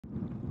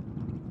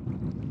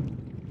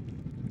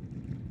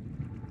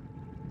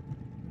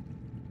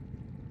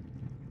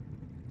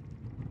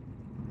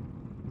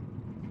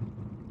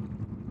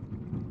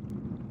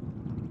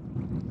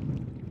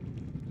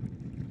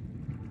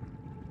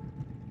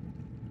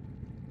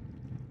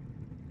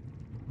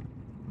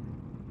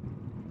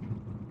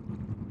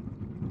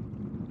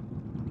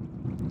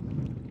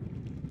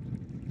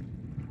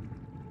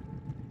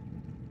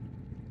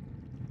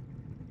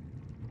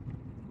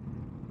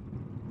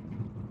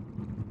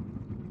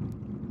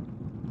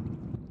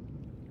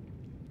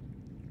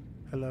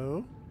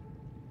Hello?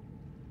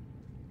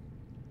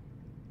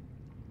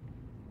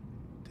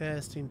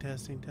 Testing,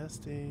 testing,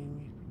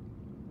 testing.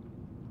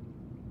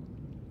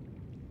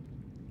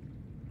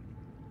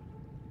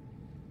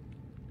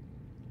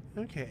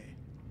 Okay.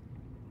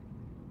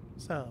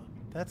 So,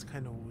 that's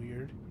kind of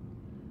weird.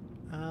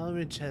 Let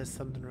me test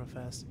something real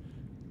fast.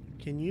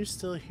 Can you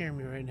still hear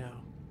me right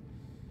now?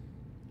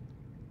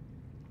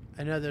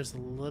 I know there's a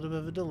little bit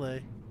of a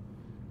delay.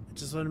 I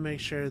just want to make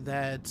sure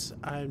that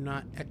I'm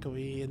not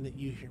echoey and that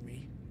you hear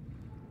me.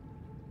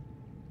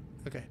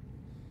 Okay.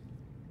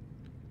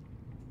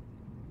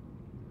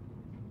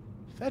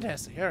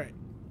 Fantastic. Alright.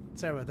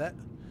 Sorry about that.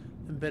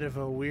 A bit of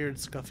a weird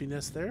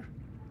scuffiness there.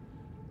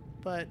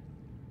 But,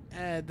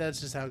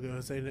 that's just how it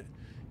goes, ain't it?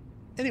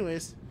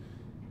 Anyways.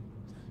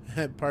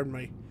 Pardon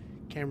my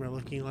camera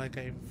looking like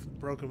I've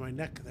broken my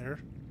neck there.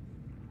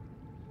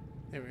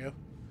 There we go.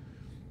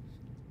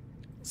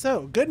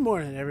 So, good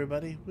morning,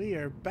 everybody. We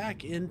are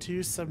back into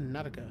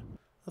Subnautica.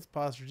 Let's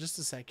pause for just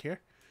a sec here.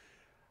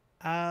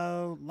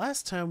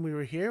 Last time we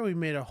were here, we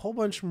made a whole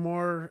bunch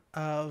more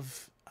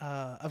of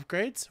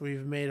upgrades.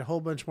 We've made a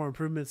whole bunch more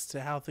improvements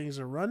to how things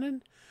are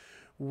running.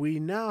 We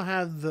now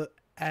have the,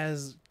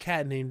 as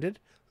Kat named it,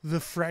 the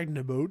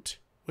Fragnaboat,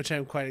 which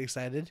I'm quite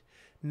excited.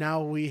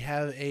 Now we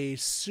have a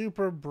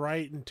super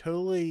bright and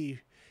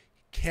totally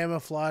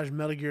camouflage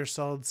Metal Gear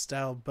Solid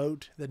style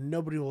boat that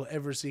nobody will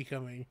ever see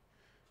coming.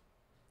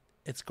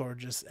 It's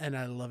gorgeous and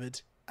I love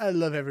it. I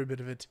love every bit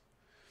of it.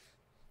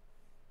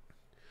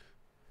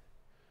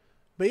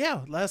 But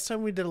yeah, last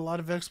time we did a lot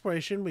of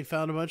exploration. We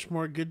found a bunch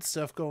more good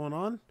stuff going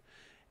on.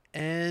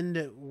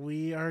 And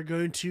we are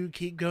going to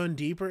keep going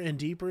deeper and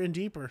deeper and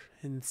deeper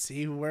and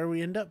see where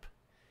we end up.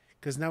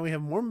 Because now we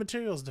have more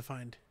materials to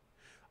find.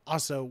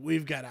 Also,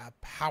 we've got a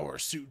power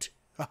suit.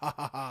 Ha ha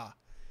ha ha.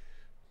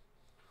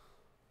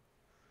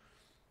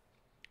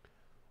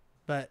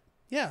 But,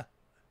 yeah.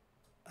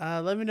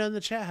 Let me know in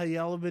the chat how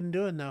y'all have been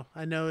doing, though.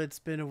 I know it's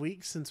been a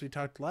week since we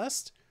talked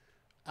last.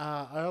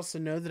 I also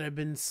know that I've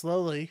been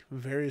slowly,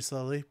 very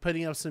slowly,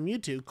 putting up some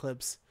YouTube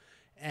clips.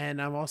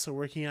 And I'm also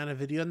working on a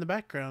video in the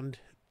background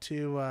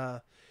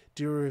to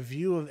do a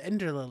review of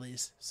Ender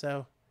Lilies.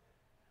 So,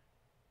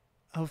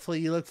 hopefully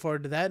you look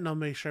forward to that, and I'll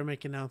make sure I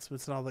make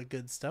announcements and all that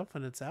good stuff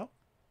when it's out.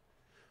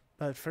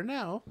 But for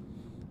now,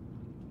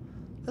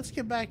 let's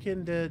get back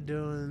into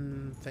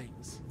doing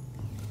things.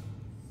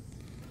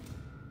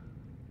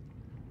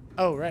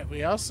 Oh, right.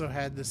 We also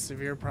had this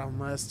severe problem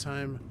last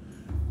time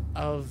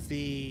of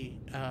the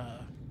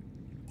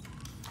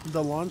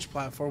launch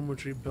platform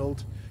which we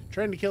built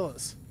trying to kill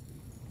us.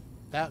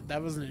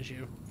 That was an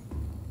issue.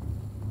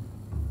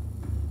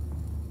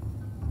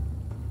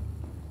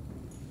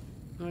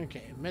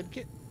 Okay,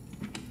 medkit.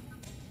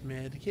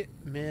 Medkit,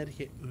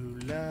 medkit. Ooh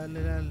la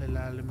la la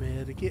la la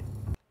medkit.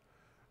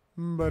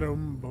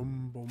 Ba-dum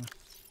bum bum.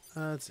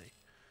 Let's see.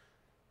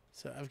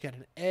 So I've got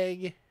an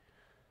egg.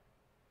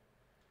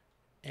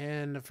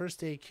 And a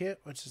first aid kit,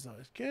 which is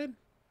always good.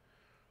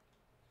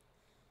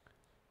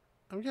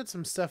 I've got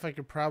some stuff I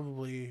could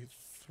probably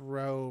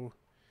throw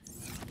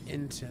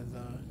into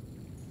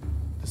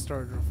the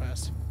storage real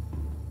fast.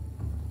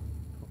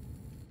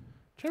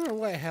 I don't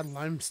remember why I had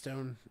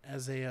limestone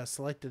as a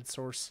selected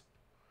source.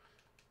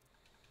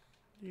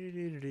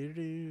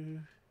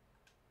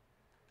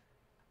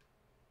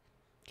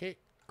 Okay,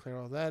 clear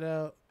all that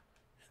out.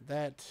 And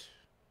that.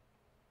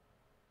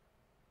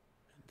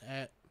 And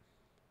that.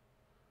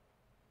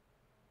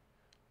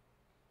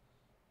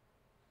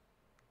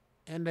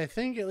 And I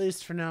think, at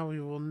least for now, we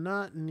will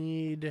not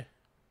need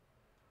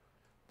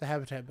the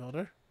habitat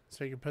builder.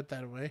 So we can put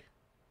that away.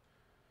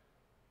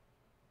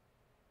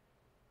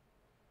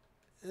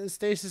 The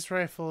stasis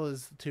rifle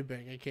is too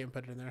big. I can't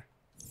put it in there.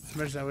 As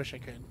much as I wish I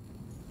could.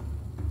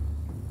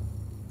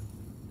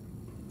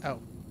 Oh,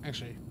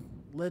 actually,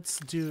 let's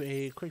do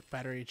a quick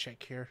battery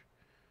check here.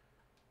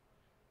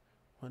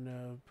 Want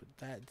to put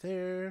that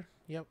there.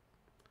 Yep.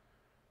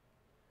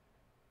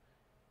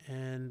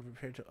 And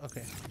repair to...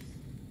 Okay.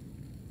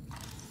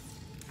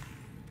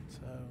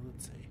 So,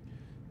 let's see.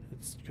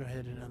 Let's go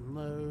ahead and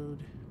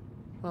unload.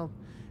 Well,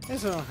 I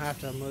guess I don't have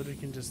to unload. We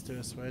can just do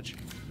a switch.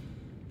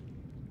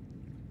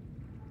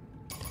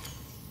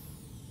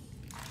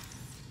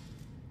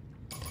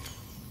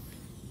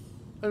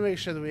 Let me make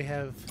sure that we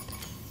have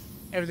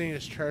everything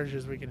as charged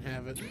as we can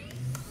have it.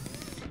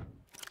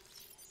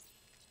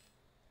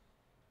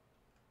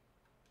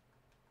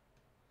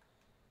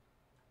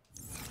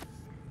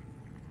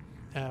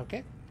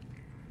 Okay.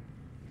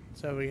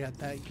 So we got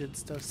that good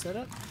stuff set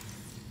up.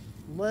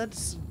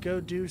 Let's go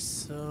do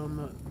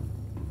some...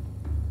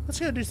 Let's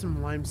go do some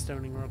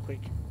limestoning real quick.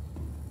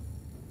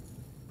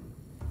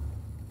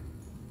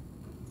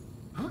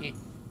 Huh? Yeah.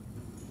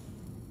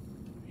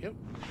 Yep.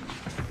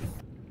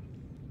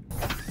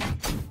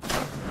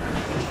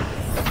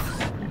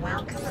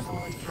 Welcome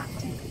aboard,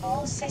 Captain.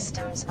 All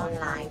systems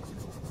online.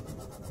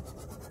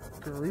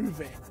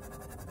 Groovy.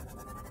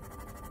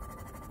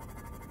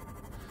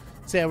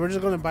 So yeah, we're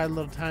just going to buy a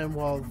little time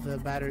while the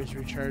batteries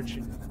recharge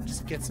and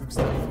just get some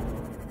stuff.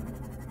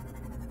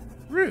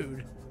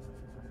 Rude.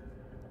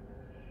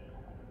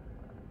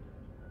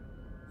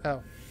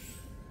 Oh.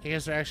 I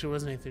guess there actually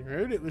wasn't anything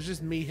rude. It was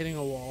just me hitting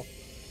a wall.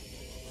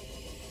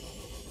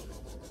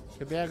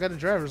 Could be I got a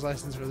driver's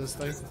license for this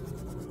thing.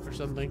 Or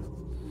something.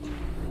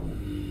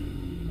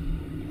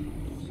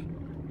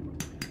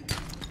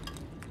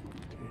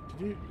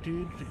 I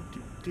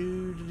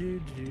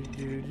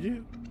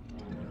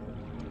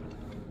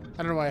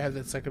don't know why I had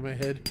that stuck in my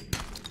head.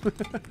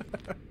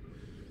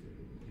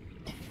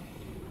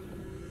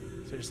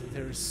 Seriously,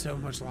 there is so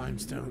much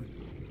limestone.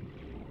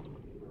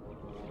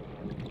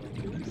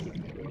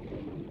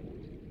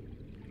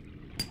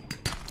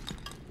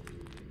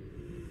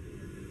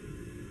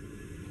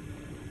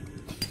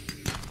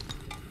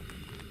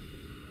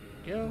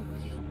 Go. I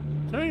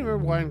don't even remember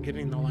why I'm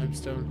getting the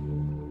limestone.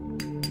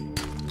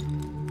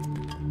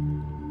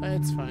 But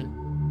it's fine.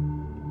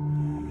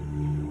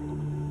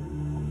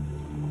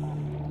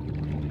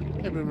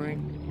 Hey,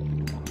 Boomerang.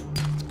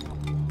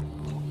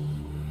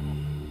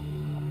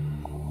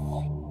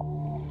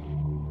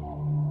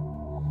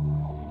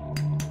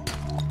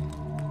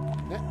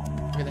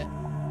 Look at that.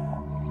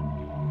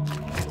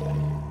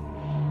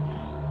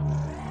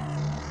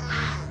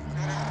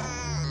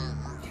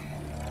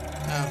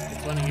 Oh,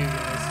 it's one of you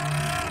guys.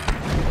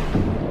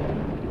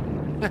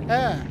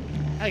 Haha!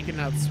 I can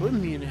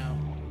outswim you now.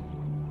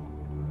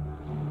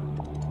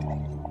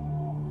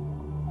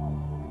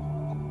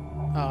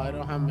 Oh, I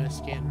don't have my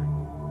scanner.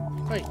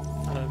 Wait,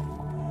 hold on.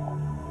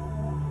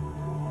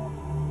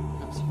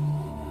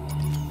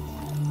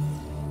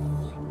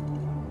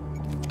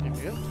 There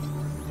we go.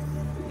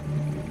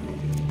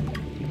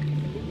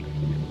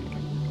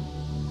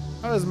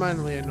 I was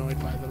mildly annoyed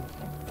by them.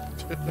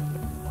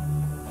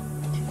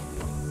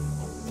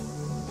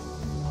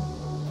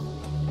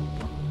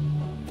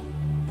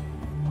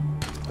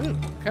 Ooh,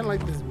 kind of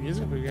like this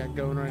music we got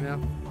going right now.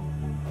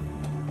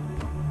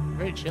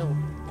 Very chill.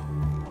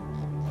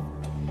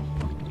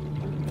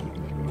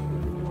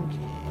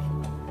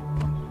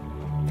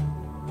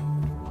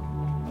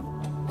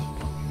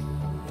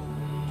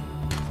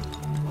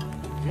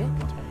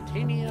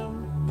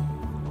 Titanium.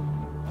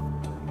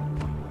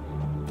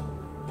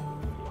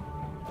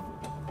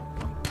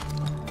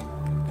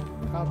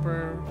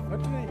 Copper.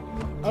 What did I...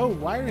 Oh,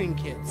 wiring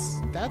kits.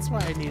 That's why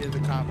I needed the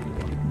copper.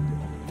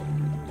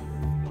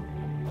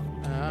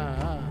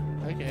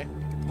 Okay.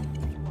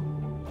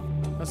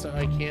 Also,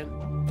 I can't...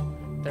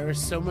 There is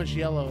so much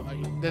yellow.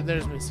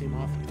 There's my seam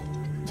off.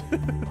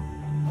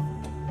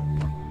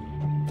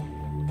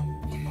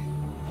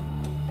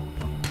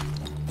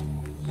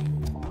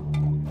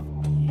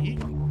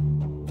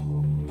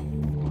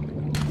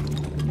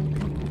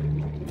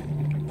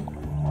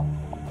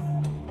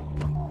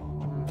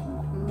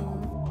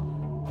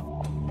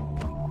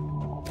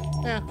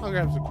 Yeah, I'll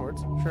grab some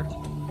quartz, sure.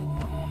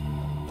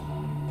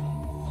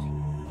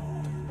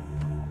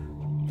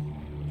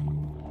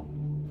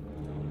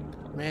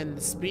 Man,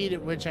 the speed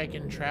at which I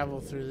can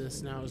travel through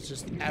this now is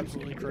just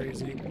absolutely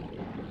crazy.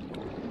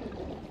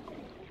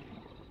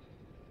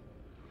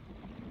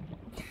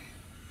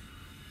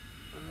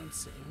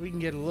 Let's see, we can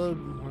get a little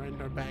more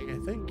in our bag, I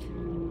think.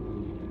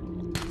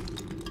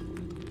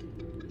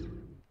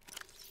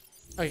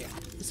 Oh yeah,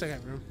 we still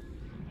got room.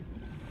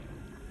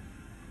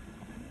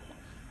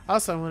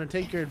 Also, I want to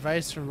take your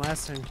advice from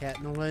last time, Kat,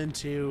 and I wanted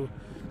to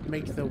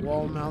make the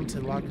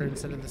wall-mounted locker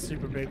instead of the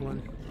super big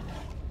one.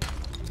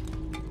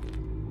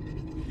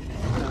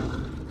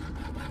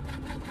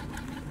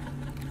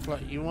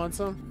 What, you want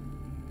some?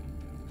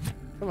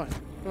 Come on,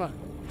 come on,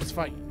 let's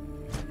fight.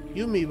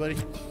 You and me, buddy.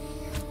 30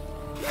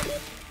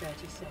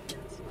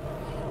 seconds.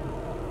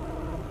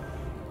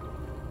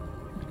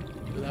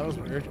 That was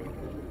weird.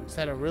 Just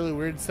had a really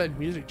weird sudden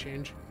music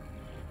change.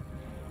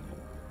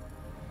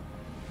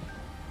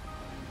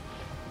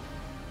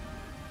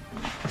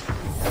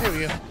 There we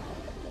go.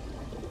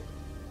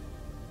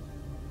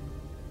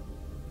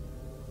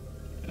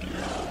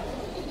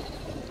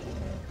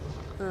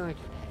 Okay.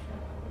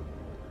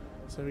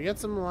 So we got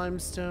some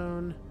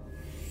limestone.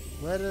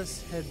 Let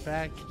us head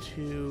back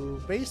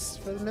to base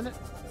for the minute.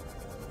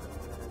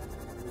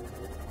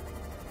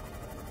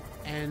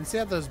 And see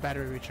how those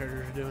battery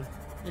rechargers are doing.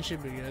 They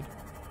should be good.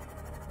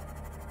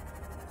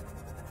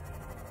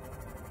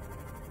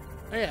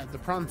 Oh yeah, the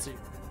prawn suit.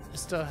 I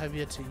still have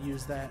yet to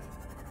use that.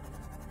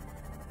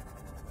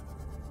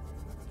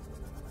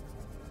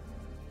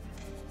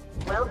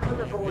 Welcome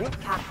aboard,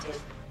 Captain.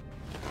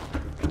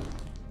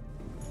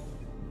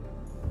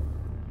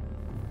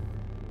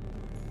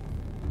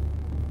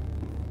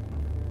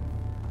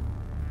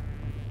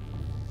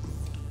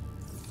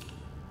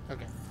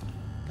 Okay,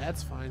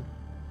 that's fine.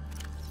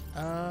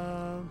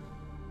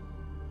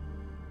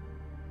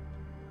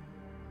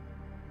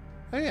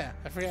 Oh yeah,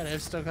 I forgot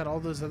I've still got all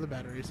those other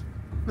batteries.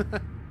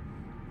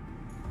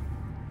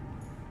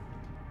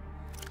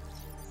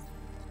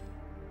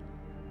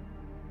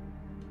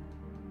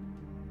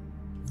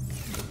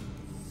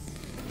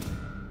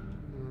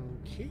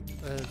 Okay,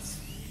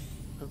 let's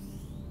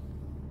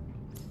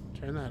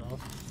turn that off.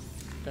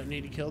 Don't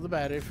need to kill the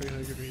battery for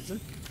no good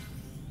reason.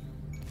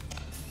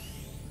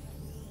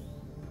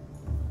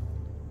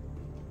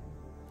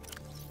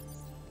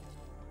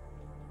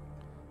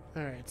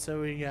 Alright, so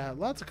we got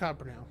lots of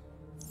copper now.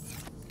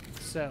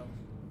 So,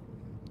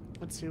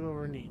 let's see what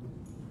we're needing.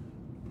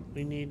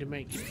 We need to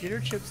make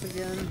computer chips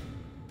again.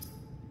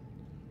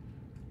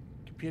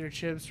 Computer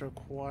chips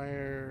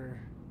require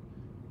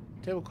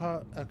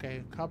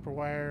okay, copper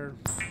wire.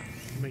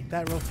 Make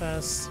that real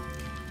fast.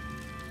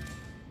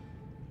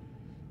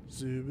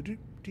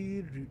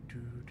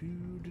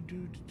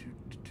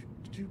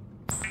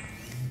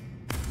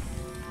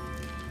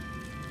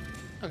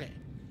 Okay.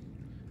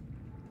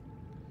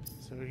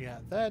 So we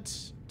got that.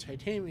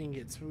 Titanium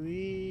ingots.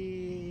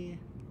 We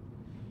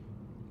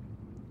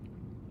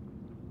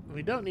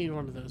don't need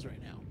one of those right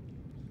now.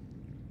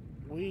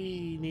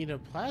 We need a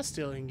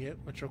plasteel ingot,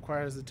 which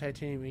requires the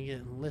titanium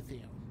ingot and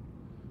lithium.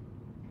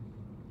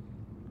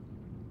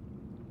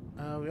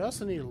 We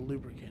also need a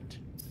lubricant,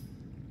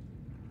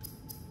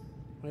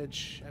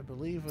 which I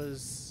believe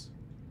was,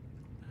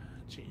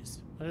 jeez,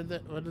 what did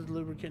the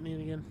lubricant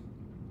need again?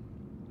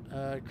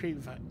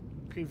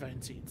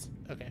 Creepvine seeds.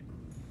 Okay.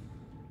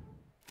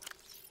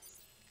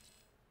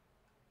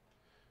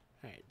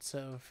 All right.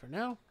 So for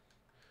now,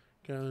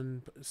 go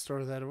and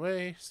store that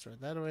away,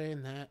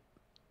 and that.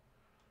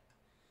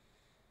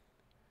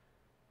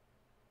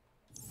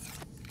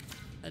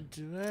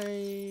 Do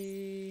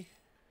I?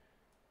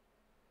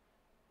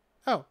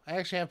 Oh, I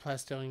actually have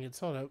plasteel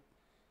ingots. Hold up.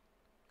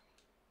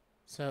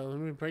 So let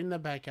me bring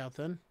that back out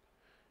then.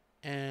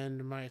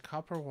 And my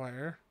copper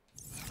wire.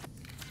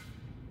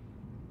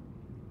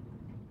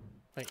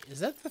 Wait,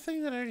 is that the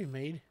thing that I already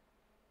made?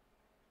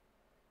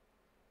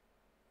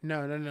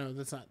 No,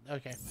 that's not.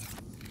 Okay.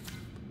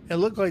 It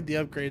looked like the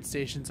upgrade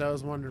station, so I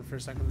was wondering for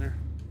a second there.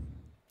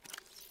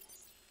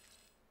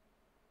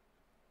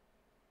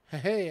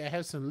 Hey, I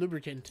have some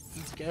lubricant.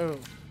 Let's go.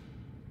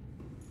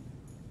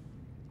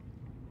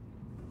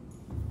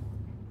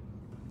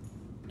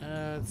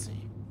 Let's see.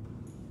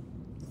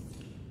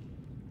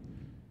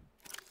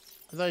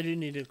 Although I do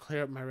need to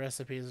clear up my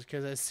recipes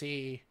because I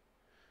see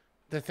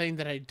the thing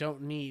that I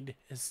don't need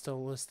is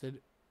still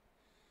listed.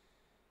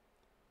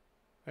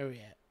 Where are we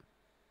at?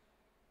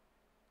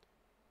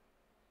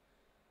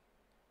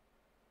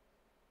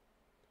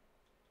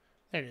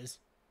 There it is.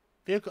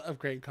 Vehicle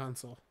upgrade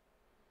console.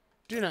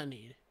 Do not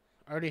need.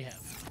 Already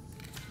have.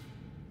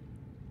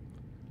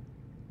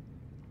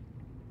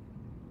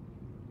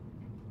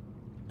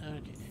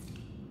 Okay.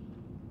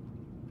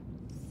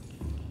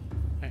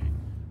 Alright.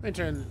 Let me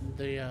turn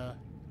the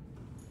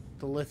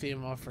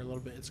lithium off for a little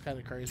bit. It's kind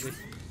of crazy.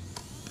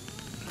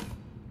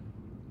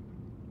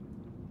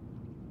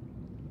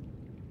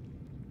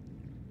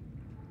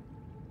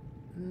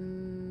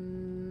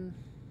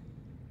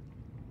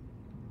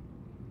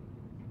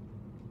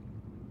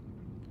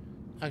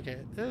 Okay,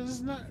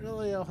 there's not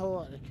really a whole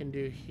lot I can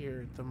do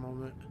here at the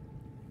moment.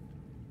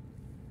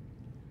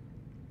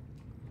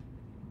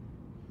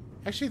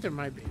 Actually, there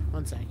might be.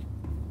 One sec.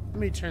 Let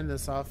me turn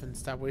this off and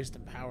stop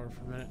wasting power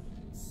for a minute.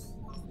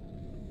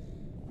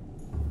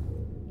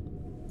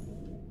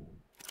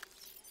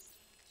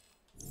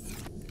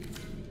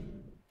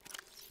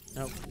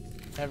 Nope.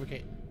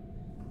 Fabricate.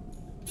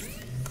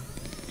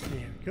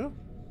 There we go.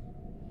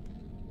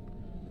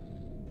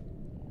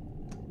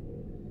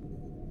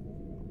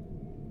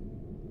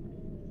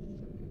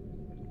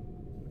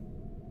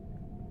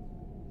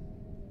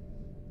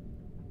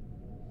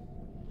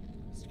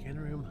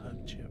 Scanner room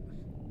hub chip.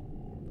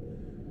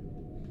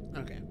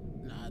 Okay.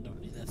 Nah, I don't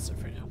need that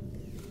stuff right now.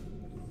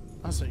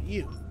 Also,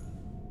 you.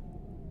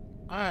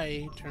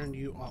 I turned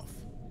you off.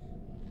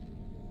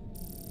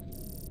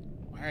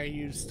 Why are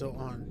you still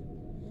on?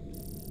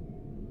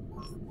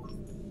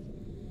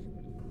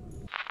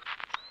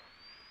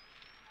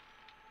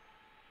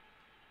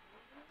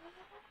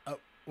 Oh,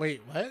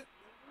 wait, what?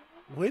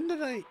 When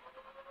did I...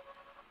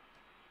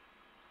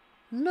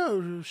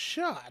 No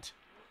shot.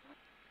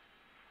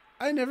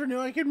 I never knew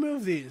I could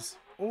move these.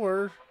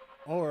 Or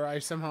I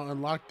somehow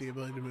unlocked the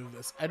ability to move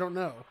this. I don't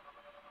know.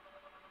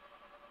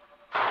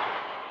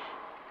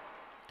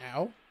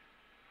 Ow.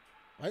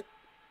 What?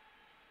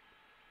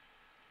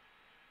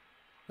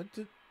 What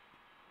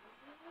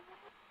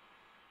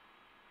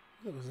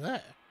was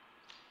that?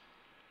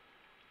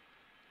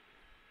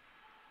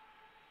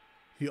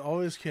 You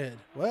always kid.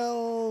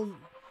 Well,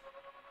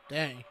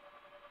 dang.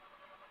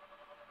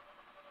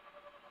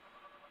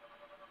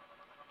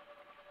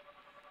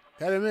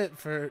 Gotta admit,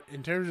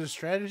 in terms of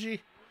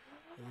strategy,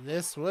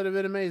 this would have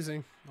been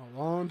amazing a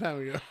long time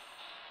ago.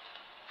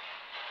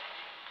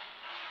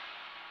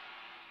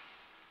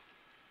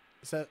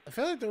 So I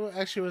feel like there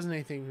actually wasn't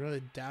anything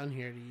really down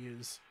here to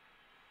use.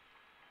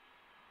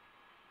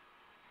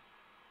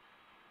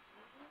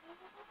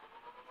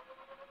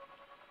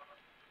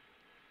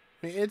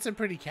 I mean, it's a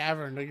pretty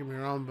cavern, don't get me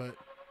wrong, but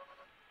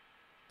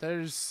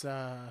there's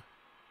I'm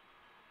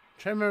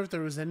trying to remember if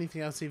there was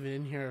anything else even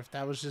in here, if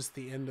that was just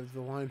the end of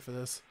the line for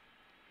this.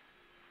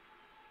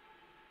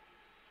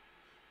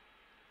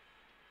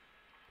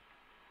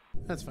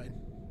 That's fine.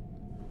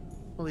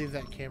 We'll leave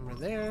that camera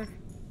there.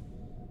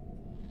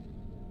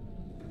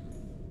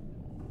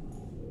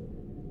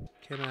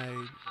 Can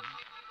I...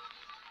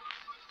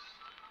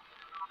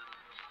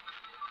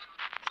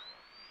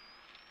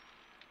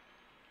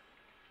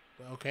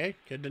 Okay,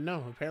 good to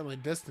know. Apparently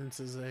distance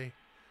is a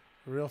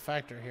real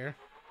factor here.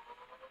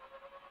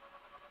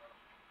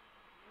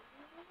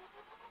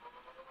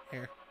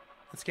 Here,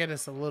 let's get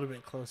us a little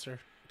bit closer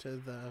to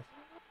the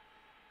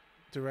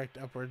direct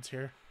upwards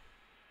here.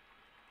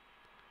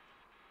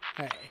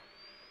 Hey,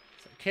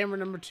 so camera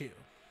number 2.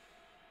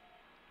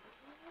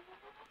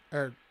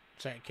 Or,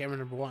 sorry, camera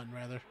number 1,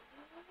 rather.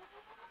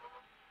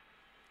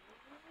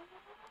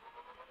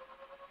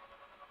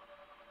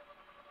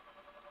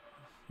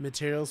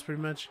 Materials,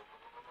 pretty much.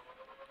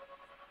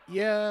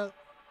 Yeah,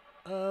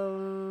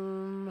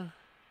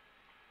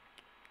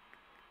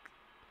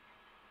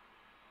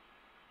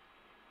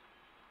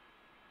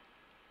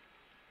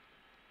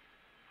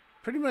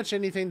 pretty much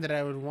anything that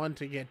I would want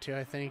to get to,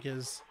 I think,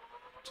 is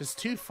just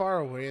too far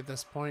away at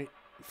this point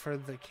for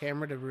the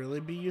camera to really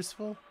be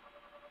useful.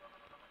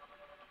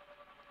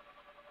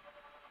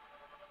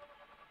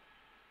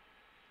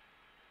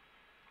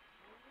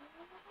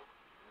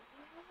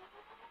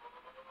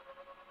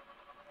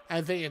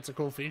 I think it's a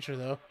cool feature,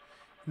 though,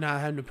 not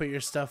having to put your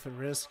stuff at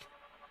risk.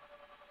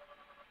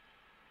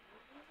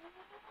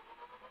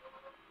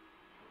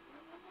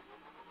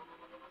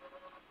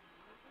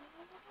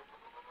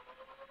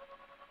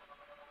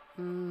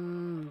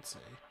 Let's see.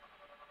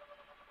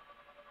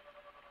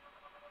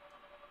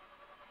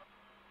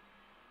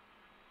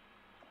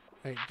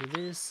 Wait, do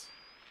these?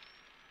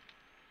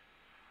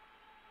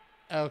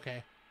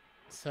 Okay.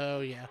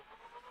 So, yeah.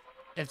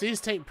 If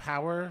these take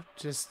power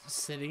just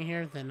sitting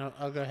here, then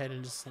I'll go ahead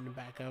and just send it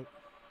back up.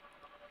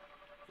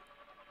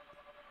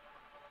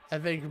 I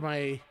think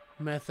my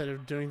method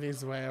of doing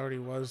things the way I already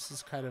was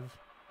is kind of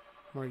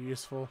more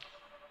useful.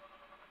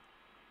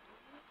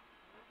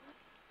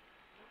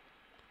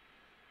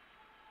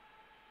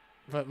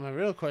 But my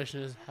real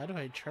question is, how do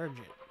I charge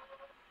it?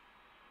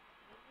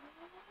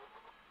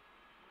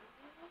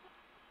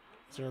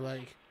 Is there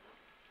like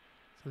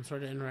some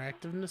sort of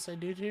interactiveness I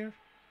do here?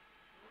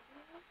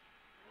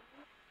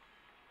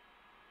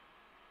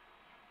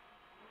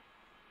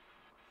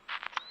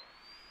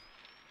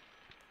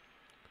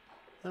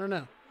 I don't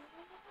know.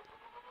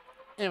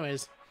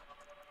 Anyways,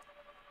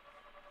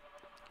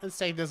 let's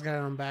take this guy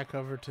on back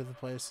over to the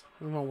place.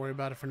 We won't worry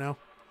about it for now.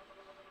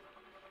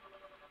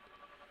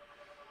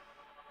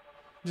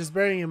 Just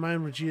bearing in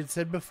mind what you had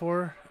said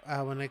before,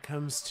 when it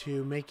comes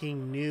to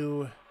making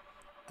new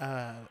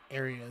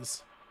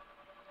areas,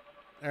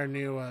 or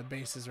new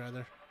bases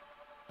rather,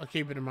 I'll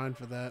keep it in mind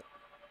for that.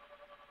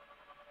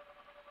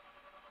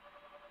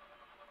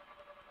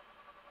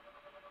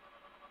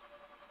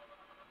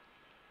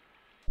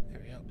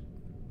 There we go.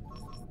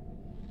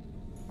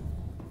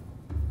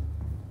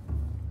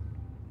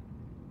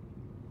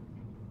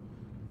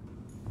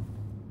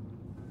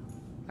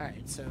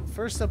 Alright, so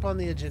first up on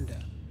the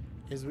agenda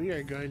is we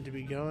are going to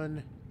be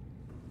going...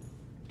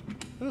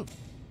 Ooh,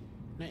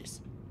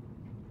 nice.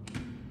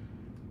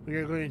 We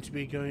are going to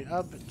be going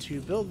up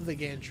to build the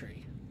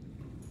gantry.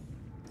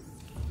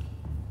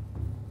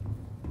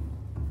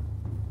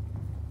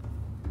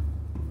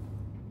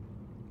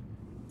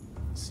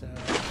 So,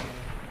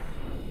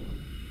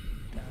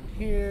 down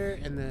here,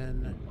 and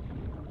then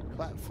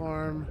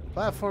platform.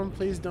 Platform,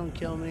 please don't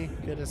kill me.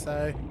 Good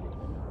aside.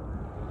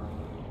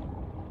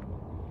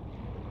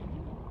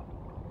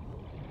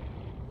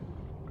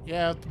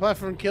 Yeah, if the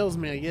platform kills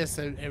me, I guess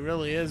it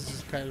really is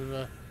just kind of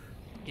a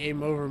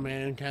game over,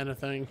 man, kind of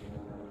thing.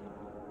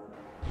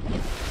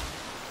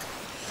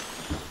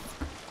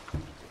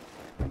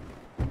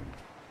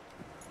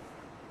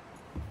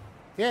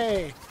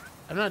 Yay!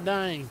 I'm not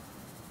dying.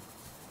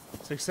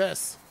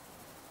 Success.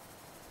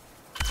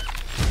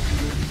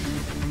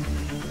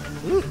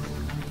 Ooh,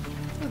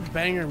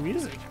 banger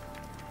music.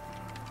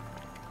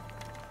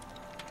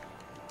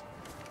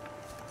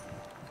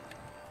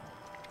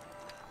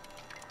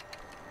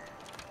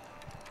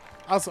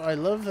 Also, I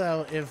love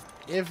how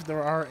if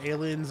there are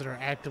aliens that are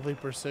actively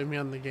pursuing me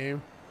on the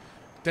game,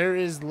 there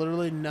is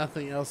literally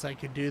nothing else I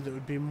could do that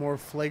would be more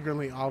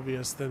flagrantly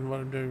obvious than what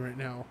I'm doing right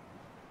now.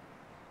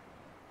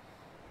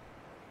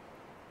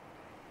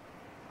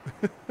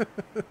 God,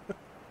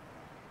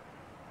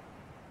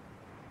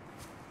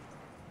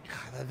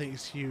 that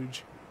thing's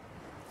huge.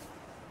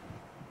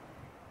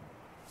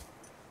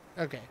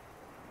 Okay.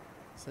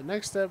 So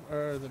next up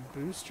are the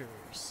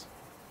boosters.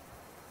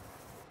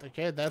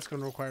 Okay, that's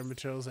going to require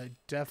materials I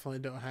definitely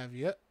don't have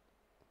yet.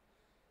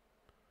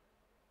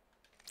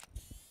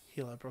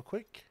 Heal up real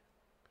quick.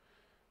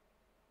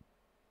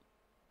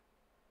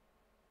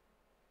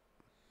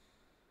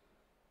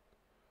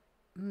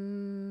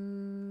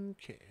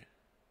 Okay.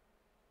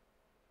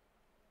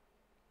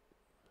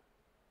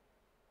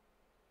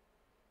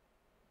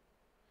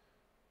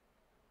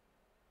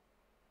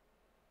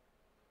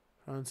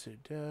 Onto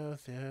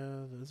death,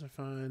 yeah, those are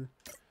fine.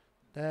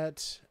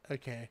 That,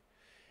 okay.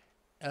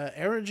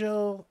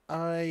 Aerogel,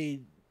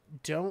 I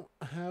don't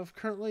have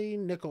currently.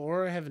 Nickel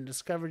ore, I haven't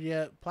discovered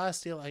yet.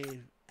 Plasteel,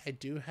 I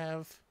do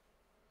have.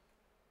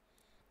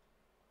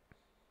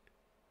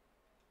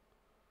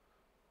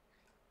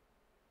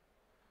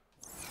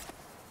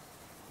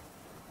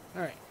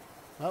 Alright,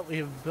 Well, we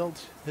have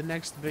built the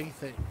next big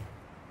thing.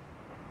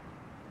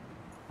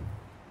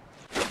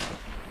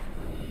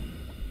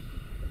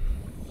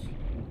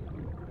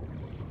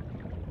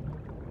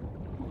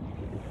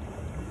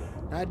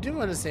 Now, I do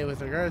want to say,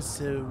 with regards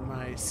to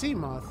my sea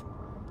moth,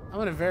 I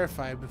want to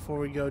verify before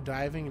we go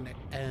diving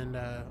and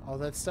all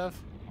that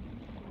stuff.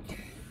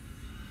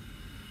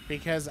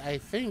 Because I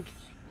think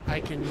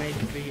I can make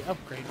the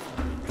upgrade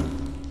for it.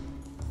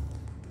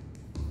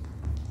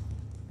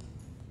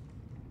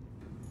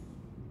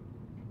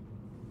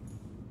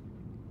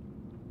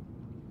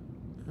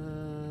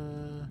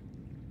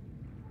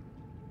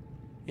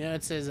 Yeah,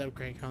 it says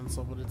upgrade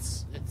console, but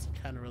it's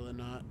kind of really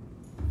not.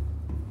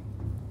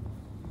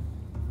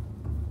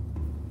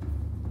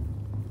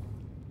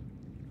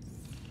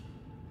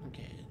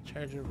 Okay,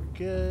 charger, we're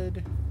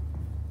good.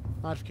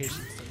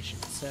 Modification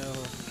station. So,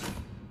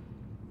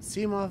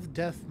 Seamoth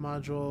Death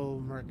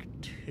Module Mark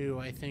II,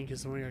 I think,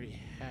 is the one we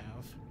already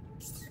have.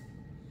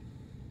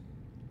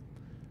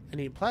 I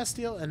need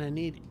plasteel and I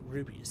need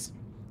rubies.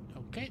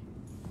 Okay.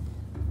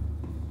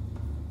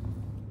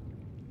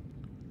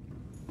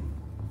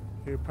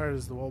 Your part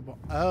is the wall ball.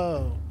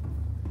 Oh.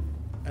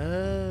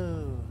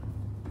 Oh.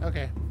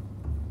 Okay.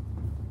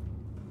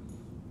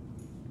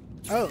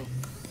 Oh.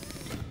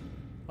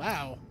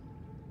 Wow.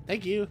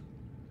 Thank you.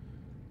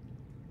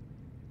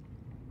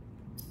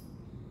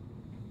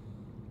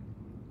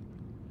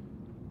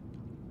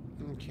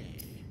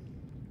 Okay.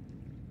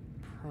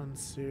 Prawn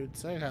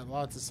suits. I got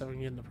lots of stuff I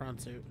can get in the prawn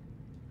suit.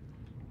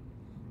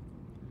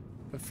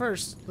 But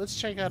first, let's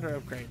check out our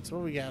upgrades.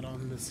 What we got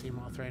on the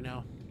Seamoth right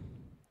now?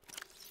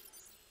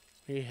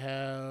 We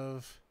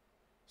have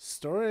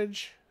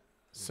storage,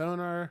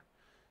 sonar,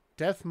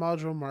 death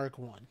module Mark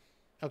 1.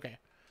 Okay,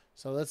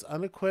 so let's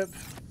unequip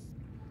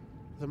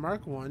the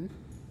Mark 1.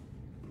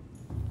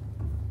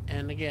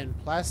 And again,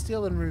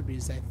 plasteel and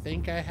rubies. I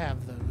think I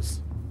have those.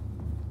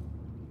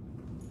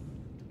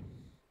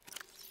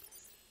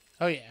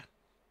 Oh yeah.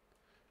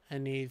 I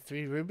need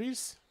 3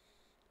 rubies.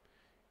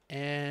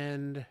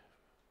 And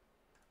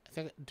I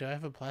think, do I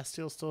have a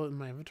plasteel still in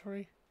my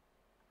inventory?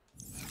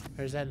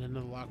 Or is that in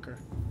another locker?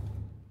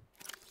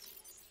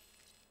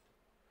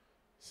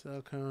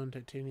 Silicone,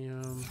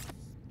 titanium.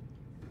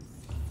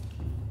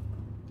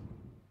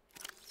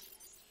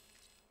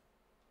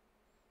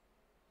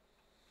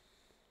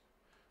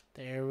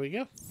 There we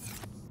go.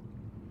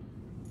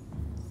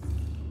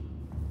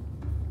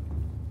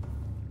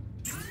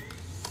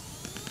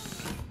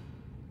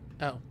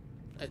 Oh,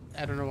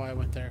 I don't know why I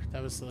went there.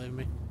 That was silly of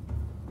me.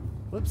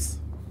 Whoops.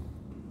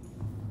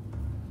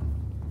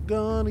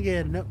 Gonna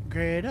get an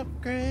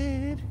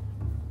upgrade.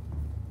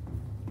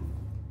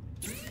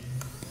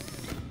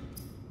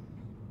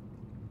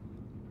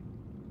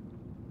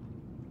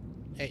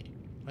 Hey,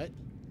 what?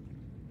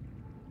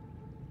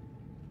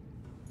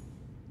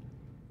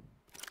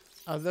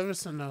 Oh, there was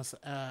something else.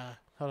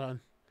 Hold on.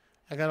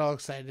 I got all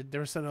excited.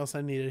 There was something else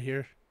I needed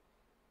here.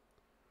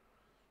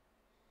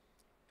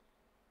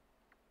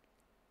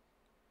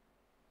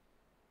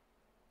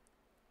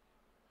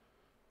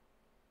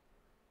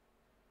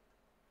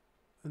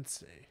 Let's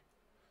see.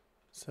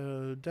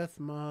 So, death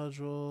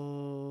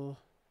module.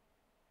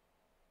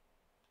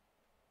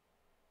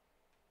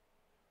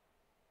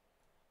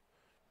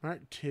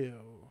 Mark 2.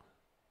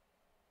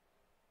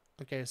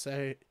 Okay,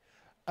 so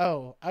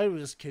oh, I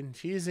was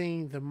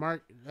confusing the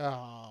Mark. Oh,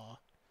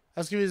 I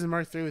was confusing the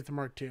Mark 3 with the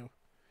Mark 2.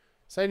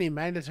 So I need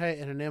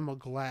magnetite and enamel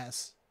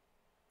glass.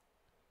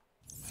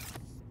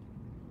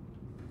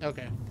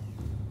 Okay.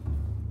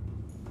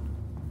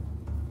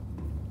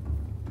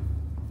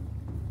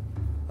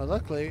 Well,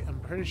 luckily, I'm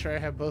pretty sure I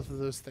have both of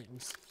those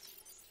things.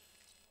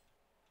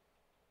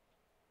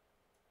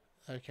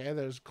 Okay,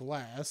 there's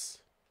glass.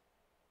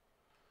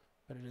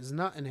 But it is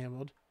not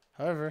enameled.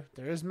 However,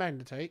 there is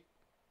magnetite.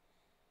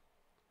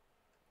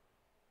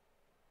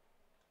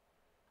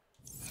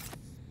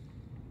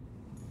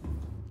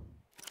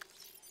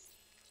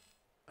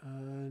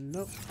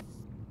 Nope.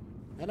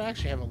 I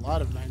actually have a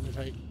lot of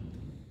magnetite.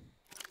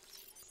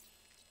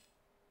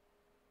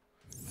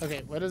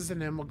 Okay, what does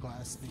enamel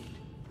glass need?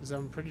 Because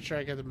I'm pretty sure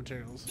I got the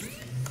materials.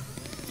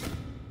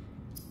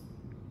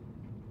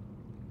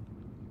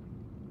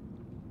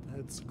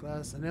 That's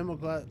glass. Enamel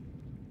glass.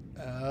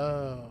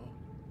 Oh.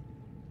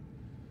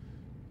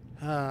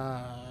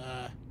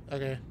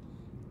 Okay.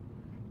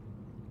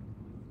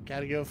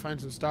 Gotta go find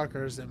some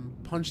stalkers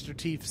and punch their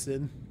teeths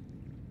in.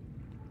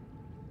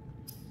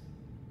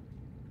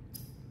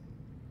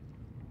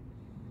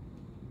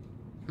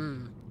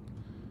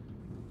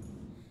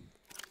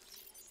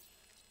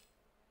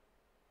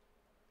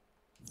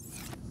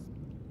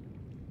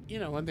 You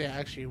know, one thing I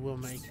actually will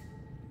make.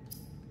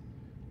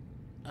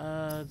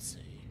 Let's see.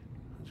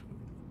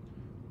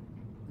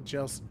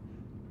 Gel.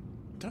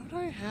 Don't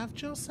I have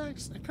gel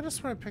sacks? I could have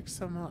sworn I picked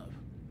some up.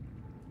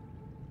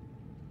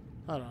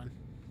 Hold on.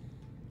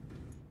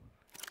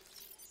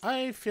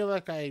 I feel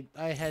like I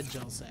had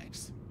gel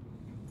sacks.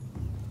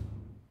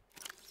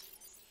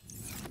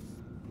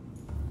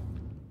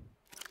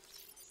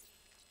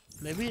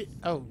 Maybe.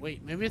 Oh,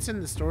 wait. Maybe it's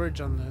in the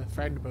storage on the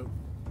fragment boat.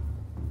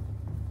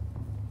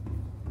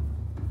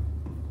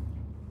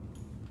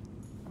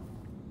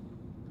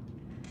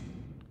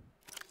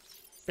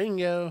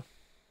 Bingo.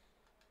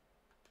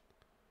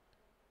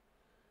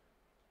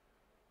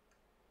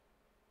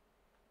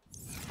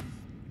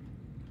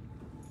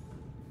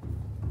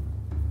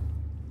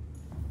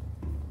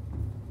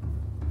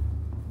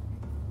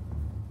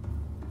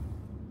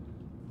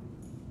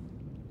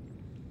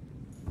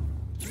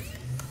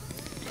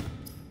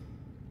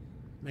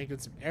 Making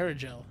some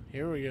aerogel.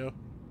 Here we go.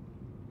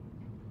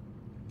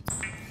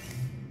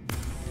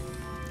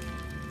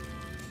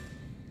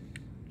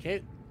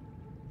 Okay.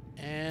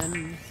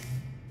 And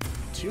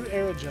 2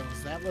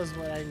 aerogels. That was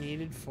what I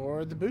needed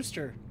for the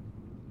booster.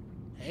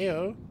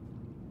 Heyo.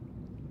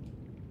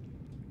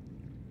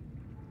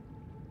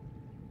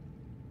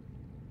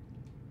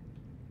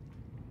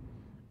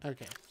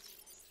 Okay.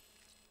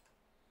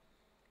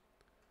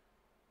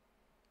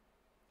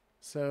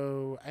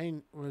 So I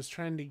was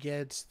trying to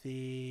get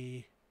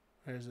the...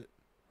 Where is it?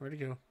 Where'd it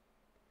go?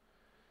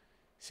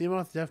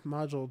 Seamoth Def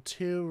Module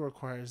 2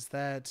 requires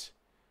that.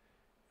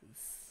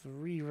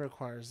 3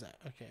 requires that.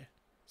 Okay.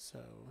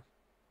 So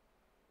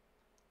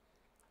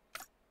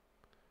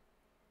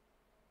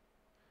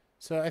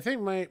I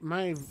think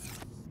my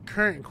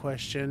current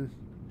question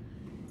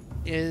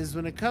is,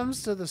 when it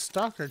comes to the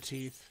stalker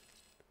teeth,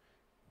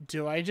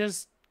 do I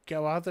just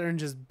go out there and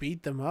just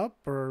beat them up,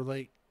 or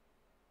like,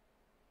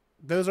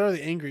 those are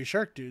the angry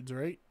shark dudes,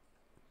 right?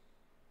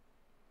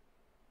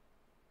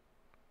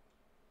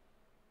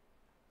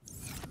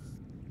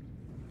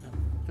 Oh,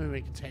 let me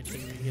make a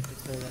titanium and get to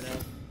clear that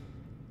out.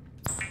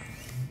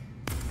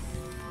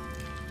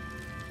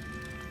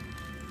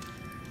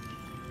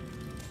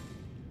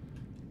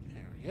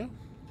 There we go.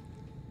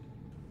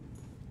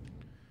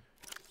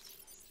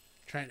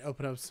 Try and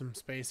open up some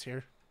space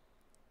here.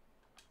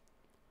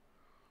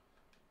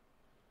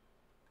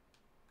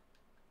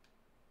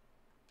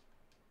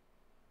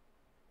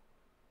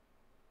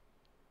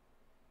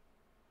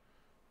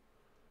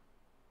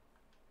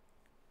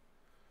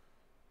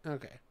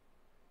 Okay.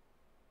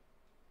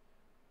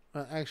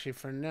 Well, actually,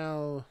 for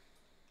now,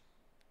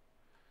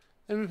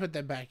 let me put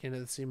that back into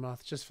the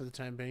Seamoth just for the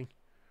time being.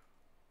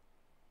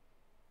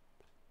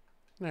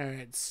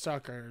 Alright,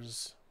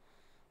 stalkers.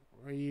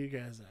 Where are you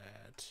guys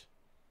at?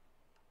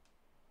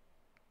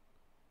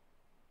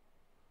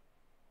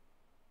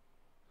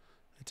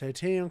 The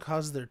titanium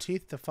causes their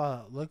teeth to fall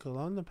out. Look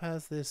along the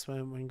path they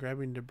swim when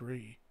grabbing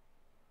debris.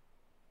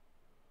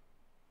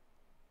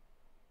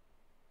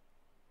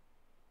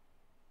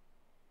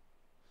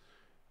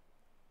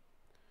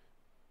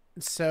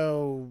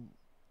 So,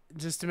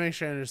 just to make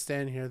sure I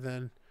understand here,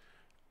 then,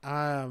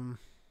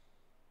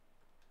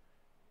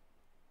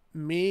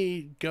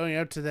 me going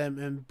up to them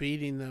and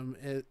beating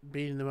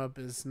them up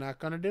is not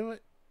gonna do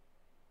it.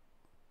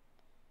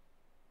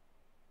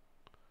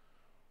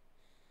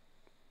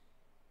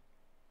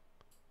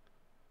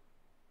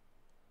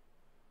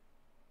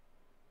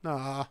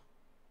 Nah.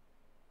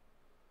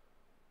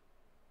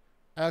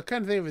 I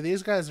couldn't think of it.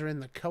 These guys are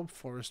in the kelp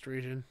forest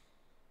region.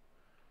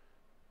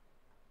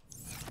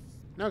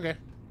 Okay.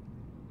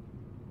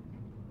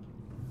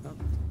 Well,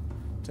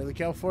 to the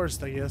kelp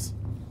forest, I guess.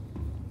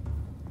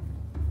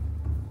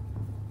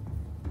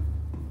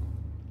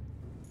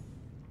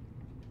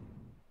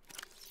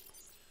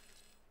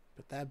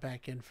 Put that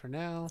back in for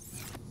now.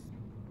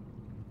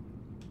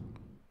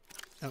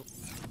 Nope.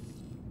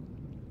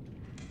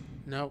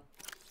 Nope.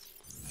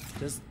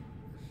 Just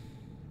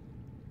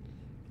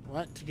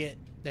want to get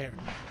there.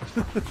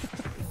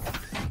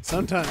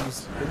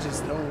 Sometimes I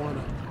just don't want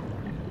to.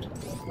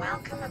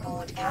 Welcome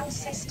aboard CAD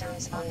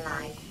Systems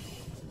Online.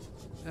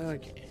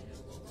 Okay.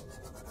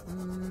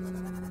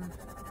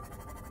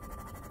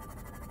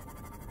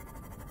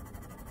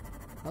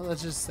 Well,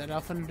 let's just set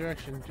off in a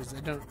direction, because I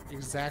don't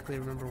exactly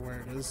remember where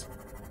it is.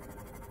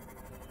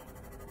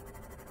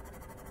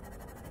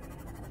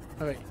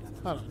 Oh wait,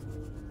 hold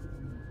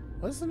on.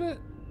 Wasn't it?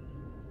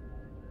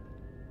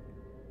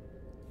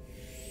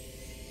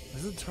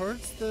 Was it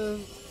towards the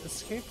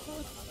escape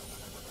pod?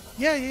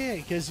 Yeah,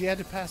 because you had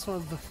to pass one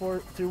of the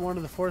through one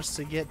of the forests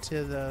to get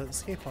to the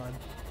escape pod.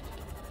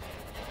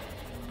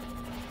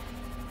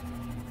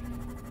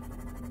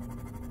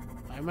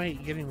 Why am I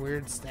getting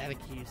weird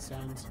staticky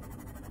sounds?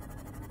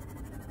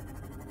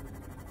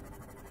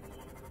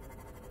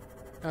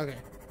 Okay.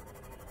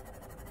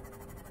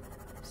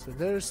 So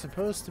they're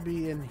supposed to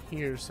be in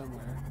here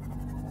somewhere.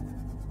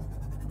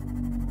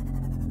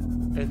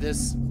 Or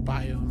this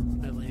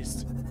biome, at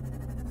least.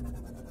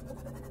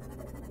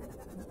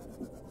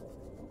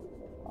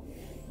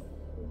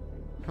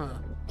 Huh.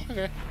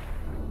 Okay.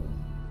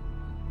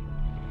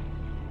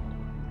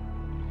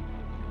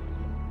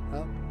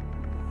 Well,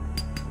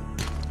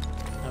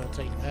 I'll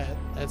take that.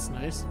 That's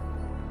nice.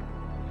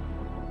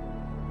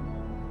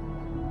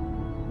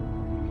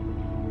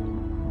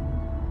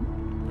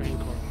 Brain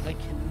core. I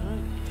cannot.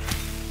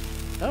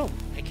 Oh,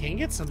 I can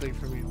get something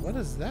from you. What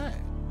is that?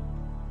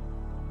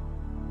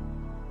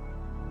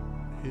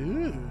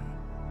 Ooh.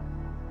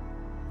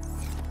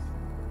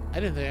 I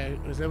didn't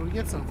think I was able to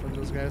get something from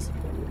those guys.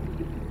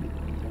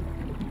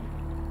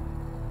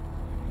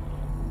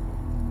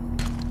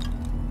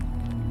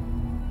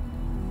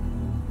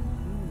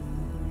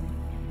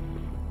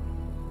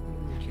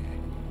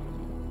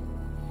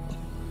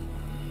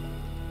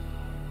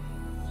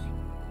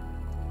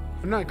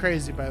 I'm not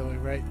crazy, by the way,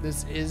 right?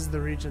 This is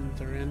the region that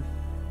they're in.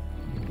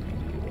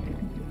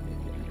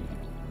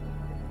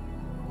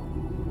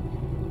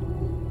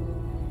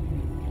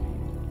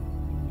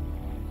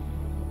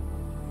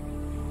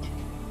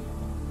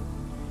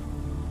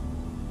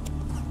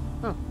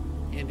 Oh,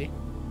 handy.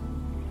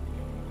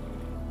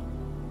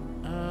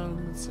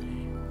 Let's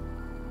see.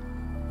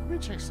 Let me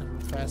check something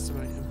fast in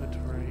my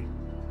inventory.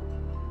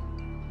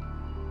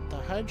 The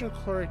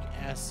hydrochloric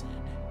acid.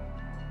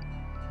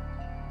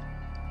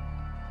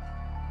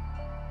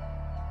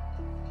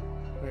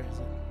 Where is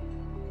it?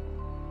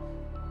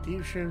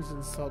 Deep shrooms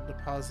and salt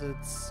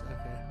deposits.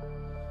 Okay.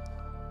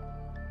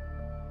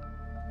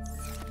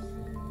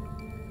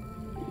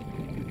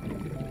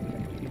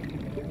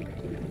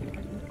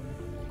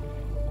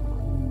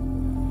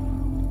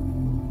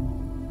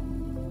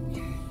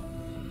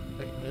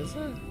 Wait, what is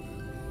it?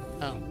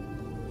 Oh,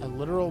 a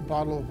literal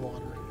bottle of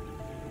water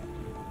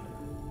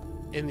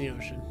in the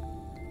ocean.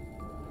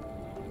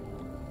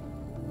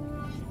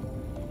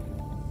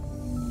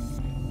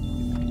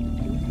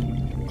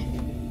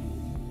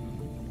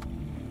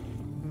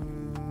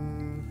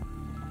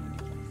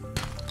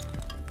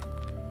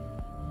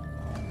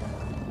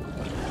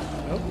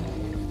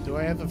 Do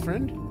I have a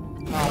friend?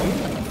 Oh,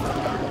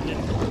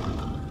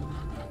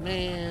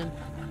 man.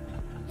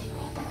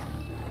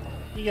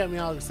 You got me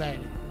all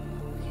excited.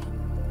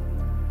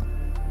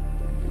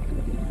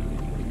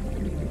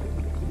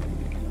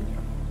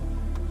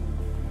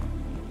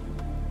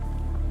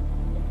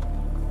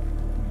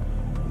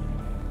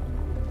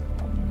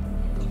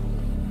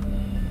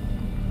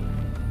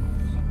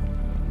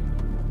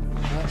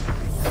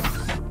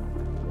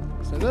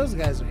 So those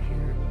guys are here.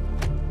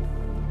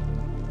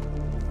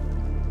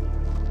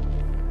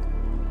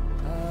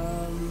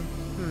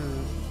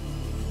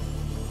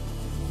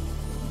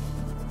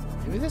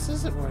 Maybe this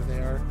isn't where they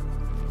are.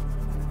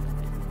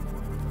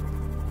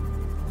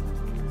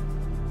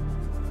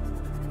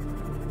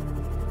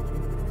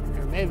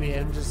 Or maybe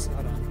I'm just...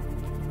 Hold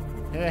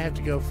on. Maybe I have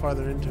to go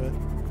farther into it.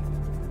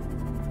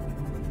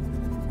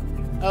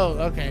 Oh,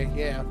 okay,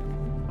 yeah.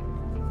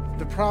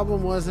 The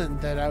problem wasn't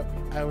that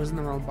I was in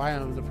the wrong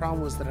biome. The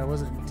problem was that I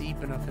wasn't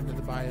deep enough into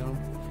the biome.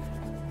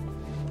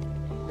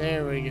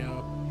 There we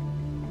go.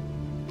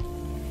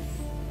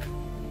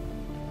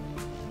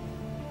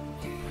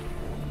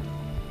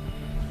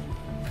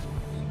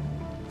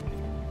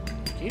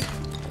 Thank you.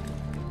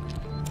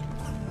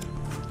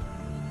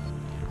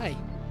 Hi.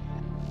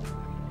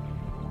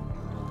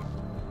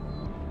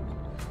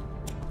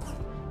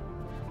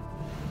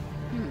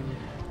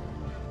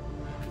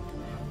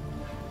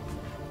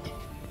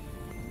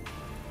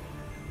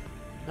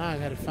 Now I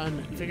gotta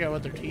figure out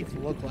what their teeth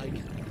look like.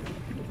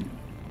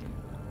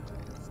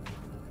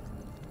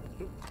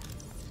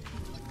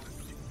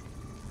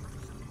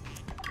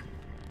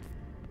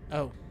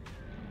 Oh.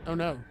 Oh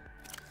no.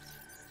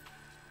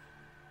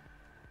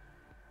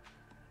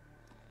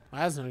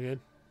 Well, that's not good.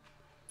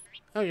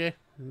 Okay,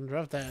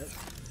 drop that.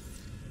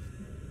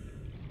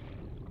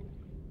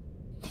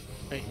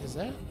 Wait, is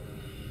that?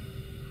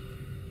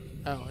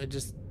 Oh, it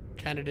just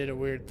kind of did a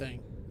weird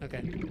thing.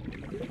 Okay.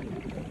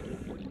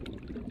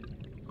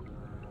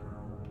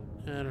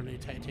 I don't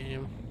need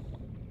titanium.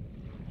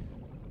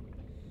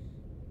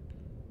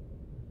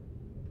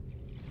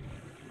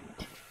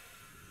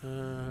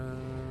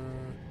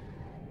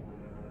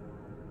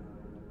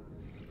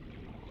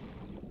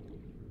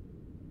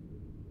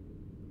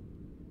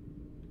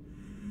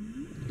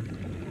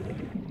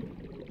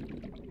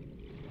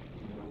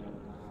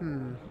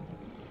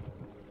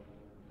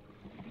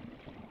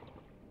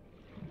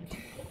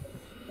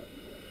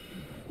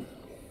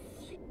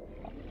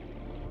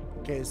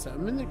 Okay, so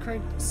I'm in the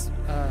correct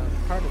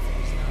part of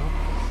things now.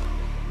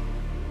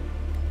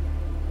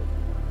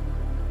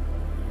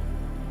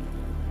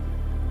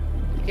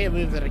 I can't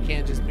believe that I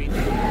can't just beat you.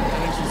 That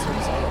makes me so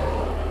excited.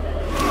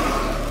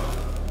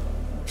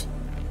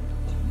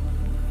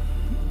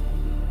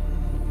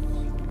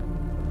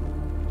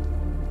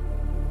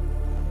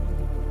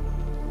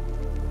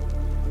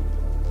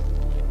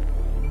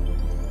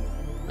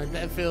 Like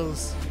that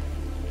feels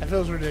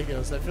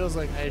ridiculous. That feels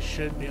like I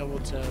should be able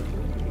to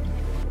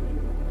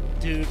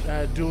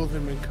duel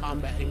them in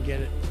combat and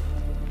get it.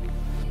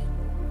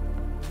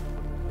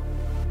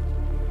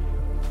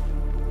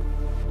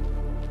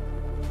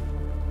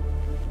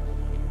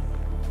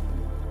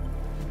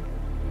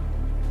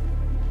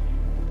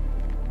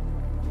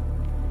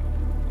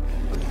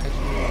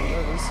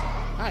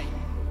 Hi.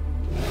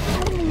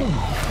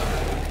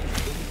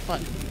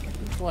 What?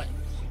 What?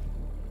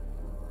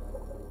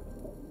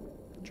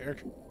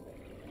 Jerk.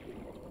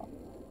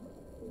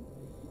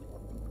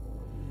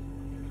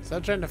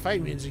 Stop trying to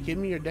fight me and just give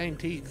me your dang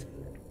teeth.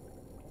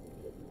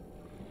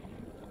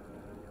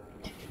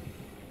 You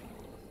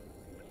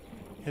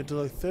have to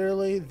look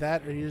thoroughly,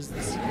 that or use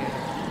the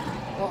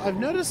scanner. Well, I've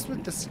noticed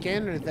with the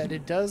scanner that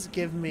it does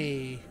give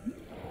me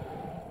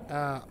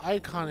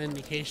icon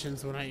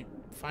indications when I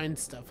find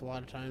stuff a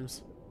lot of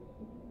times.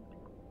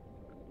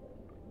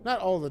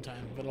 Not all the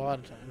time, but a lot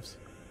of times.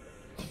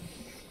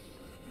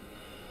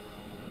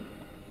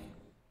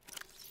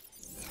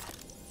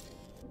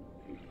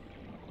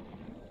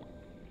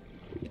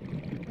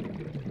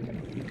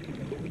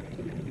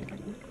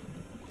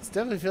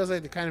 definitely feels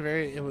like the kind of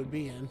area it would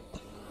be in.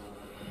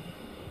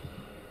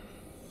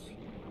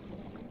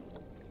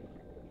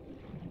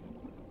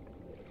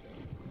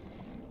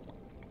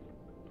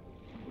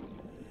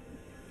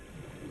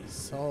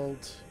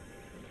 Salt.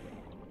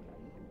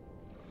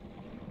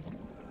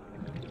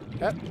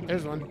 Yep,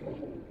 there's one.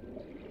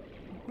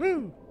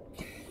 Woo!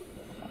 I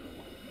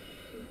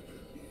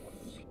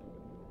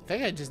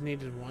think I just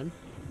needed one.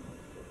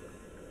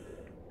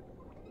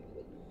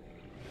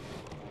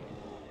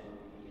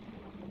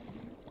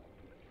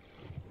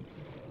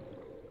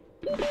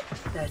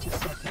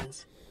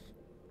 $30.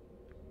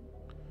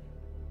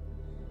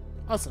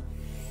 Awesome.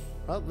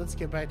 Well, let's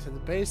get back to the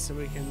base so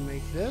we can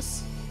make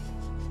this.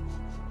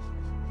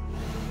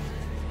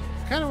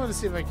 I kind of want to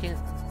see if I can't...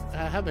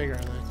 how big are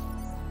they?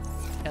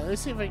 Yeah,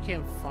 let's see if I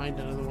can't find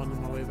another one on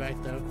my way back,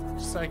 though.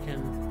 Just so I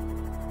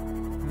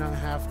can not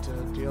have to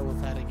deal with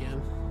that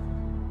again.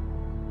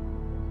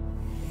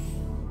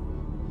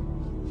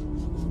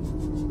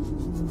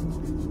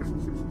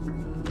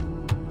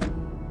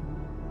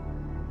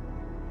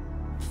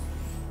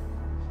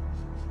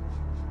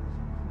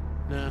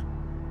 Nah.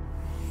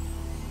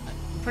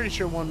 I'm pretty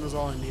sure one was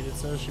all I needed,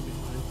 so it should be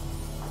fine.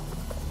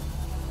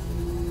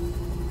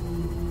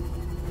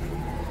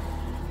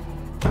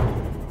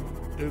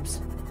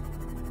 Oops.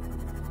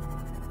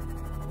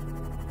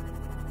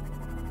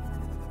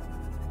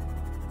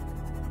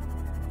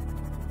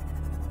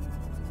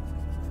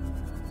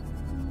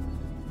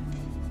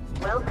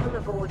 Welcome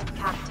aboard,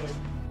 Captain.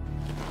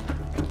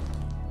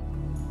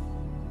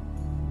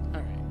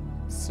 Alright,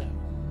 so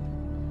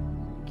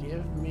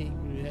give me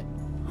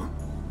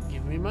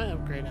my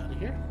upgrade out of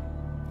here.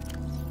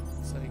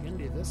 So I can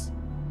do this.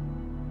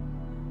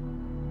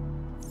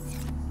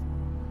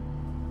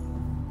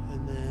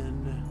 And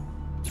then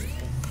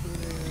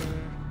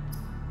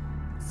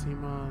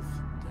Seamoth,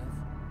 Death.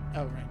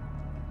 Oh right.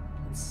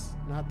 It's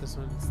not this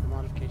one, it's the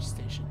modification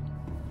station.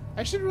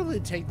 I should really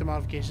take the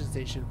modification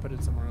station and put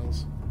it somewhere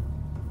else.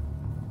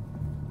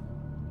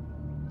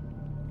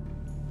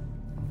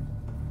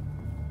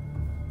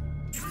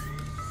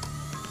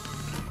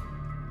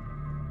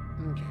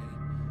 Okay.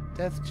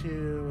 Death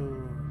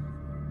to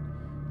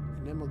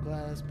enamel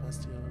glass,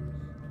 plasteel.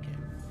 Okay.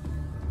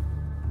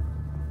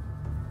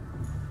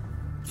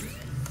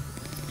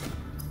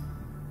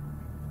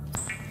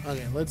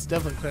 Okay, let's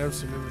definitely clear up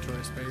some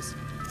inventory space.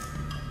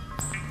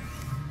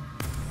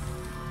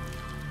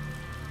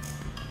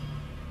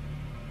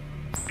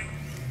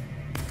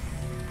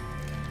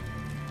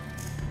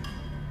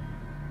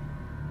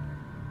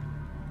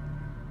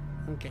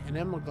 Okay,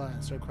 enamel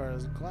glass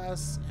requires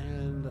glass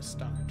and a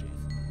stalker tooth.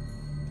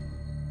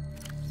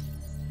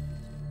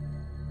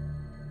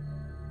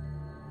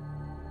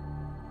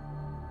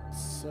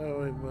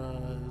 So it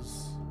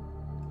was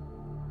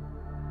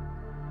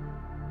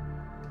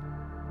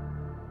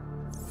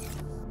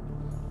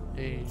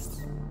a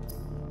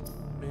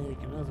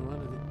make another one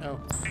of the oh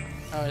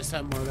I just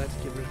have more of that to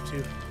get rid of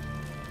too.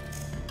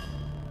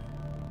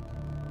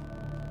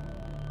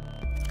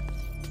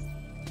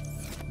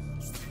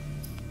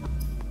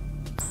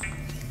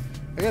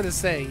 I gotta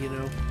say, you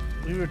know,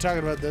 we were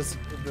talking about this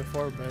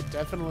before, but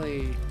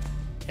definitely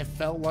it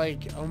felt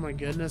like, oh my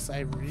goodness, I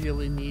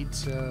really need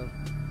to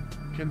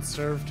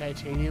conserve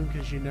titanium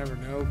because you never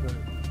know, but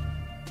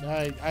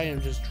I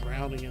am just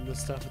drowning in this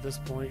stuff at this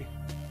point.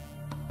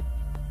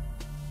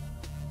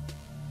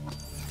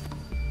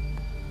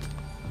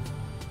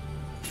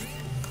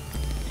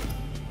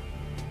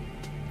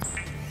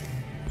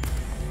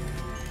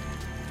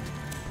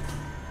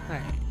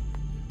 Alright.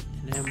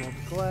 Enameled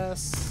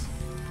glass.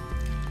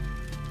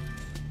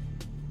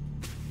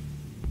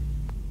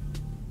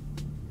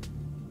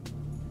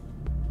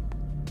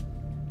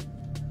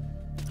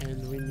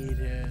 And we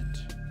needed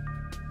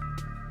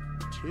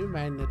 2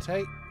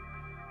 magnetite,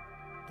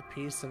 a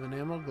piece of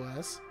enameled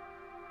glass.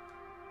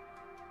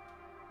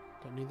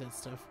 Don't need that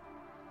stuff.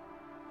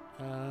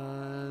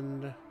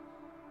 And a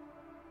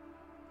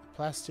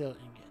plasteel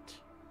ingot.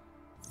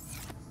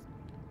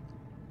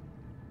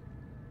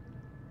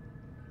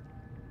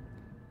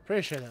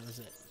 Pretty sure that was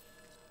it.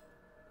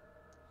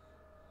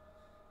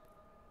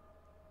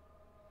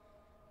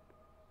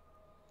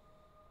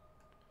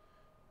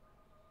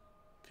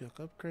 Fuel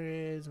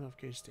upgrades,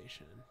 modification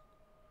station.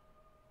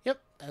 Yep,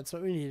 that's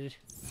what we needed.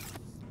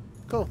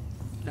 Cool.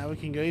 Now we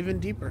can go even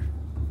deeper.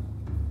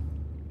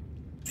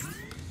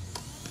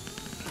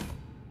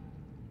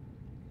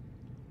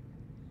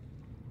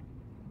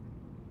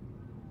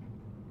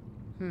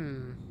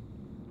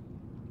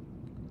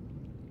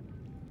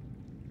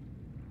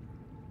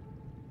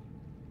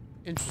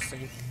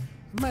 Interesting.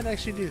 I might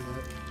actually do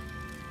that.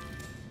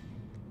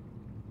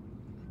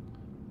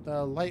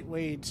 The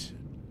lightweight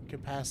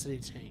capacity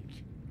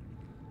tank.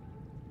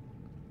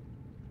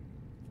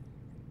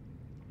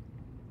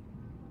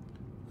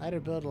 Lighter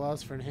build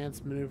allows for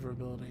enhanced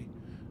maneuverability.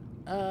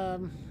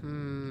 9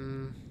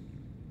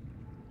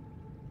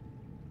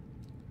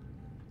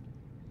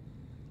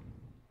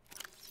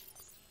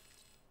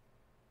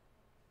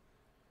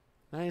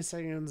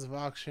 seconds of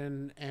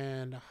auction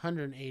and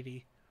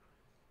 180.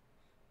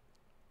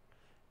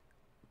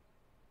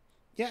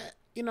 Yeah,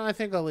 you know, I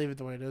think I'll leave it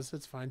the way it is.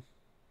 It's fine.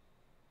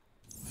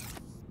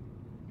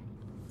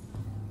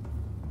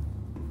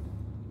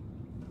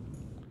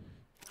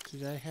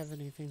 Did I have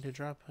anything to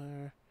drop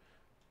her?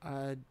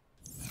 I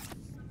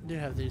do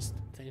have these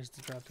things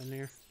to drop in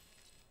here.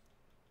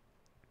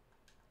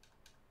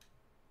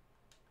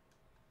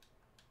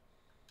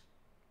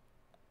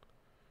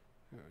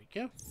 There we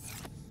go.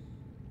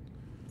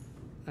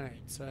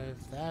 Alright, so I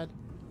have that.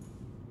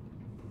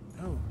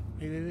 Oh,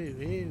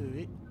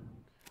 wait.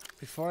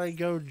 Before I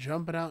go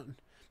jumping out.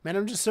 Man,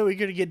 I'm just so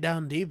eager to get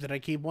down deep that I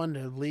keep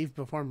wanting to leave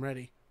before I'm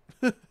ready.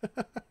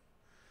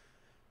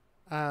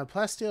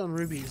 Plasteel and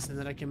rubies, and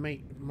then I can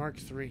make Mark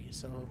III,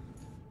 so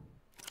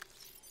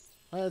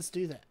let's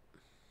do that.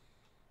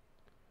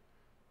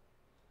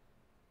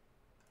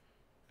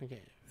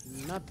 Okay,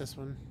 not this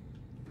one.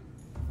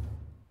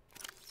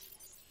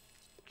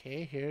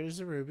 Okay, here's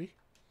a ruby.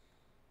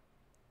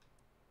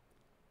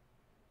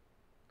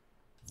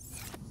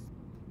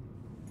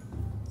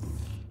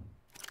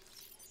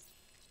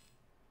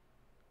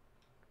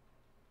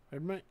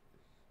 Where'd my... I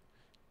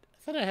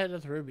thought I had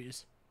the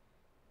rubies.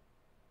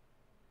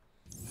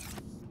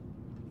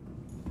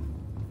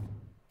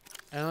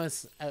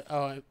 Unless...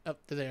 oh,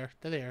 up to there.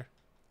 To there.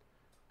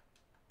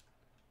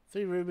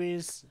 3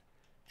 rubies.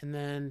 And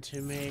then to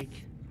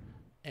make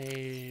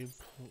a...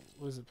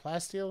 Was it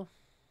plasteel?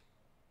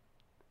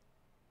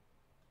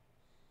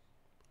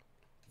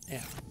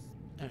 Yeah.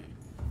 Alright.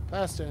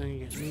 Plasteel, and you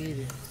get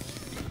needed.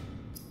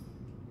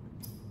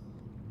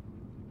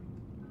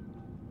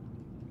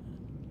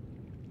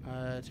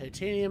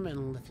 Titanium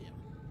and lithium.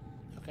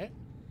 Okay.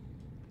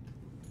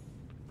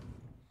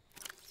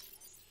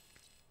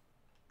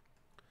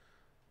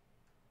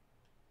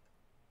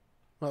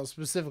 Well,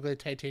 specifically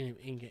titanium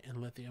ingot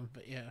and lithium,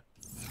 but yeah.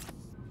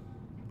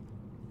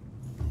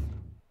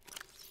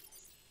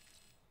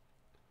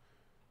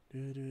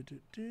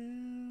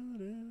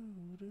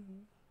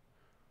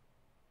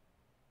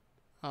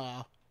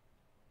 Ah.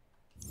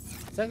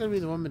 Is that gonna be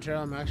the one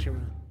material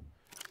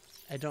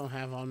I don't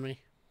have on me?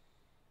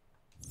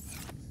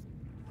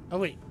 Oh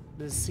wait,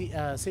 there's sea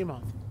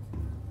moth.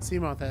 Sea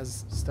moth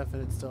has stuff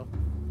in it still.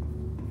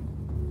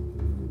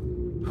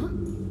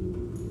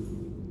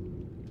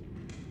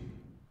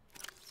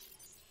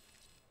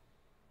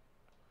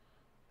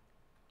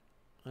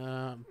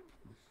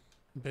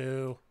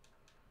 Boo.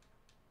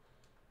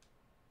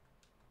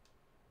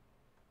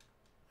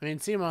 I mean,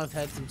 sea moth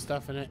had some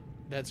stuff in it.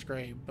 That's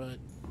great, but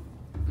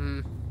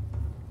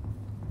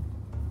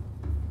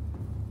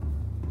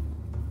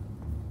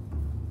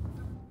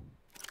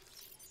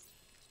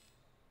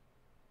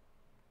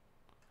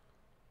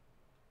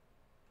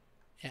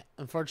yeah,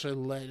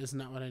 unfortunately, lead is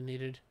not what I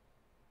needed.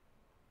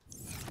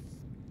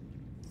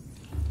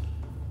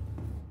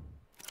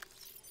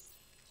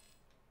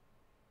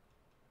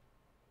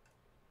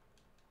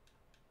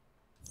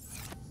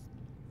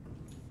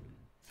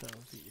 Fill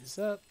these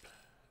up.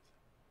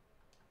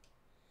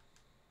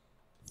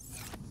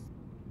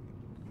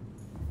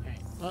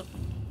 Alright, well,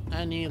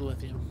 I need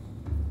lithium.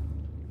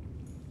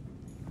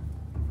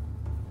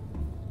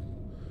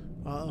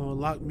 Uh-oh,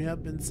 lock me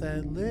up and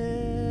said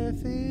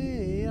lithium.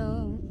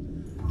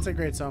 It's a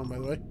great song, by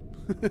the way.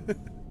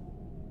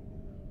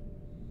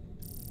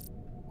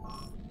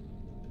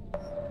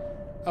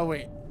 Oh,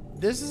 wait.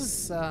 This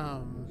is,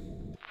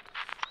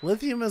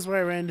 lithium is where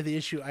I ran into the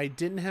issue. I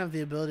didn't have the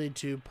ability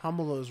to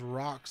pummel those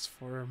rocks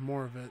for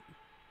more of it.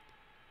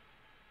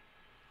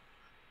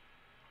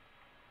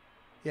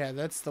 Yeah,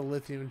 that's the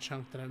lithium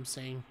chunk that I'm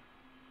saying.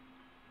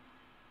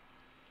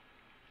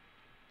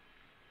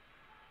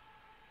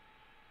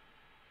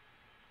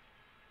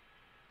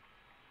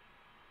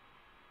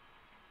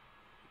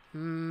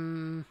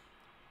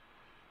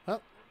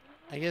 Well,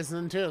 I guess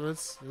then too.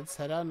 Let's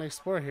head out and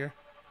explore here.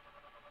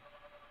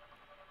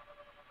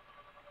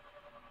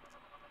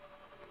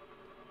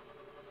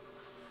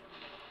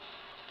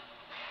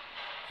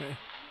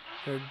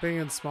 They're big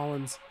and small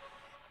ones.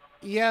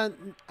 Yeah,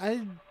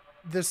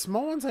 the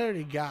small ones I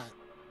already got.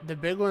 The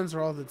big ones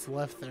are all that's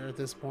left there at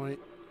this point.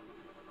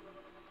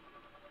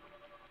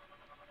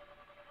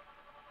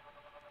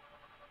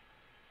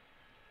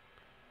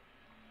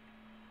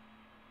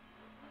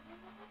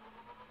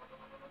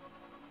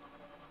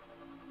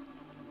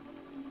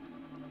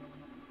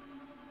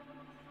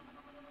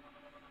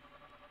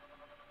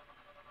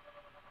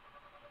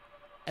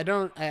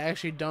 I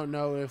actually don't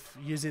know if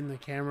using the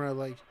camera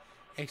like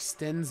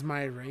extends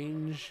my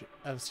range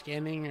of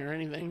scanning or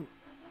anything.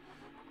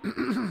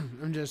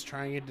 I'm just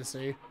trying it to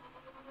see.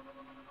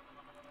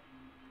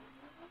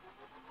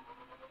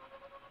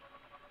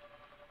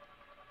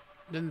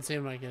 Doesn't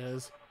seem like it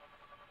is.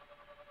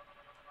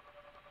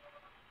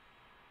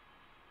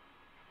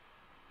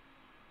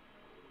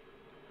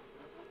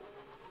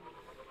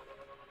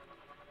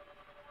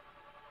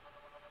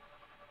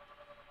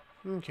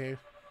 Okay.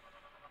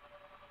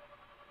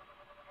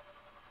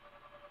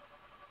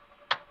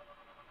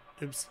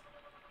 Oops.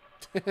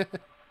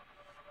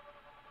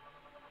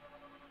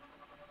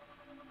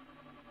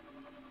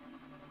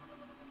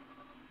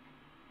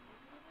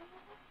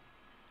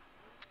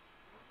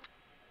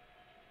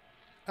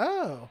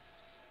 Oh.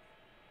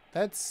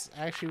 That's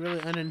actually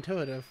really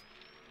unintuitive.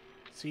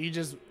 So you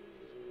just...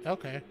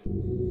 Okay.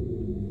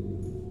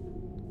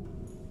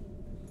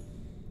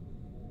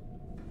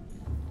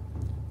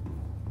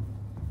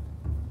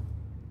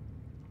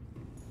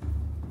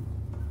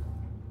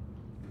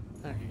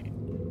 Alright.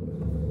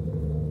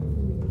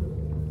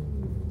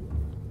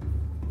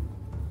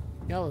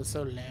 Y'all are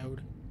so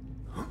loud.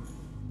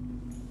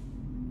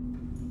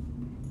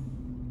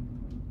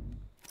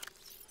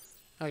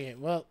 Okay,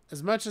 well,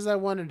 as much as I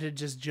wanted to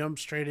just jump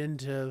straight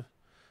into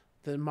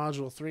the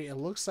Module 3, it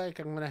looks like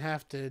I'm going to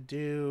have to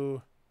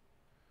do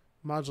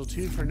Module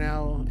 2 for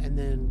now and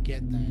then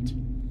get that.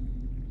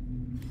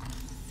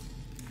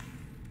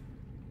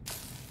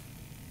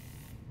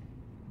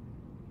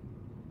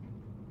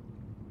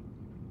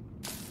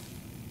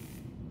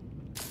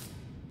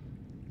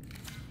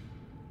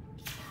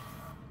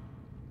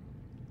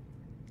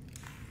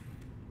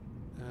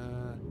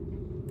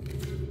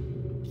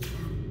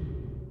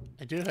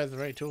 I do have the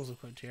right tools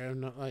equipped here. I'm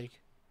not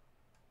like...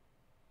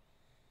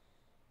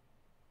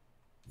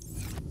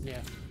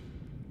 Yeah.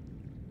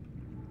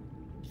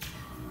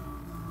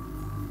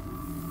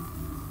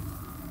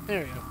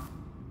 There we go.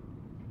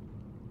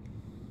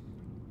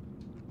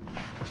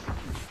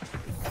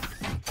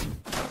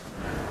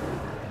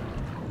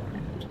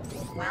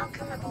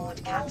 Welcome aboard,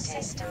 Captain. All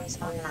systems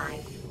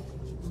online.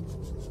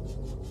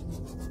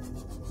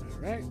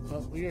 Alright,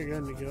 well, we are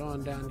going to go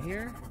on down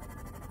here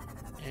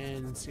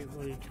and see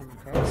what we come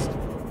across.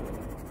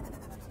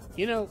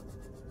 You know,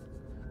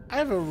 I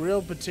have a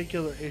real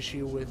particular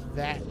issue with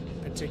that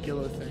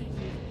particular thing.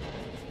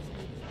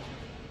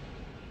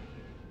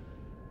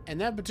 And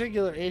that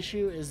particular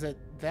issue is that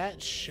that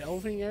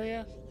shelving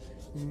area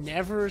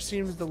never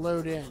seems to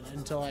load in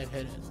until I've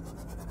hit it.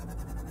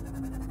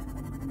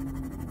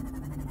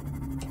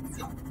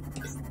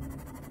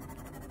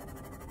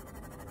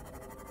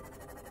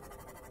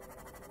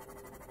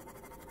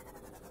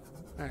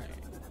 Alright.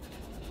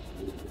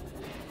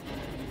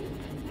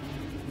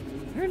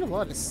 I'm hearing a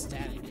lot of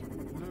static.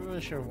 I'm not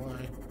really sure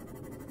why.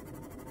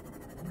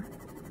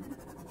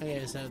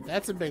 Okay, so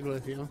that's a big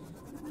lithium.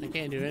 I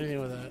can't do anything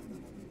with that.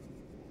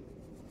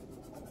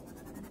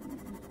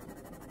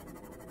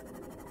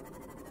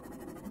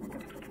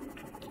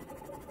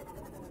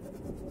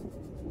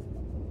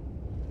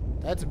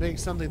 That's a big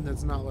something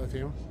that's not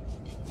lithium.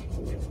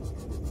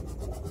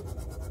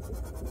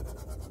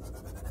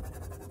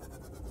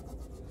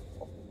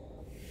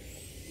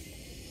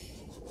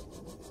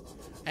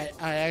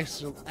 I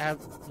actually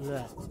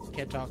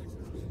can't talk.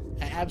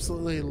 I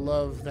absolutely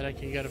love that I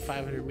can go to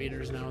 500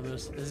 meters now in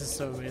this. This is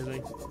so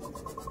amazing.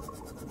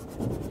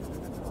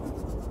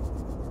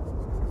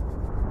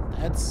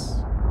 That's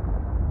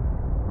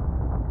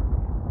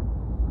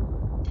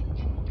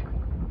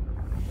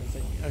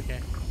okay,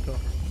 cool.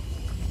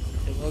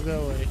 It will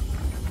go away.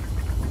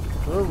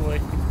 Oh boy.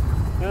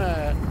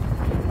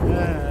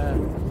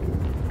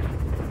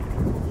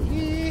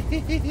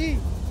 Yee-hee-hee-hee.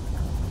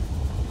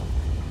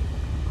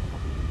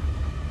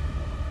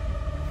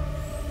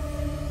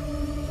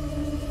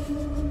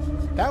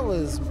 That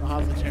was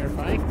mildly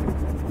terrifying.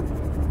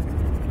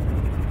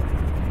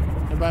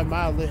 And by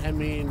mildly, I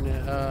mean,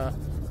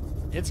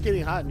 it's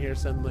getting hot in here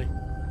suddenly.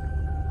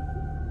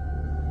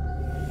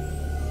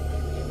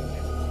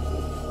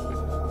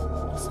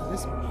 Listen to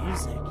this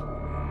music.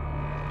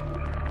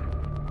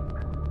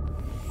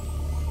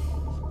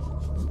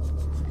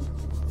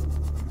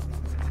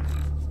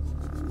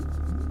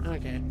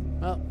 Okay,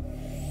 well,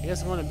 I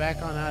guess I want to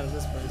back on out of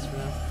this place for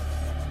now.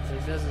 There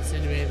doesn't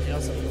seem to be anything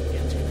else I can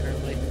get to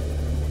currently.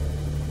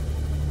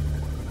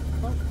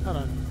 Oh,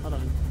 hold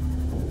on.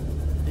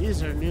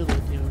 These are new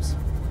lithiums.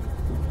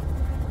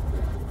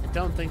 I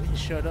don't think they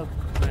showed up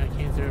when I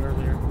came through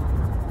earlier.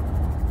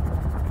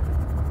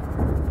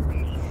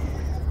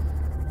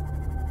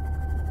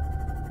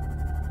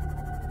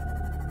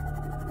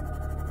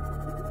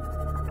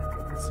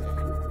 Let's see.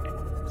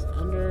 Is it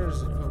under or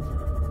is it over?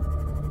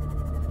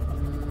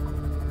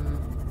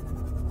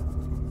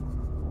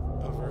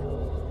 Over.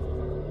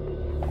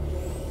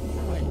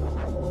 Wait.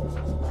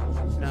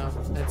 No,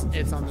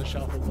 it's on the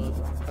shelf above.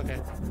 Okay.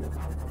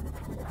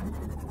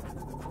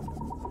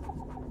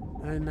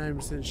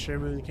 99% sure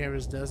moving the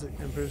cameras does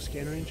improve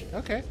scan range.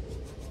 Okay.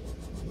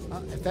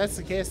 Well, if that's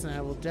the case, then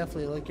I will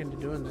definitely look into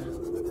doing that.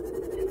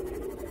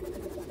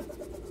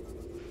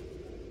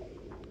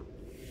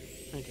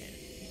 Okay.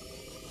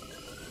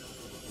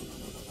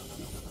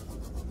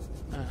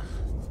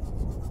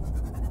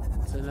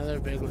 It's another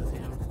big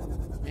lithium.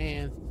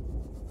 Man.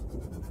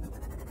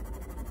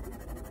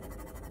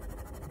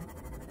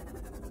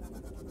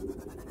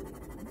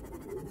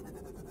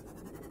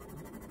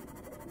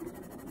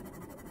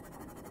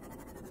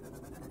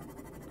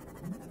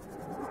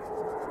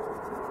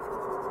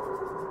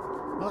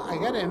 Well, I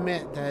gotta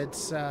admit that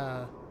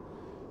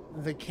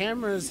the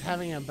cameras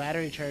having a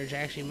battery charge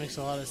actually makes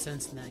a lot of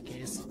sense in that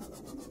case.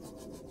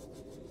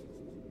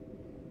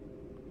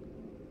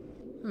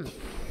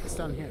 What's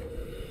down here?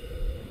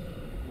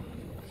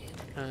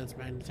 Oh, it's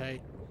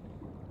magnetite.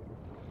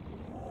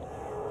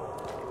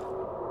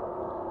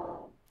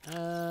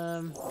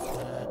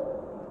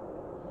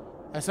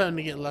 was hoping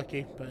to get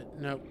lucky, but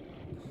nope.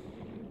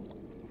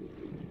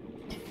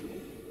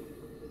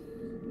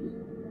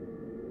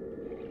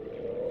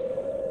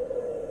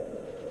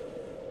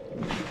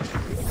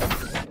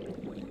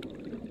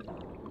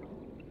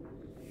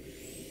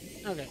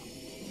 Okay.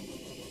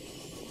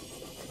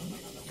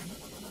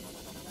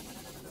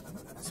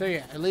 So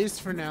yeah, at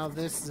least for now,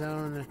 this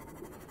zone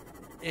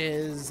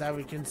is, I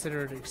would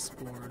consider it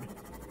explored.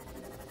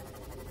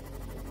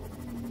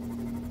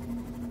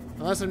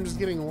 Unless I'm just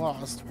getting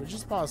lost, which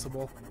is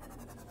possible.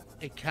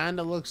 It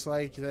kind of looks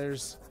like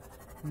there's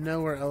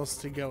nowhere else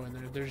to go in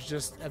there. There's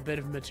just a bit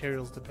of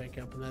materials to pick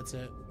up, and that's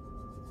it.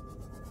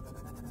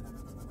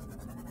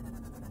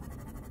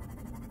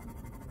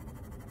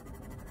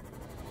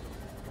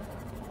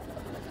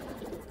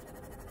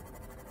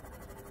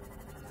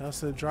 I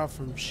also draw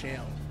from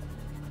shale.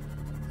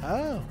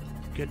 Oh,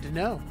 good to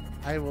know.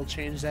 I will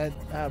change that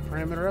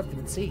parameter up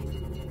and see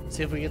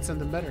if we get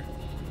something better.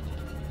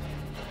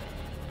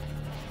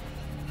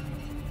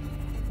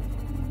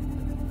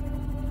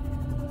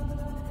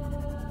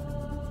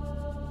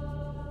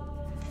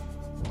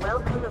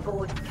 Welcome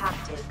aboard,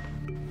 Captain.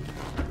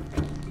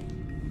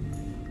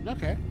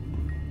 Okay.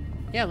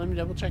 Yeah, let me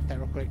double check that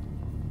real quick.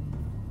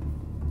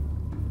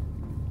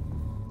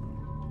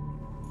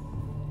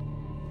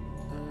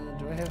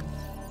 Do I have...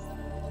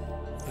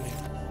 Okay.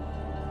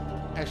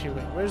 Actually,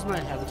 wait. Where's my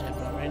habitat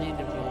builder? I need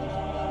to build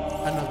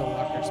another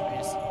locker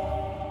space.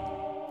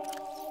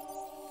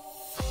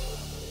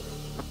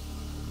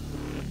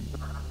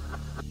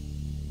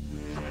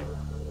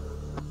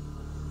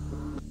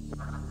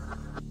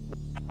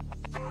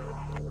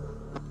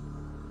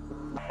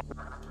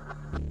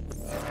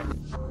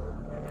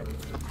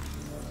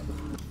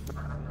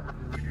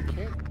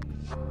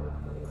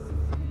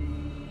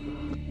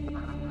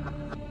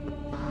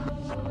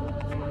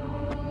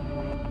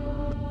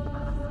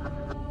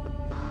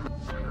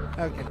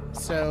 Okay,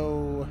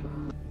 so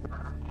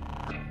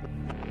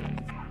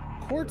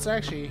quartz I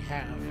actually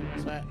have,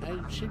 so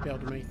I should be able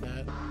to make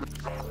that.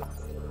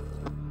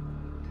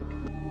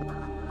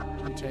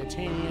 Do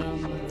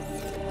titanium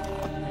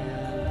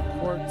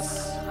and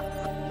quartz.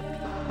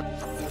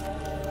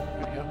 There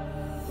we go.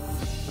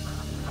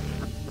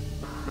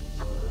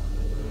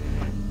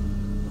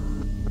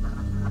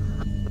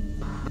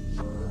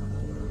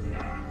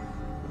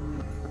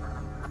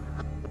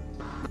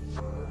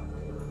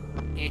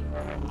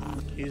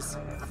 Use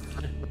there.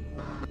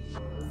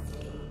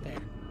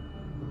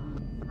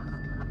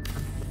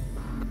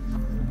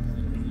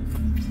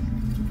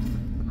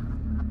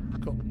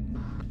 Cool.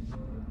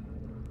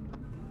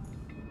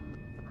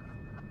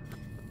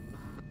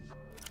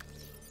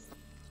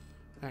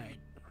 Alright.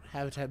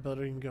 Habitat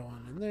builder can go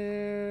on in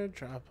there.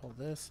 Drop all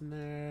this in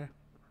there.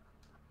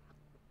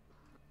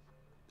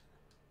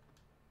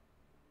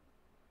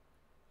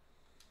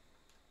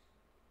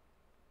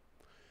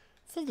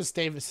 Throw this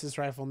Davis's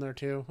rifle in there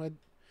too.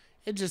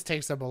 It just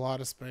takes up a lot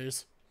of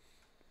space.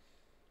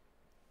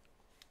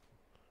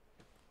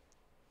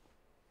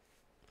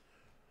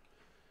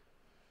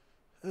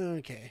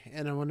 Okay,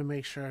 and I want to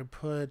make sure I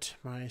put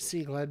my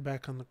Sea Glide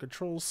back on the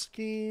control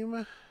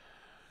scheme.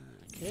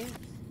 Okay.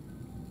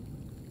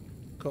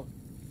 Cool.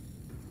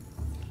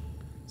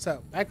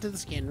 So, back to the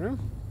scan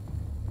room.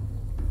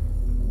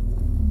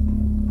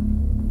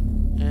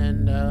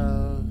 And,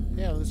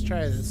 yeah, let's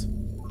try this.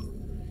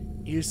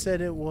 You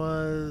said it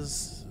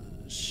was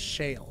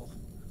shale.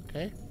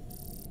 Okay.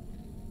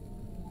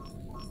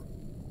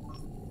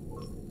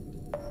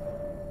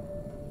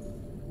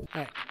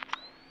 Alright.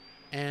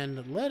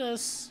 And let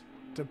us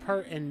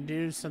depart and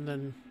do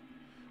something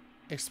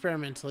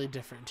experimentally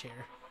different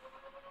here.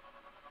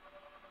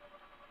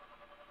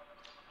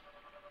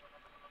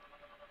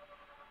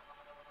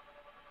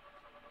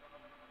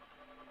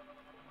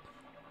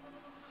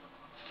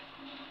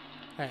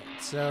 Alright,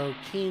 so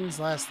Keen's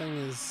last thing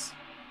is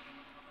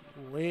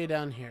way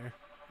down here,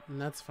 and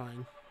that's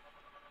fine.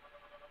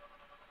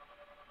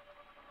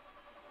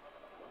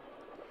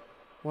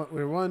 What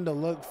we're wanting to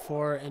look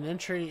for an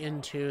entry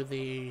into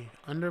the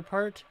under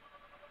part,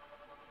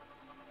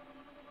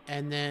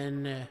 and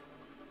then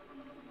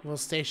we'll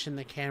station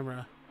the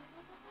camera.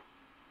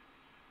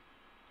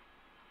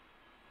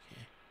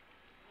 Okay.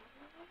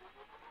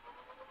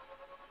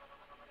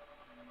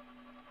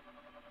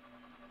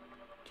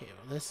 Okay,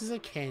 well, this is a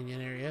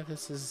canyon area.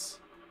 This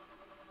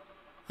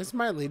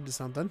might lead to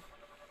something.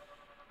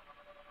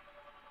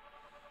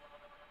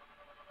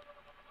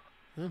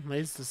 Well,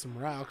 leads to some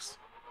rocks.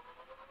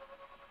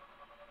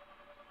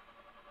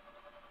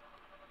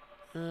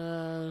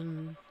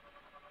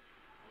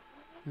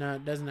 No,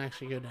 it doesn't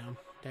actually go down.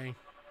 Dang.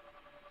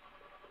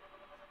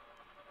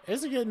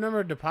 There's a good number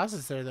of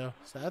deposits there, though,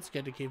 so that's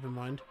good to keep in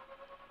mind.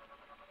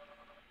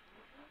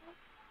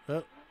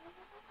 Oh.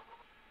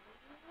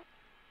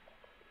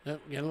 Oh,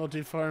 getting a little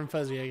too far and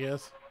fuzzy, I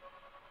guess.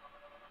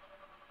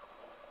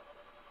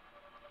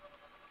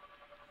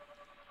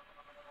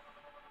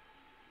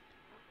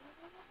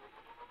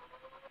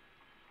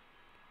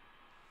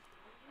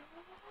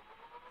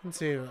 Let's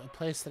see, a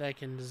place that I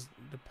can just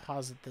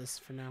deposit this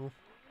for now.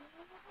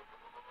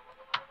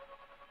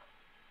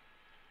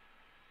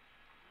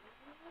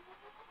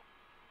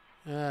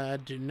 I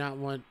do not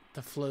want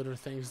the floater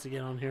things to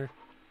get on here.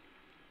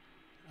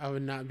 I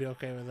would not be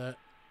okay with that.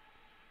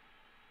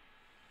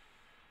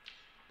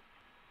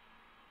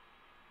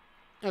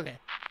 Okay.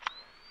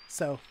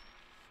 So,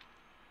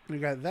 we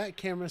got that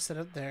camera set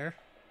up there.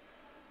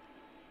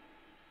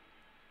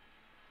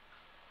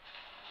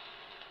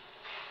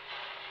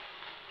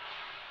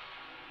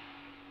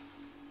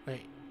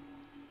 Wait.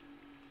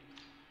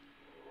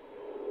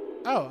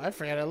 Oh, I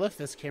forgot I left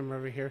this camera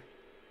over here.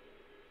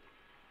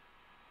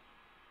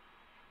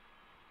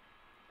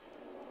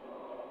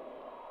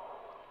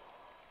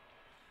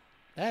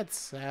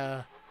 That's,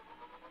 I'm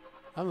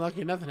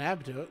lucky nothing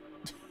happened to it.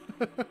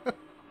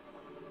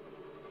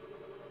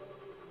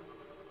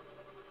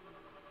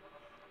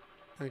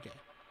 Okay.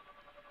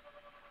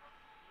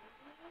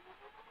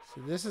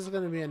 So this is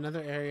going to be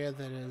another area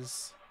that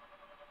is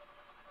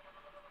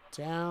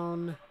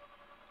down.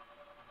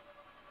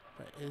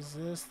 But is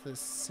this the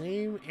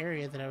same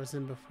area that I was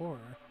in before?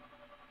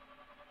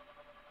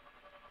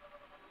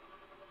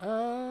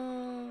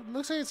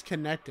 Looks like it's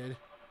connected.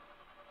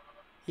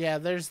 Yeah,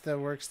 there's the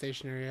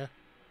workstation area.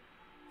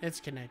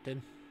 It's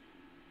connected.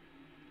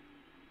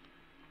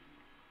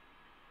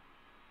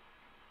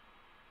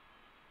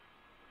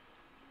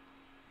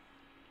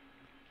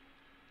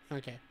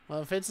 Okay.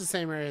 Well, if it's the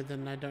same area,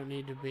 then I don't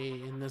need to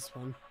be in this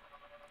one.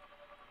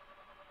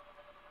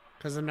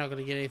 Because I'm not going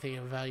to get anything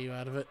of value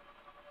out of it.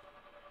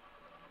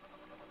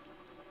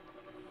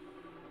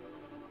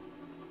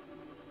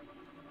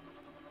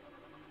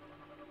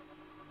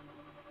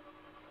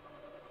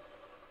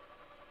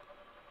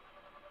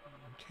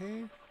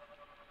 Okay.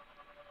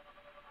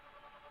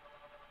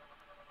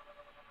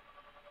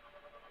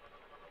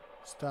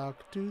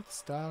 Stock a tooth,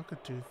 stock a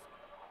tooth.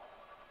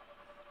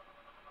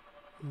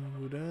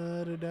 Ooh,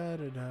 da da da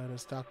da da da,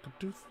 stock a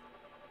tooth.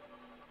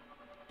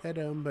 Da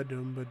dum ba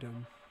dum ba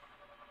dum.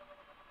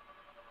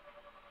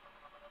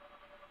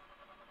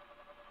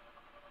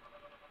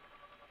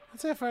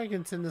 Let's see if I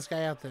can send this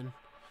guy out then.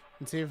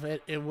 And see if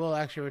it will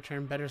actually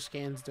return better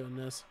scans doing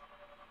this.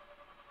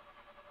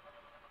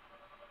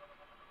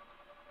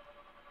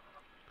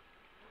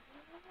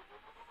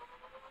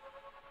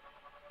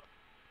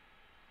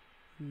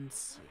 Let's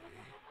see.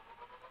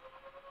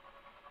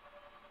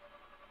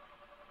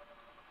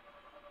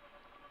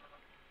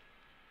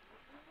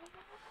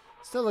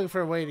 Still looking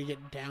for a way to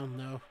get down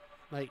though.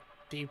 Like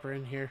deeper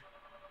in here.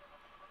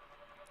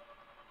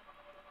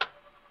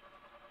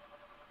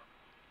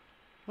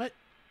 What?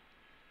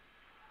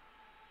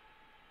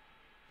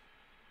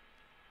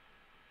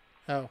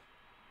 Oh.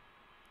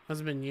 Must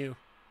have been you.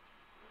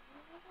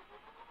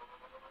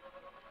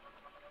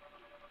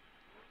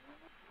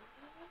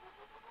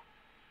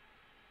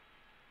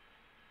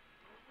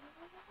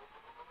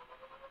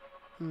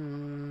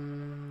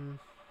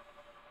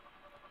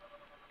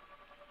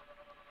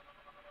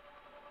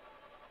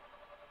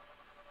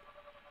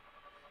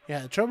 Yeah,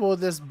 the trouble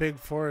with this big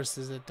forest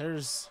is that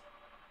there's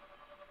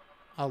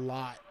a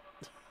lot.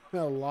 A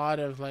lot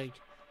of, like,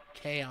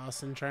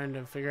 chaos and trying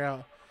to figure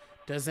out,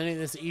 does any of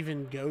this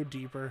even go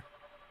deeper?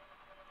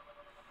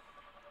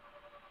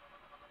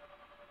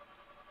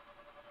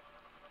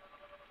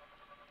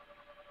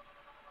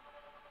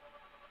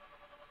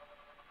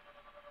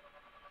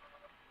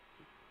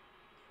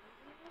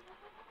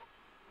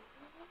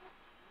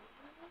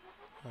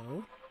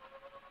 Oh?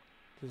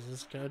 Does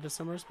this go to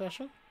somewhere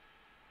special?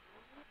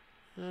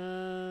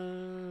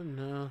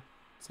 No.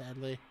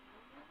 Sadly.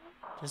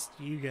 Just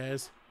you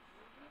guys.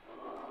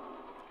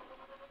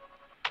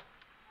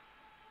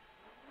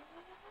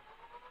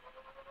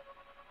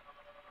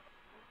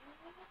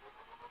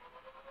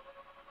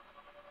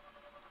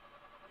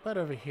 But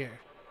over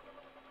here.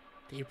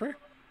 Deeper?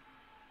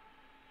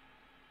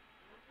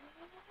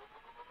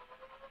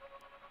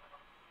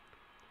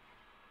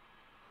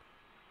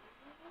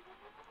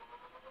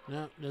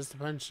 No, just a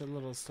bunch of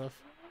little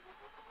stuff.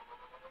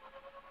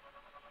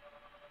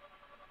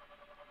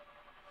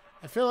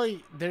 I feel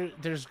like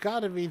there's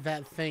gotta be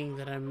that thing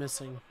that I'm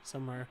missing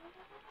somewhere.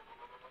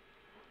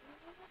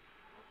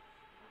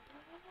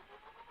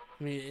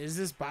 I mean, is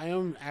this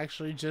biome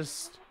actually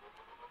just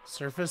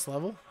surface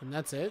level and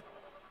that's it?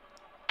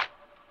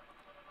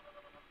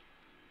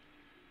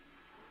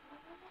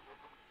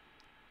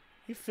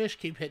 You fish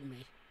keep hitting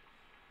me.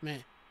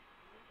 Man.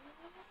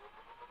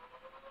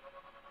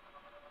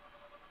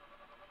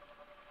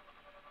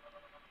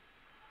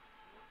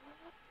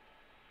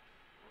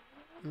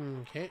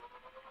 Okay.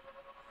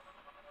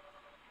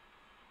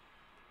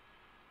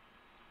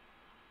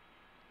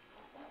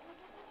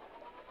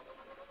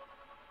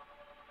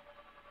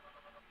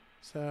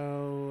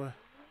 So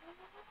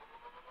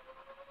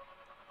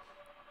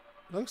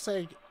looks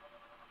like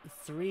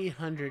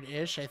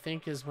 300-ish, I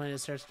think, is when it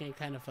starts getting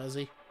kind of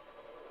fuzzy.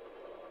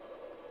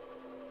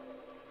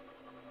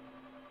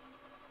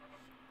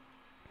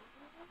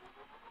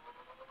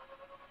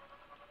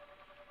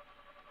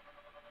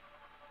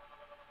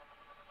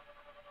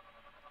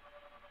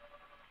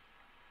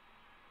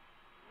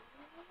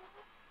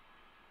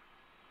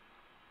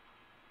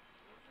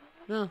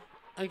 No,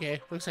 okay.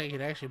 Looks like you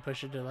could actually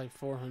push it to like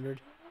 400.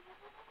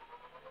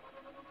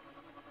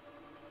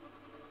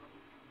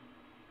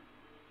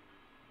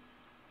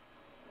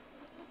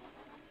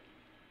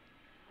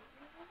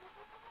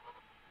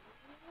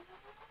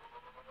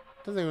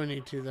 don't think we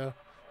need to, though.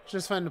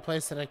 Just find a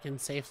place that I can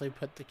safely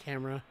put the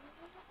camera.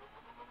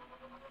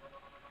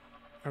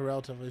 Or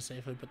relatively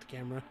safely put the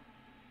camera.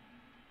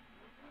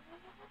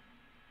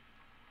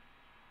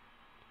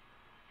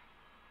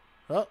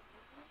 Well,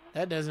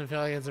 that doesn't feel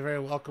like it's a very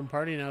welcome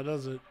party now,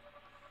 does it?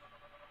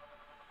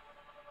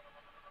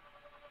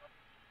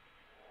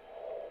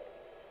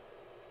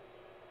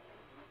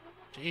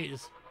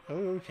 Jeez.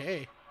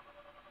 Okay.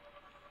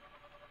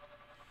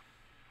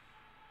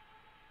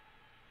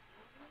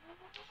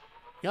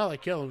 Y'all are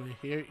killing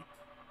me.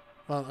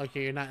 Well,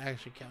 okay, you're not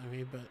actually killing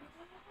me, but...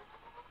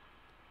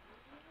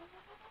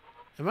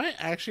 Am I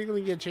actually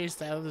going to get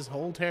chased out of this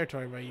whole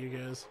territory by you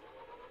guys?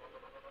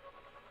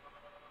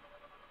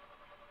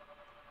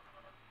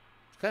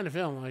 It's kind of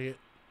feeling like it.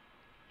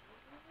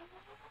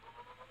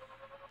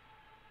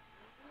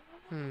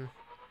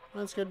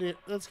 Let's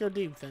go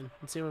deep then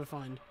and see what we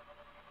find.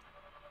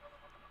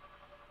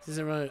 This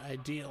isn't really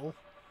ideal,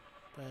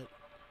 but...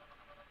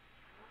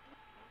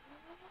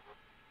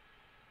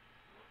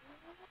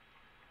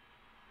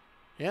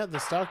 Yeah, the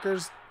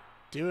stalkers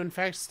do in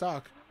fact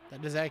stalk.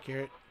 That is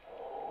accurate.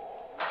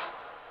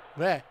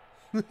 Bleh.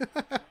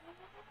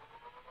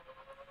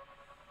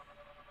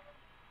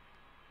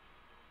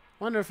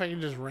 Wonder if I can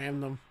just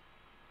ram them.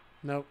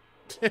 Nope.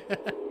 Hey,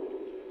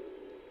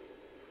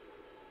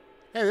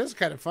 this is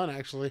kind of fun,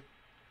 actually.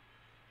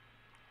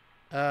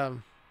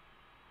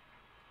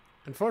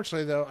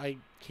 Unfortunately, though, I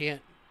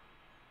can't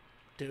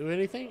do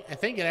anything. I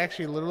think it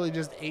actually literally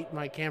just ate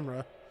my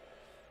camera.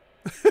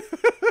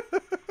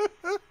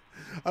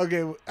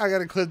 Okay, I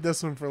gotta clip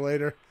this one for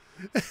later.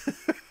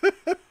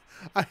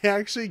 I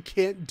actually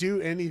can't do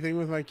anything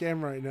with my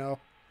camera right now.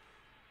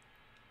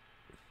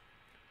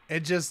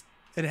 It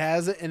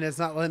has it and it's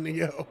not letting me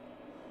go.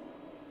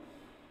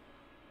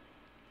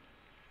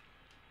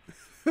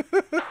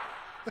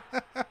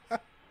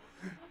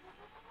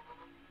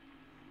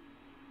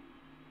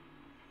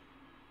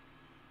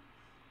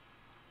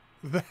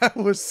 That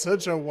was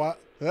such a what?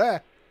 Ah.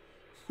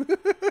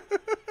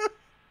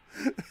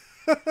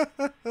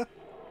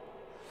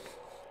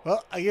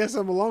 Well, I guess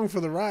I'm along for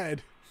the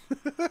ride.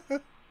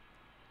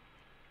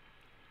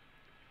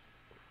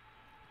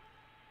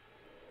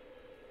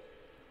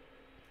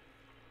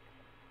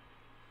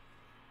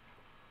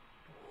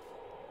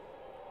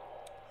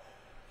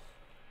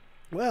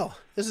 Well,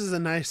 this is a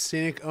nice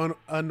scenic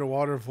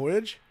underwater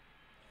voyage.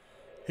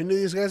 Who knew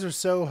these guys were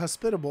so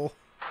hospitable?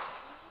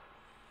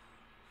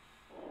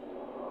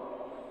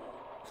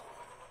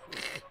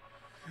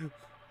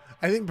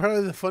 I think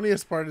probably the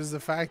funniest part is the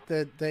fact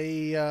that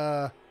they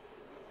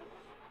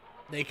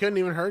couldn't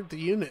even hurt the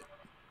unit.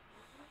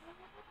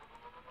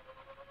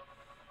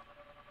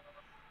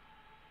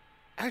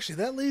 Actually,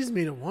 that leads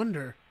me to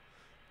wonder,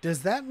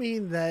 does that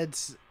mean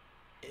that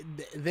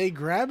they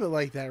grab it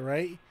like that,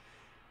 right?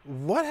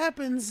 What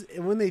happens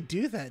when they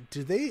do that?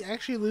 Do they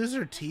actually lose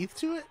their teeth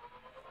to it?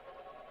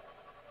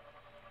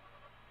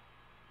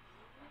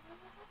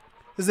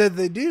 Because if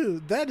they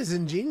do, that is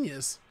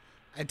ingenious.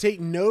 I take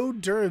no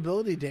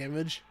durability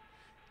damage,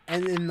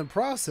 and in the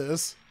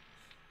process,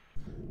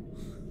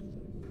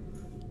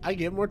 I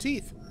get more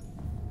teeth.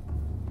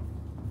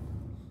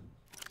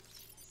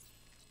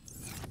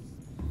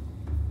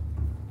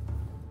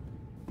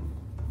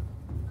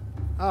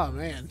 Oh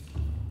man,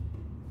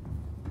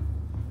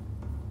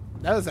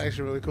 that was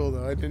actually really cool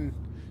though. I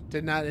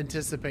did not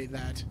anticipate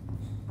that.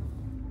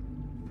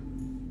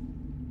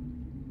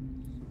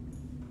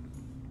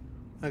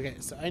 Okay,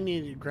 so I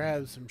need to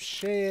grab some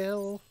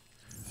shale,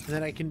 and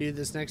then I can do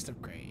this next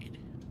upgrade.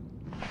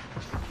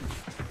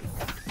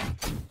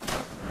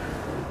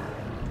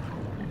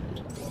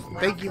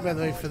 Thank you, by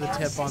the way, for the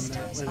tip on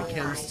that when it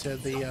comes to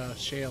the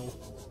shale.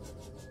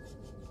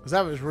 Because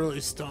I was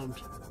really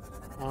stumped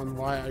on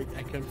why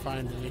I couldn't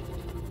find any.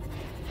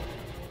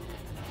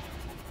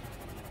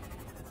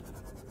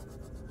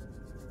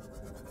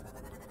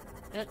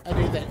 Yeah, I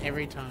do that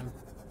every time.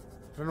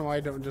 I don't know why I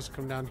don't just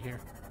come down here.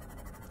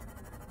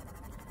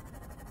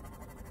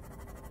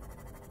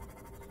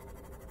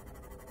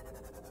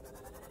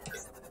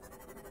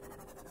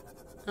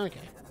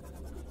 Okay.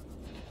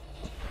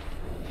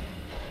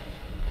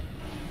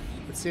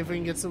 Let's see if we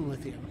can get some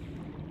lithium.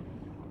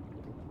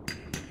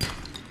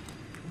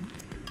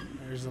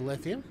 There's the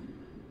lithium.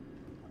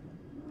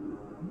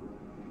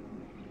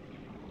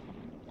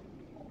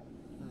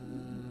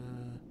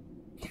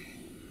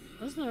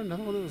 Wasn't there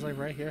another one that was like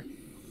right here?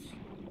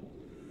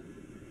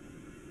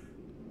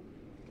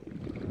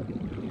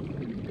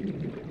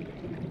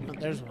 Oh,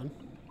 there's one.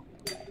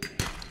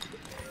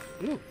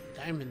 Ooh,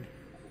 diamond.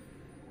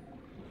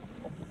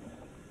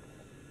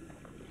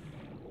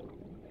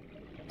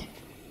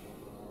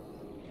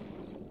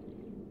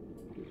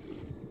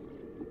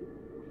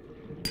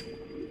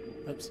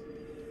 Oops.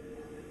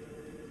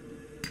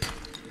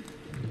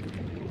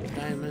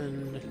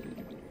 Diamond.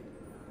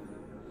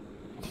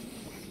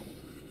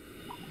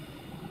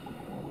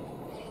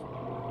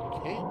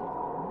 Okay.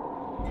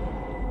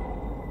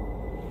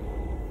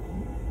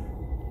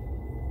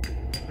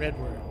 Red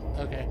word.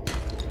 Okay.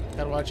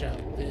 Gotta watch out.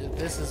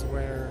 This is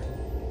where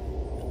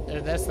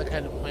that's the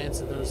kind of plants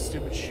that those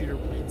stupid shooter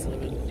plants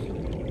live in.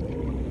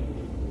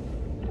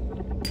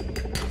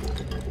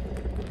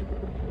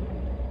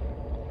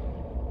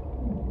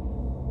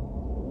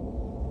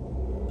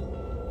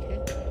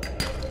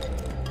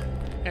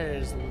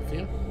 There's the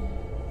lithium.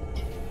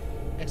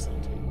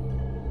 Excellent.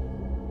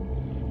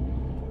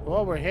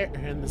 While we're here,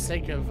 in the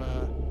sake of,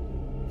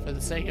 for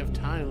the sake of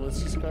time,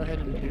 let's just go ahead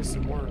and do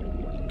some more.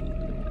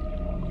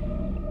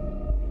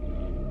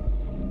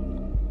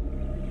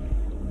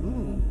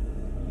 Ooh,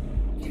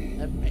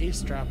 that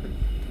bass dropping.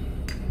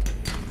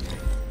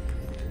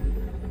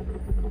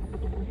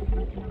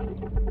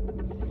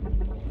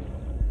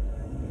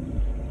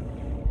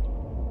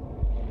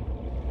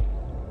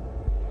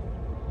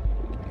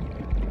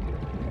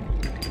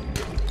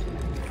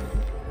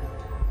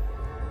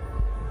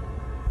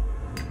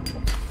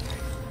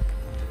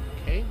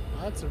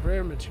 Lots of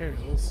rare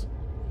materials.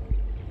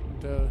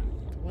 The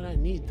one I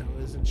need though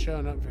isn't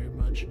showing up very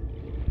much.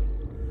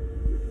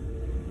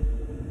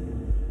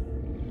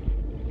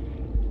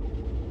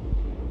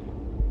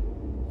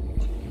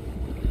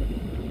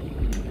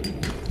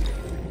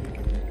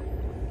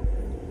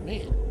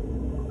 Man,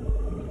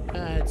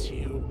 that's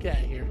you. Get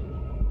out of here.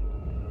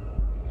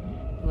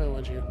 I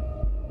want you.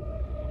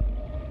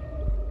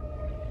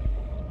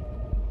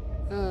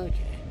 Okay,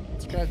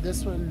 let's grab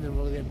this one, and then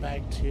we'll get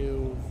back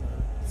to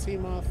sea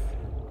moth.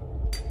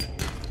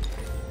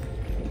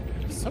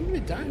 So many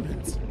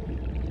diamonds.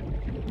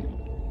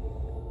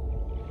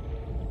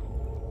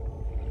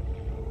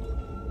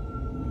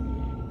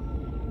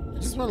 I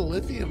just want a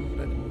lithium,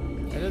 but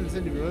that doesn't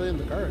seem to be really in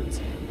the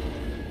cards.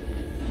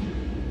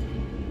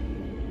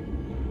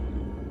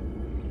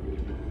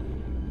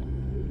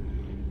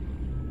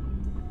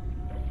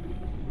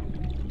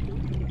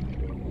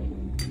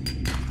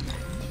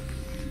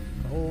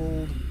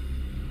 Gold.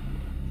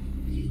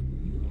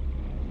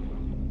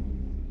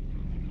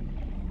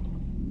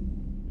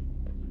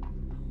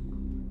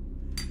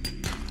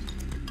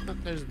 Oh,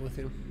 there's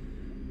lithium.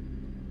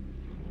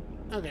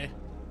 Okay.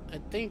 I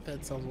think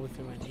that's all the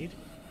lithium I need.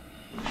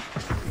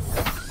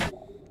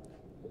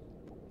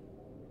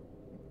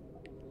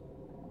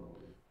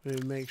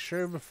 Let me make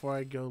sure before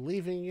I go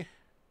leaving.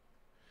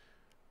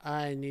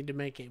 I need to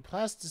make a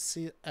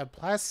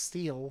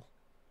plasteel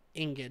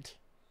ingot.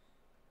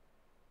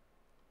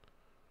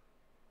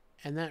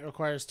 And that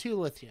requires 2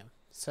 lithium.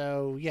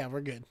 So, yeah, we're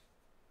good.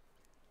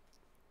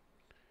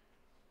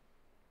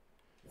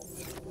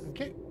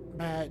 Okay,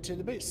 back to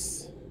the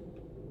base.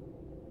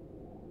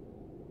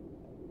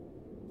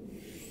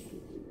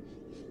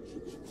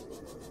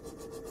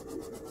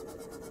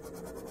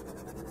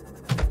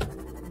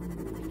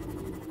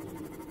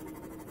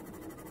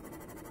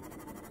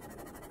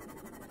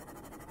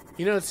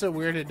 You know, it's so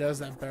weird it does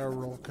that barrel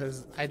roll,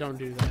 because I don't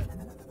do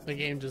that. The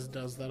game just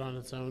does that on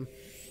its own.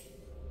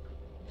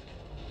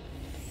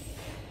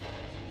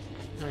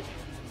 Okay.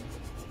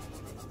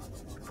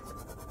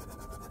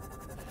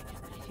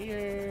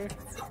 Here.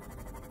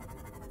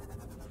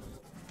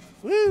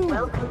 Woo!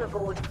 Welcome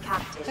aboard,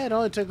 Captain. It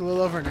only took a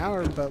little over an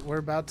hour, but we're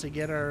about to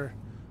get our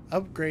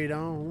upgrade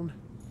on.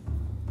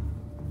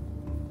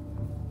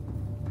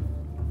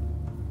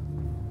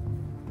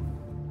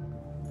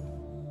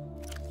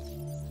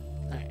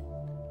 Alright.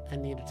 I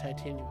need a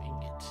titanium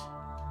ingot.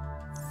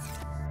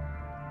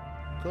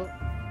 Cool.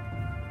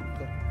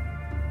 Cool.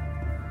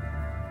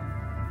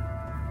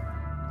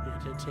 Need a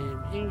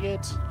titanium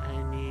ingot. I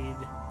need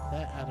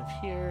that out of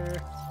here.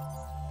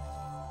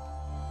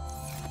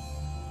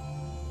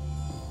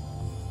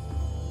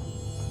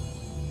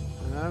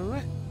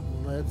 Alright,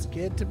 let's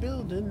get to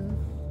building.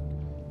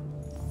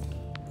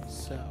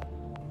 So,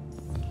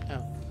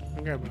 oh,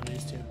 I'll grab one of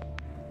these two.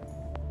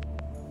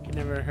 Can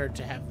never hurt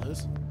to have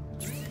those.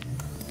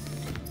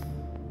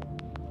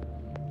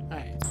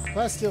 Alright,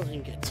 plasteel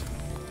ingot.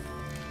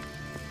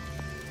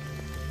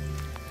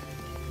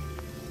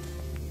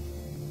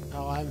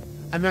 Oh,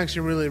 I'm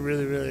actually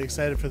really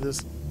excited for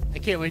this. I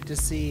can't wait to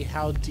see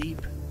how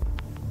deep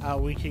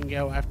we can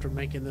go after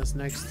making this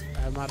next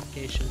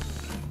modification.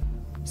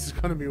 This is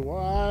gonna be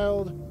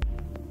wild.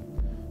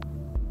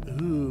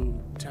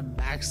 Ooh, to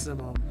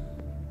maximum.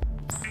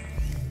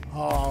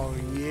 Oh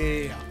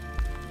yeah.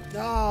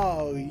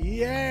 Oh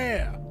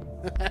yeah.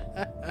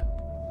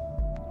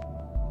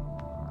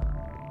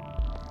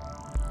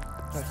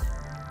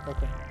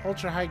 Okay.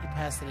 Ultra high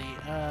capacity.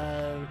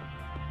 I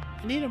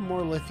needed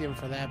more lithium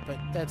for that, but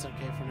that's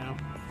okay for now.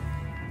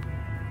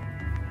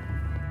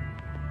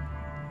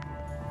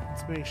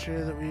 Let's make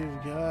sure that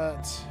we've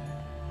got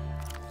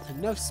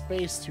enough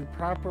space to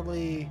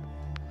properly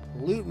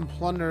loot and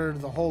plunder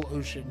the whole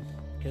ocean,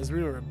 because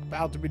we were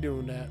about to be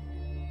doing that.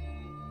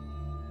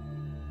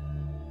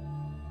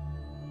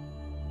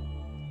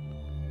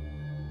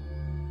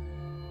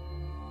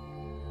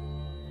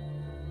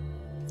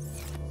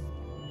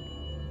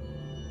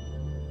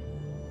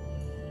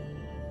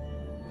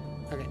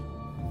 Okay,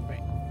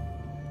 right.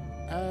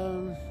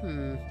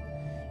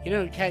 You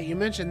know, Kat, you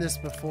mentioned this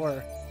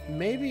before.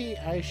 Maybe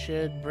I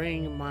should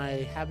bring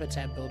my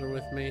habitat builder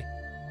with me.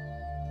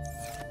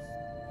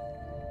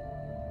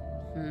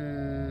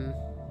 Hmm.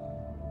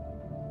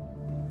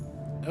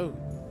 Oh.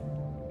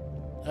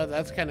 Oh,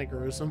 that's kind of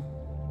gruesome.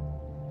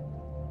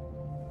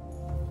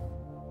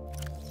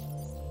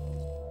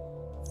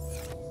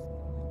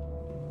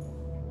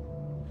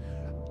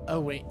 Oh,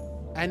 wait.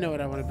 I know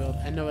what I want to build.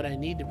 I know what I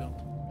need to build.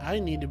 I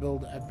need to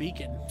build a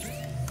beacon.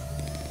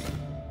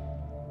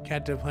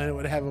 Captain Planet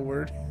would have a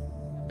word.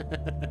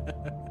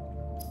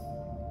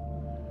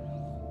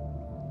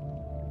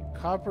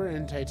 Copper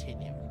and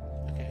titanium.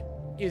 Okay.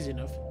 Easy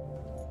enough.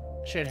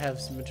 Should have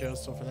some material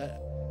still for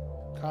that.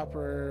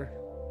 Copper,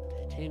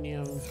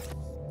 titanium.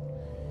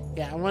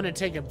 Yeah, I want to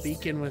take a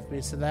beacon with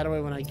me so that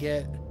way when I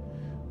get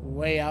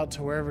way out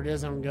to wherever it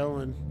is I'm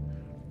going,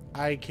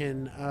 I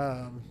can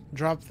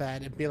drop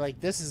that and be like,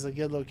 this is a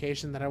good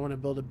location that I want to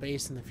build a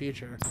base in the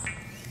future.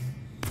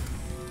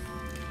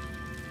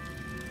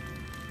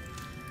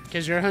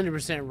 Because you're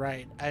 100%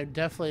 right. I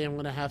definitely am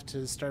going to have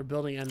to start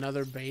building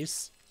another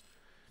base.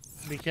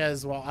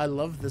 Because, well, I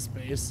love this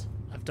base.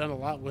 I've done a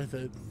lot with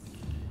it.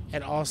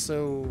 And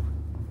also,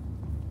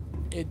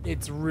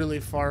 it's really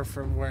far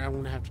from where I'm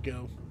going to have to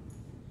go.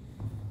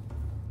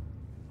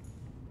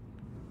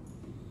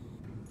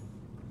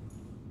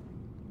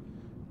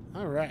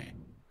 Alright.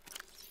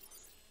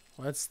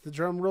 What's the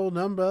drum roll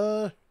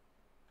number?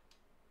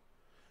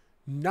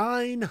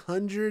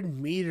 900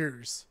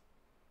 meters.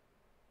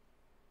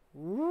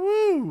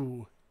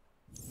 Woo!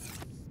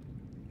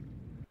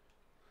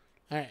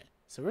 Alright,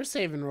 so we're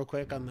saving real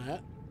quick on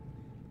that.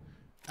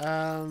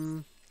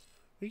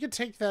 We could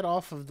take that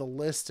off of the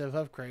list of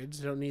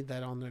upgrades. Don't need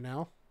that on there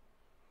now.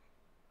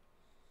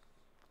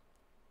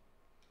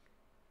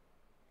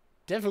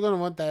 Definitely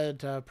gonna want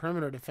that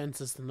perimeter defense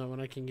system though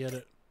when I can get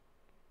it.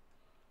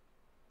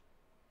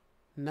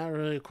 And that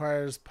really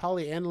requires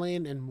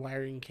polyaniline and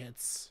wiring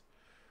kits.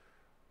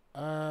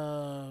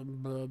 What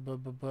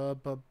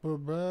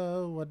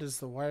does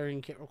the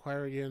wiring kit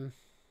require again?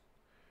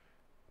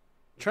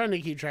 Trying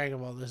to keep track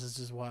of all this is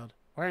just wild.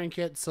 Wiring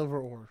kit, silver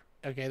ore.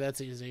 Okay, that's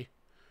easy.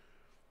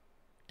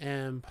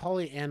 And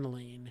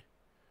polyaniline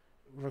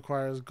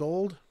requires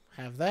gold.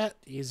 Have that.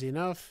 Easy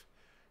enough.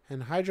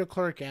 And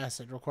hydrochloric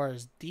acid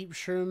requires deep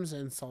shrooms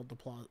and salt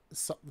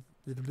deposits.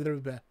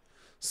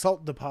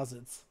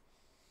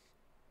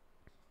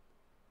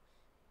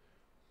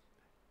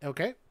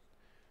 Okay.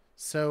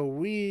 So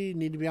we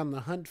need to be on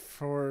the hunt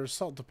for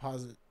salt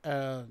deposit.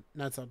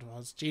 Not salt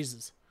deposits.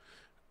 Jesus.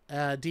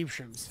 Deep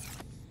shrooms.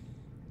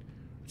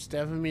 Which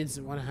definitely means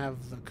we want to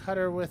have the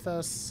cutter with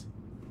us.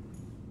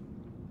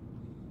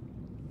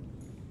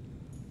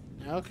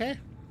 Okay.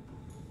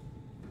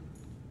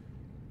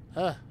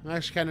 I'm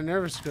actually kind of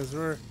nervous because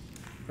we're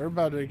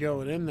about to go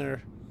in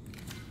there.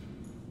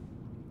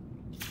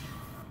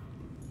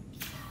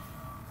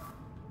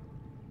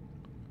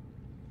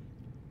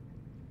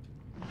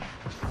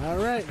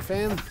 Alright,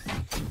 fam.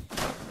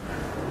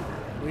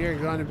 We are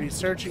going to be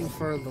searching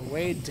for the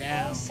way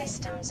down. All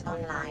systems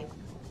online.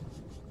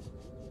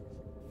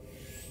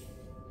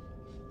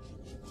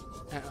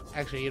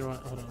 Actually, you know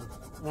what? Hold on.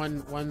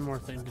 One more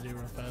thing to do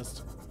real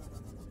fast.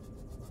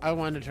 I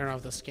wanted to turn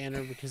off the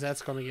scanner because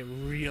that's going to get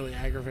really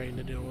aggravating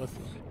to deal with.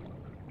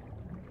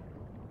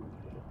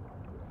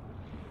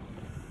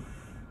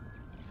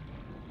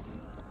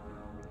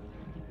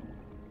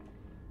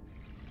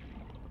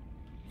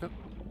 Oh,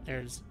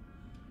 there's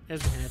the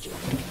hatch.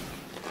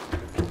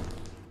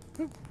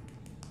 Oop.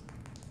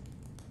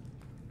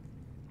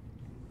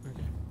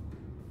 Okay.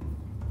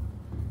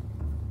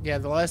 Yeah,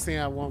 the last thing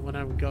I want when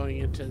I'm going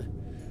into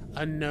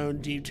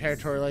unknown deep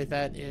territory like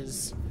that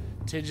is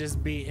to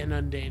just be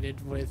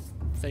inundated with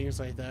things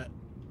like that.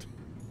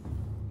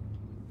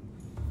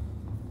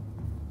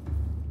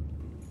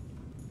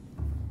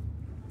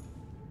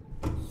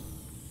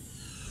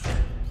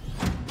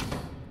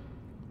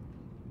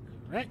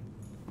 Right.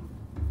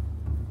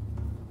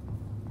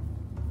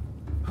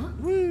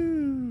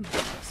 Woo!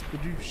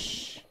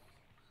 Spadoosh.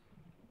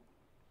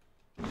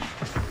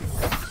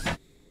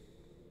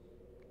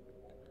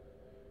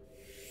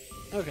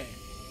 Okay.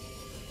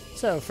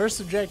 So, first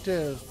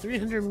objective,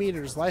 300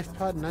 meters, life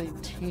pod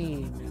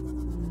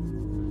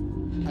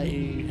 19. I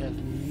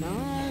have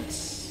not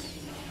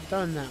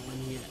done that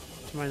one yet,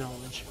 to my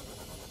knowledge.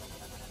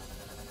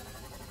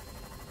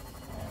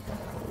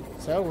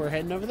 So, we're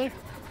heading over there.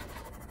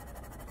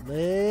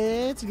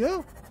 Let's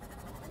go.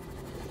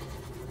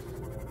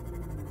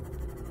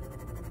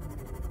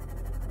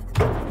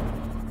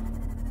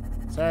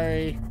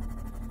 Sorry.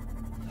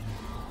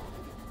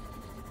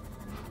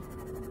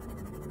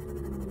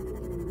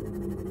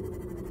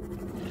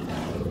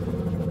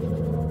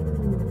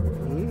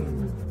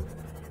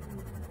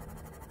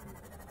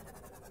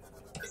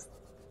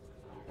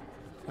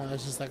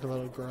 It's just like a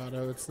little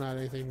grotto. It's not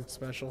anything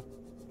special.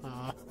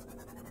 Aw.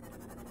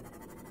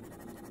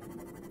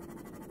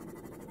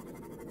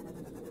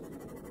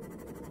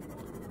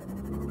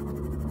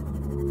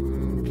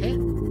 Okay.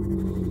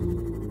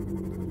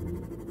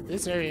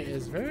 This area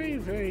is very,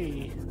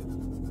 very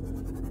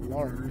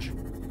large. I'm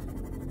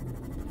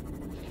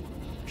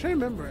trying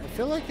to remember. I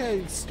feel like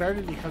I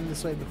started to come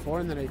this way before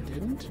and then I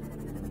didn't.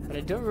 But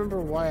I don't remember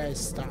why I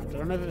stopped. I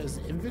don't know if it was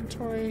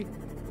inventory,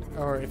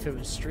 or if it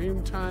was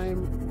stream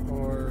time,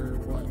 or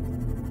what.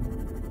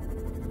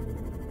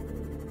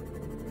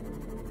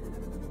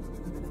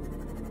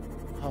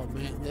 Oh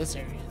man, this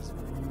area is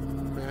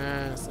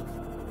massive.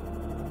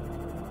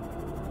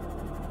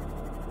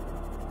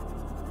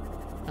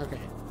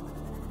 Okay.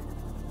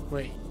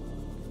 Wait.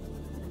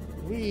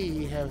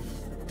 We have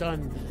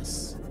done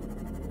this.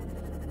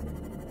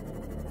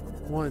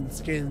 1,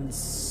 scan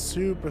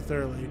super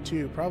thoroughly.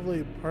 2,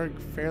 probably park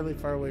fairly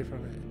far away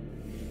from it.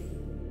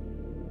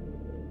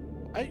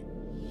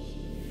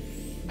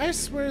 I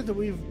swear that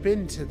we've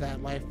been to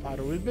that life pod,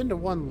 or we've been to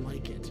one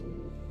like it.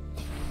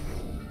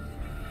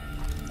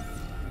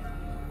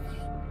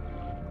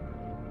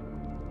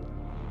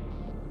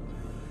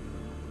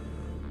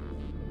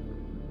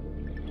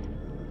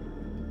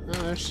 Oh,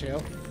 there's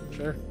shale.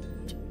 Sure.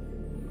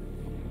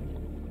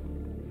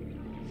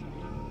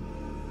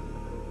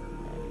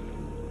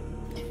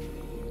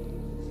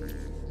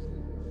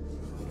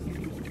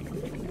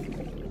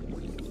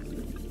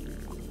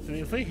 I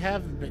mean, if we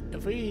have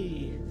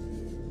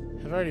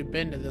already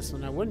been to this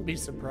one, I wouldn't be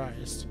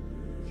surprised.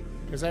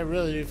 Because I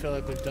really do feel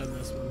like we've done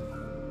this one.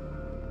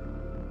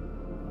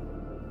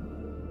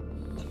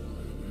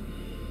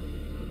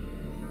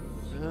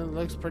 It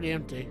looks pretty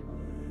empty.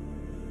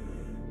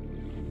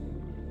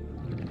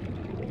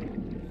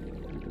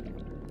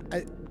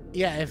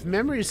 Yeah, if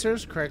memory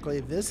serves correctly,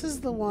 this is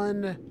the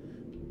one...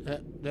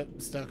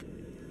 stuck.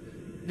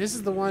 This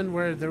is the one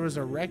where there was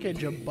a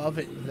wreckage above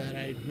it that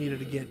I needed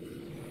to get.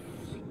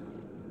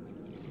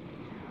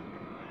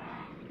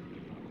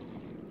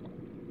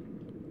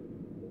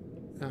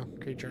 Oh,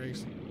 creature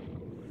eggs.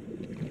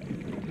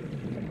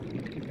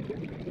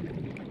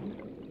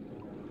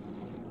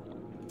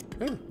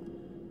 Ooh.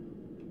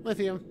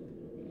 Lithium.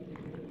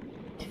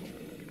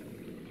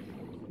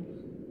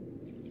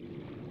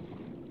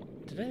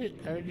 Did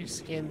I already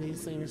scan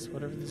these things?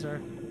 Whatever these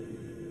are.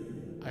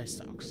 Eye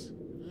stalks.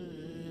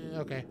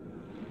 Okay.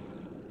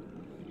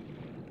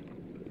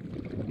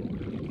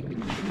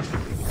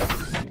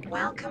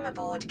 Welcome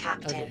aboard,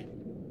 Captain. Okay.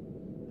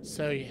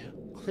 So yeah,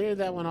 clear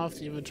that one off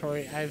the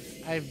inventory. I've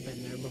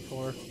been there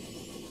before.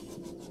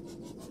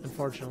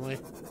 Unfortunately.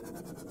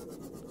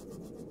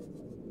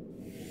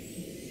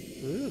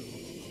 Ooh.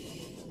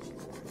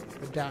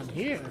 But down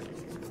here,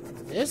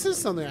 this is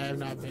something I have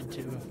not been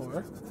to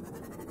before.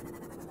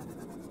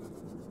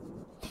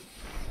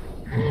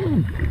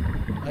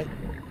 What?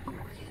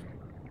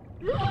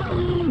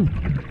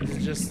 This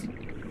is just...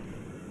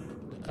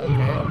 Okay,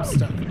 I'm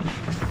stuck.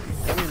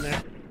 Get in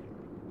there.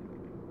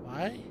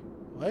 Why?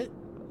 What?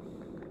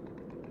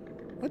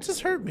 What just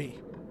hurt me?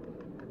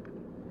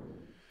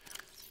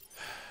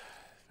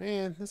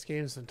 Man, this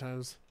game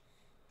sometimes...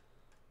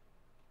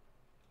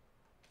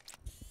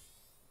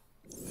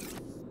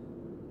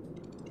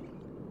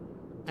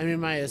 I mean,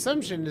 my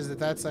assumption is that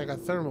that's like a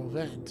thermal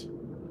vent.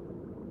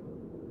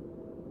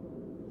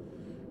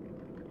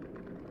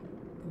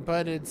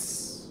 But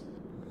it's...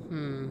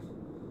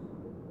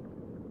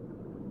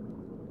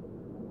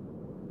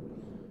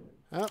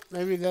 Well,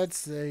 maybe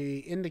that's the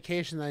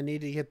indication that I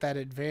need to get that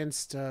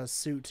advanced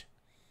suit.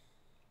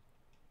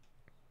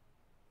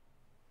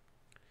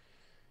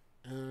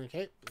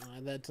 Okay, I'll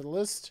add that to the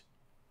list.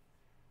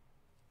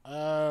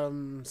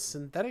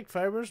 Synthetic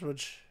fibers,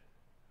 which...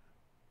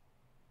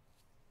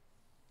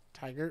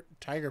 Tiger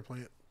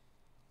plant.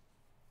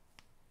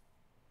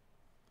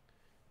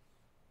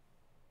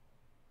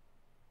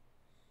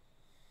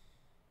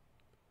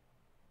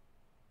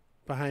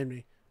 Behind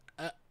me.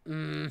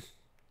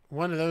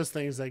 One of those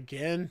things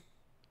again.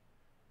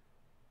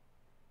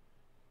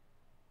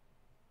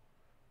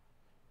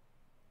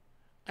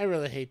 I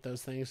really hate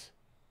those things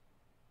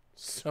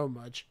so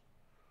much.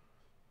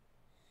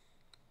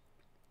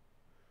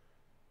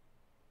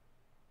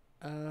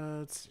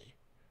 Let's see.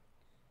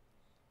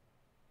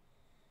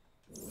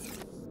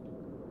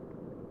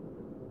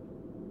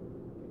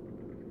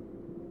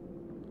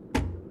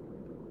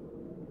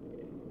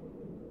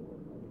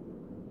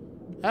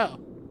 Oh.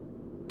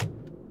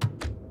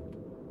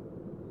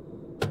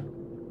 I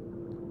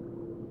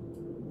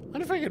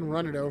wonder if I can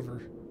run it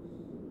over.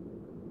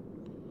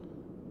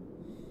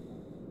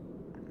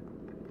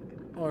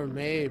 Or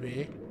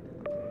maybe.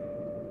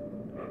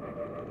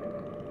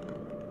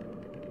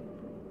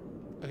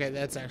 Okay,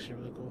 that's actually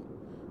really cool.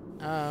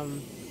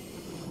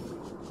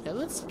 Yeah,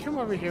 let's come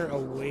over here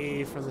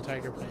away from the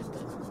tiger plant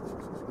then.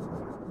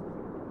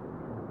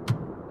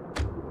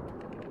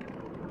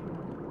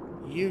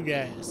 You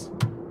guys.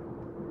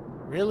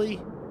 Really?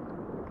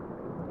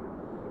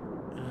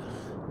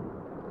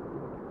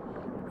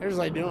 They're just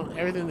like doing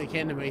everything they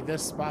can to make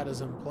this spot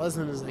as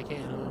unpleasant as they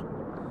can, huh?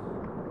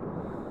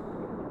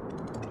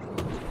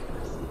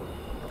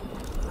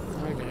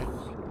 Okay.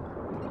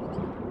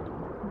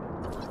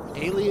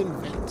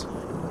 Alien vent.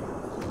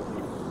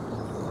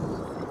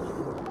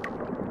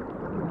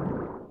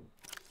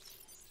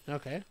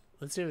 Okay,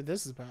 let's see what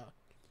this is about.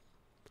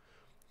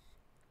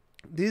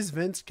 These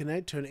vents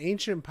connect to an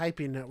ancient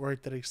piping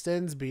network that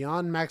extends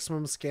beyond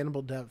maximum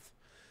scannable depth.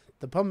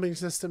 The pumping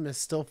system is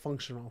still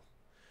functional.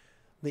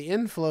 The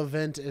inflow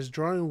vent is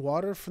drawing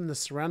water from the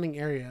surrounding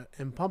area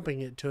and pumping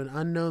it to an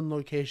unknown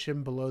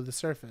location below the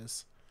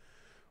surface.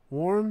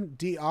 Warm,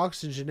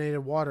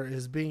 deoxygenated water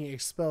is being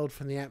expelled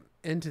from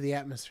into the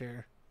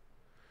atmosphere.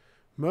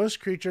 Most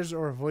creatures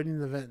are avoiding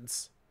the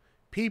vents.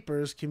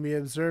 Peepers can be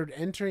observed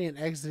entering and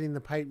exiting the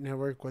pipe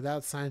network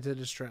without signs of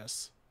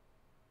distress.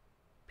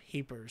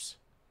 Peepers.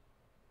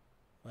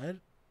 What?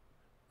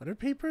 What are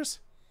peepers?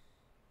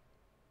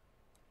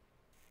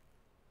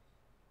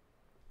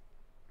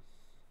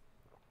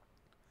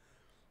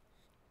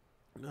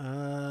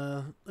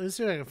 Let me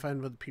see if I can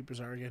find what the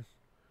peepers are again.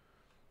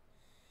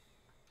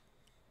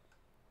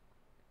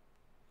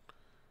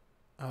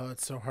 Oh,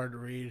 it's so hard to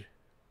read.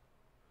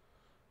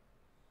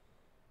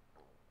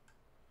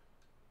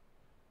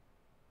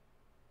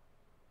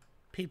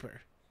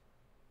 Peeper.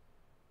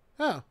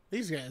 Oh,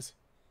 these guys.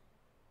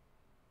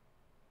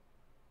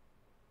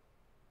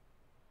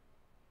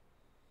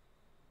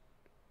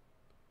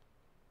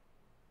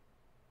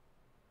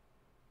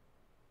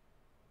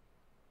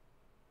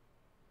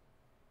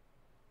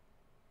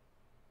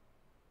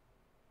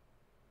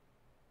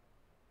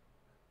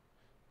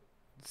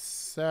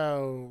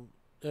 So,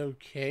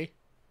 okay.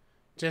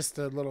 Just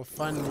a little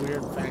fun,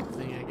 weird fact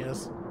thing, I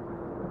guess.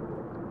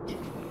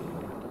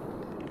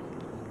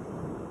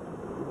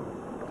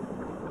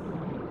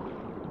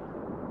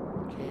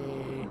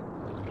 Okay.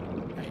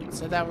 Alright,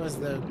 so that was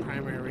the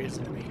primary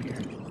reason to be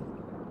here.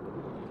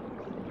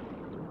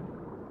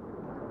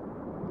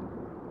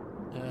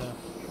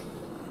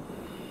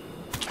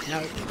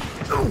 Now,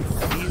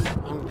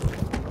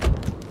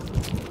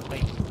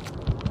 wait.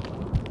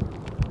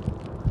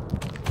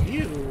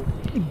 You...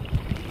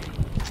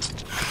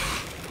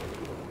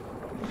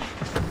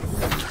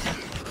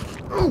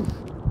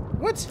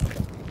 What?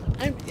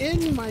 I'm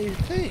in my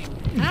thing.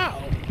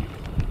 How?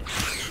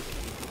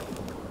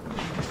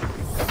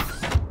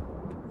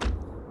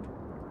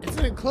 It's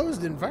an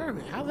enclosed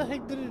environment. How the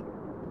heck did it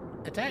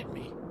attack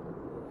me?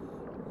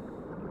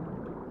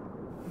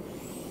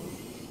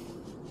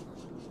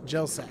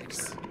 Gel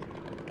sacks.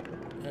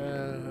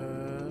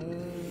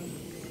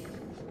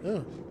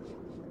 Oh.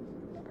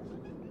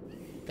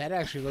 That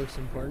actually looks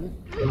important.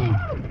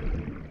 Oh,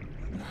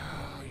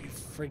 you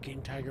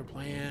freaking tiger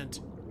plant.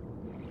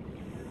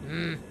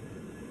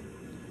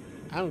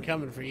 I'm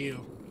coming for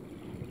you.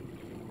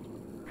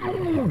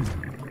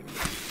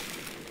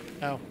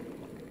 Oh.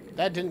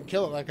 That didn't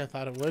kill it like I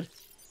thought it would.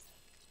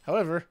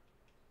 However,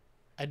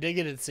 I did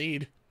get its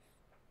seed.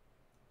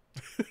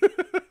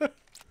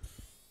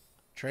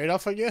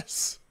 Trade-off, I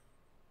guess.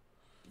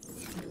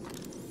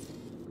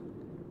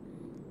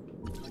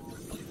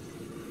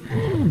 I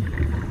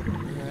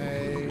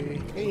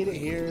hate it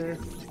here.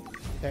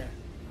 There.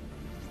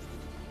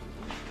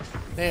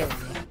 There we go.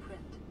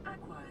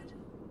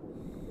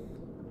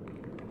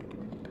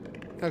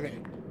 Okay.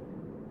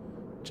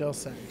 Gel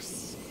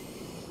sacks.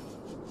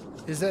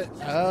 Is that...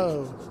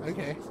 Oh,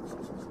 okay.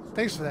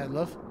 Thanks for that,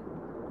 love.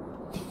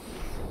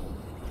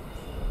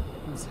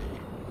 Let's see.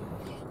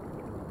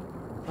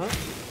 Huh?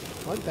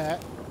 Like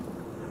that.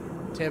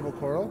 Table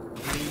coral.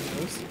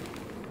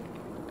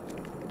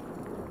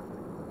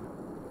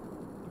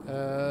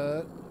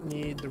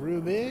 Need the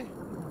ruby.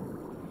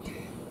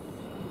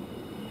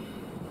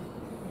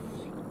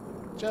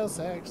 Gel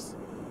sacks.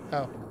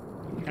 Oh.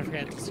 I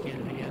forgot to scan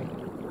it again.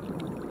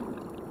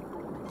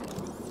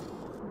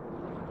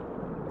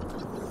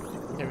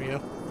 There we go.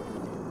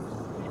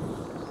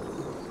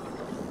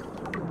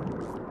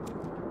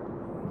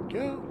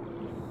 Go.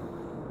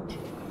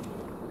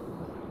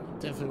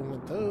 Definitely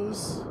want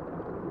those.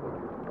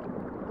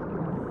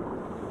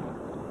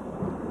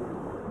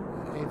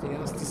 Anything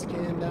else to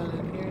scan down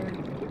in here?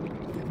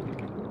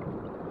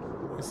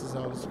 This is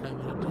all just kind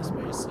of empty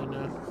space, so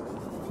no.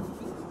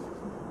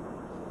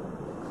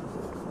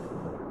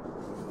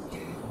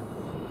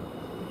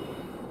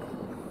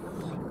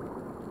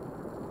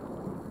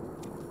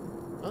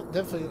 Well,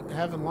 definitely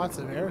having lots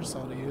of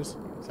aerosol to use,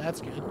 so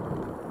that's good.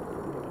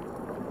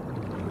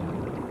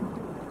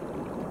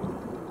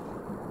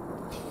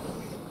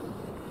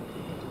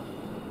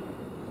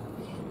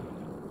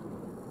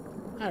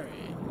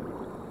 Alright.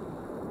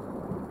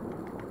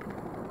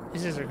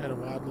 These guys are kind of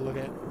wild to look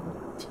at.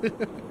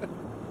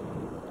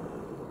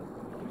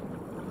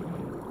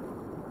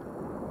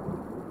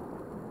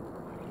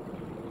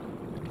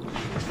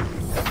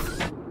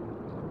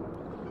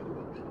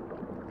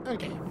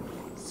 Okay,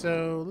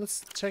 so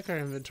let's check our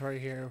inventory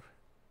here.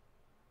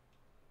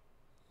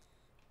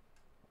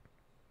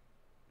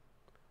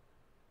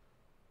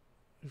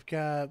 We've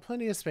got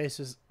plenty of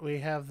spaces. We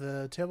have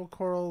the table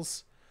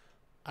corals.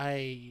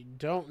 I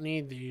don't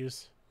need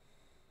these.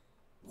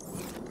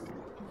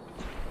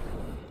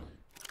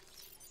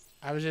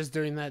 I was just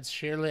doing that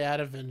sheerly out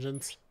of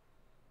vengeance.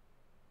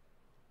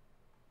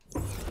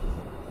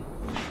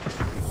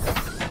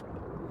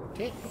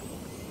 Okay.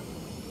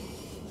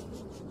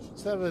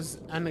 So that was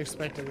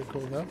unexpectedly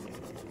cool, though.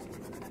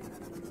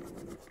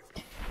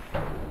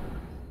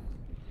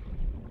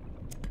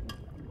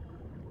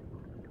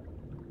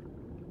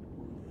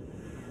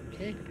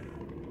 Okay.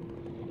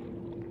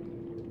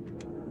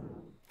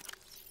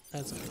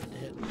 That's not good to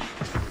hit.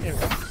 There we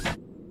go.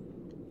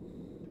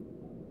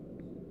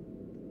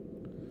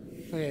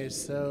 Okay,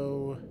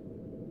 so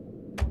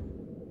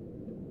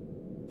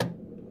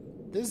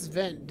this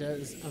vent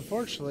does,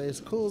 unfortunately,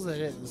 as cool as it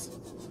is,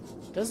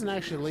 doesn't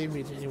actually lead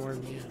me to anywhere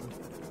in the end.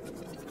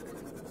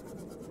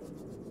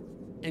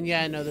 And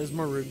yeah, I know there's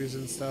more rubies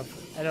and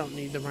stuff. I don't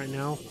need them right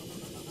now,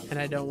 and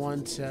I don't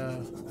want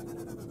to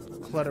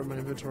clutter my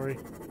inventory.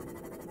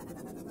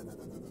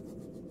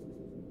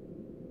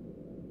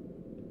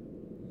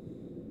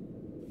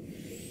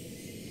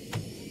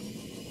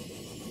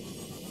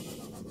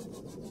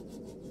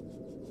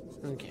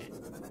 Okay.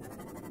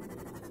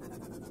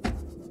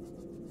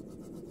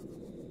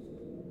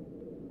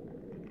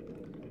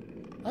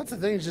 Lots of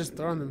things just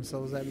throwing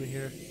themselves at me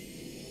here.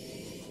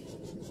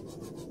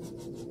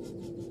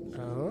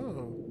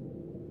 Oh.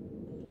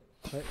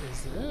 What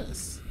is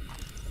this?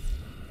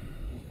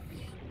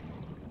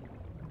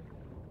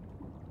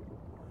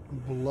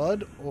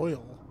 Blood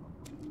oil.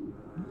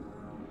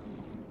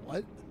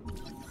 What?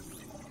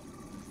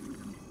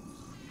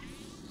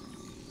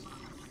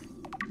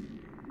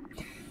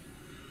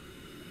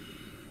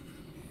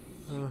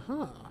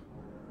 Uh-huh.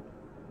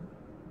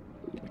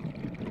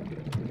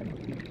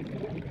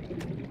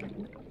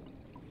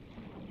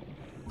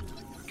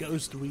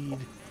 Ghost weed.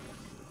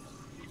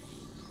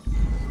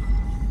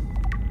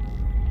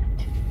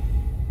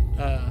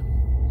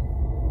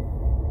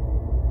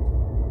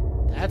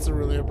 That's a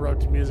really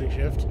abrupt music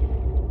shift.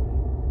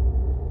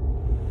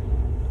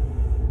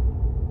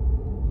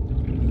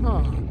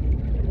 Huh.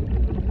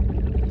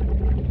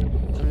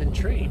 I'm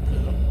intrigued,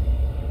 though.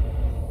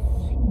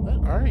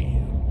 What are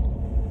you?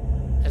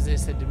 As they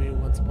said to me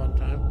once upon a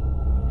time.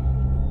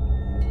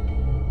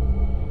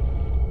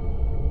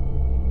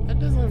 That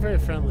doesn't look very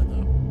friendly,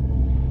 though.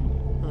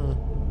 Huh.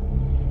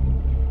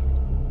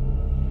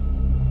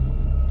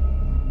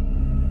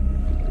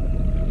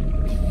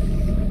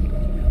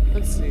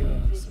 Let's see what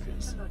else there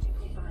is.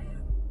 Subnautica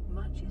biome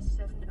matches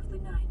 7 of the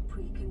 9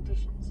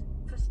 preconditions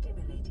for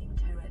stimulating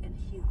terror in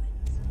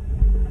humans.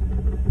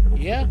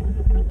 Yeah,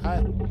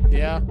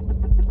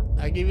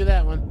 I give you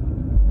that one.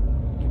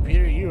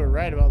 Computer, you were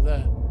right about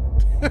that.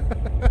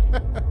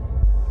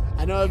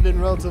 I know I've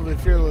been relatively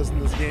fearless in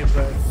this game,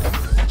 but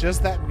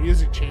just that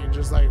music change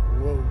is like,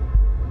 whoa.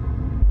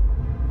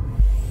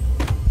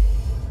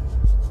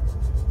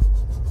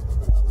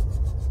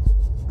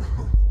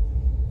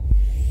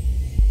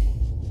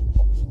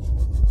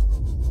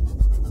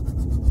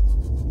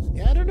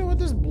 Yeah, I don't know what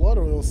this blood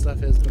oil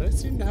stuff is, but I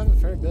seem to have a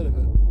fair bit of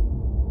it.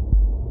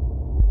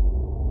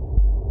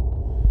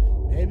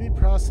 Maybe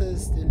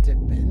processed into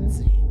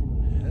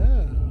benzene.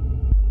 Oh.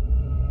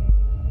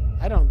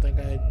 I don't think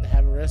I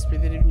have a recipe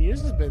that even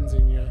uses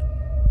benzene yet.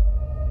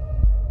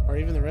 Or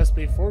even the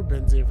recipe for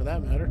benzene, for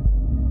that matter.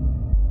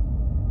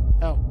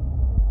 Oh.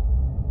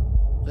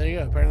 There you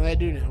go. Apparently I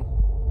do now.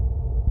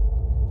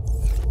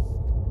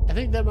 I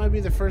think that might be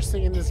the first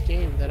thing in this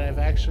game that I've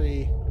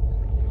actually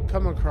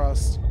come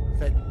across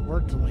that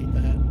worked like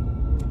that.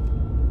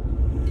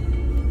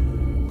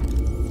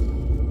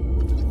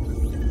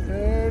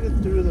 Heard it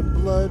through the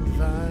blood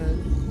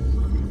vine.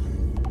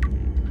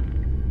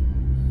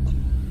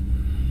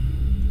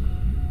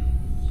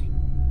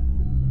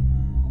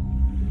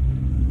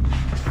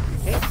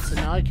 Okay, so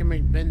now I can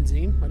make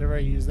benzene, whatever I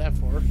use that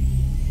for.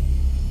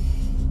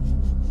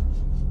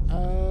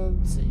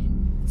 Let's see.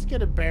 Let's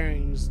get a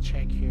bearings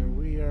check here.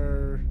 We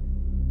are...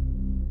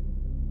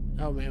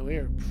 Oh man, we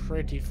are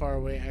pretty far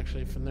away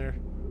actually from there.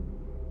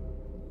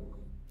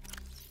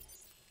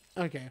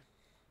 Okay.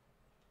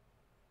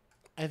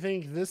 I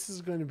think this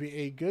is going to be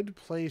a good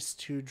place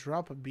to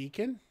drop a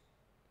beacon.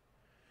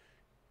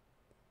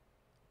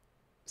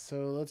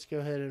 So let's go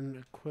ahead and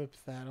equip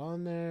that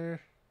on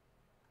there.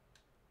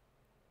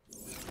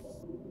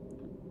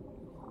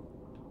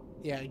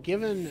 Yeah,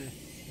 given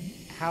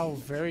how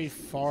very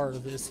far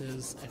this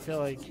is, I feel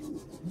like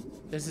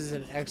this is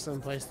an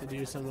excellent place to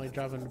do something like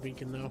dropping a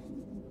beacon though.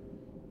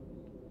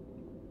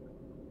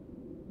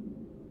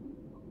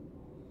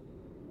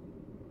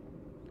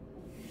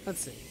 Let's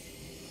see.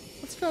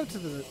 Let's go up to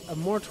the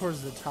more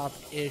towards the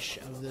top-ish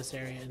of this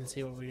area and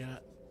see what we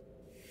got.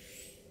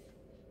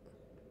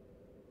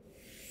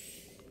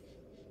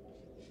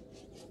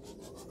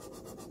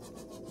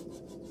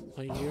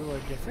 Oh, you are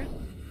different?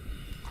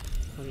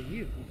 What are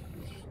you?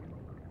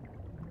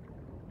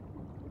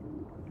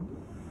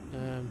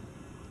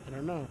 I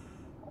don't know.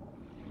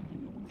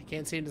 I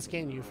can't seem to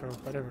scan you for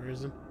whatever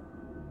reason.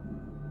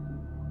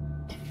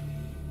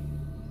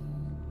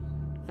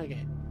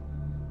 Okay.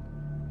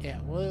 Yeah,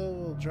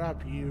 we'll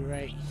drop you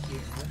right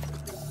here.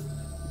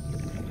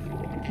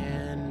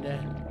 And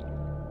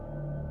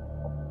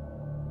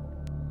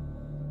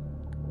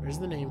where's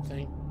the name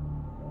thing?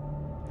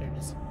 There it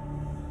is.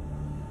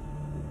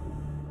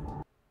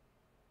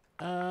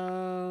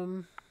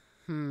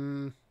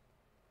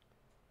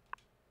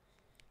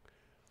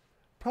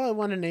 Probably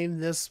want to name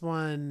this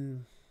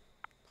one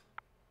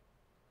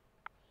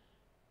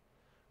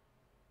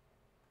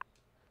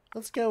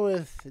Let's go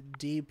with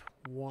deep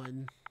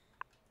 1.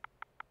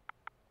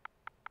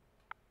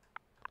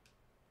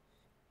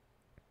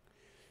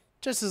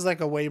 Just as like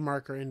a way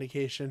marker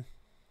indication.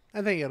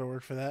 I think it'll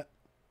work for that.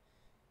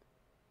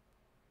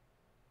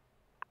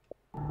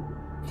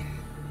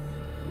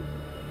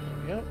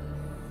 Yep.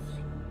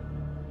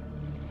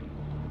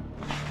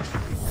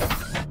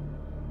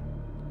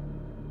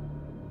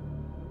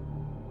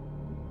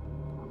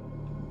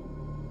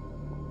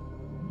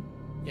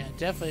 Yeah,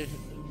 definitely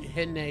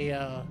hitting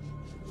a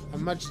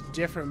much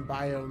different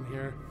biome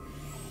here.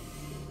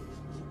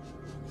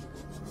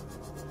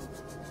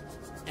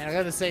 And I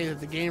gotta say that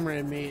the gamer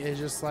in me is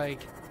just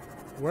like,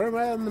 where am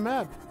I on the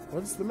map?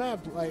 What's the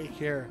map like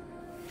here?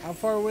 How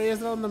far away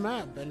is it on the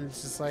map? And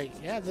it's just like,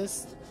 yeah,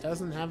 this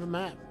doesn't have a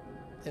map.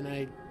 And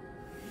I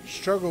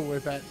struggle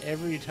with that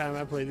every time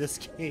I play this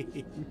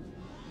game.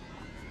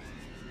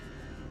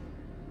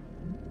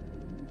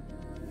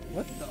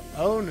 What the?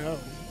 Oh no.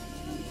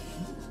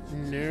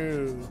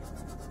 No.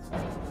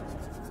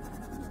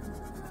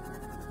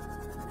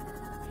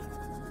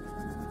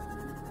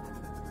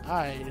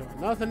 I want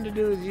nothing to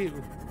do with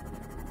you.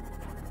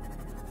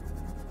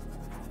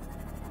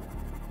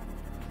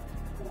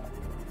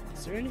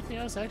 Is there anything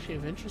else actually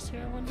of interest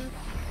here, I wonder?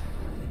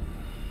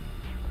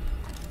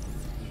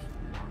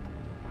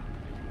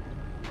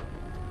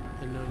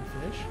 Unknown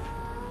fish.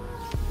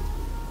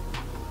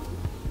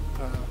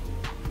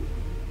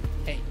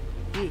 Hey,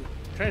 you.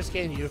 Try to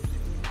scan you.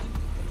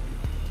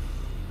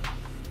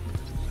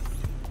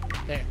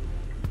 There.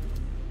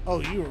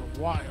 Oh, you were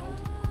wild.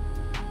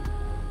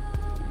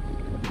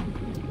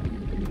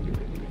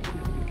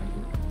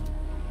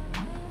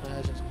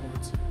 That's just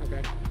words.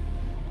 Okay.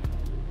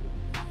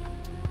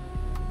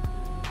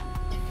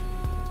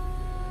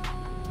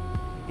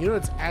 You know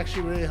what's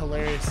actually really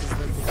hilarious is that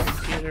the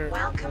computer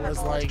was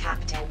aboard, like,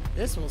 Captain.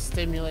 this will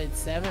stimulate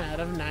 7 out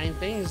of 9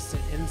 things to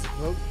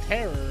invoke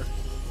terror.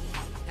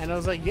 And I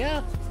was like,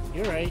 yeah,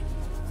 you're right.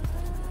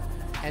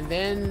 And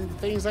then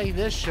things like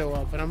this show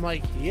up, and I'm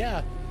like,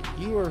 yeah,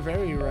 you were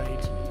very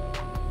right.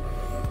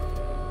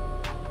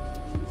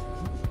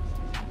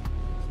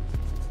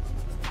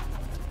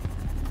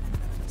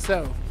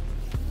 So,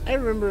 I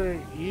remember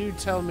you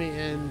telling me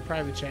in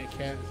private chat,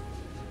 Kat,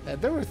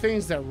 that there were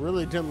things that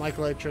really didn't like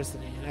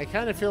electricity, and I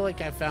kind of feel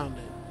like I found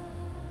it.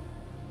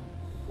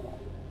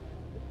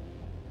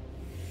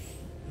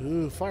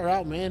 Ooh, far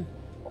out, man.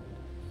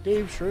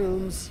 Deep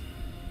shrooms.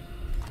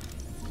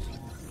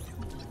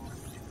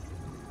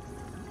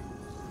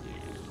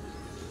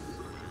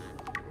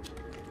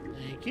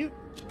 Thank you.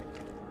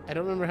 I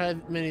don't remember how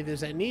many of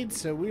those I need,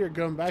 so we are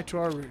going back to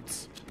our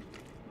roots.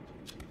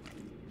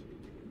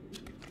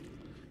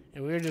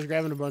 And we were just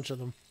grabbing a bunch of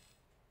them.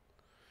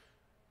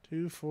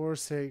 2, 4,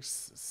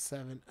 6,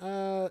 7.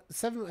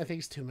 7 I think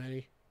is too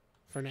many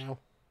for now.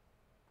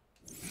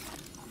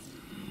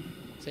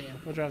 So yeah,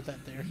 we'll drop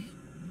that there.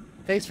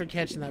 Thanks for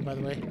catching that, by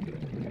the way.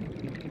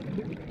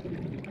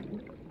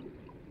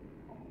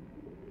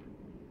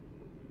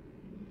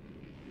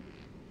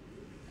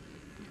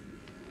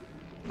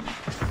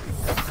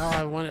 Oh,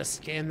 I want to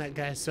scan that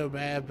guy so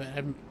bad, but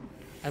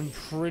I'm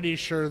pretty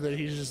sure that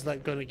he's just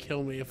like going to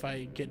kill me if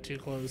I get too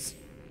close.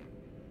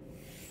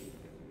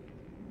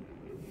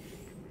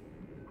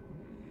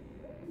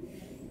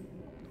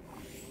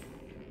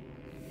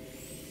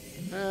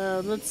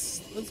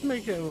 Let's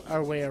make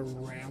our way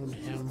around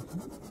him,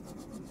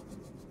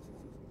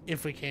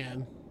 if we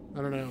can.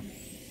 I don't know.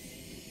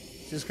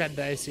 Just got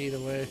dicey either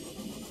way.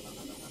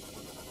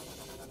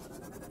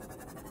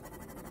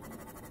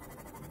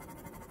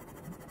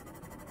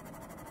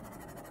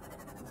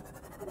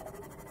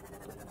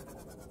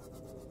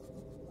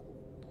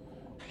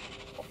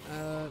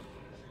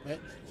 What?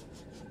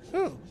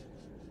 Oh,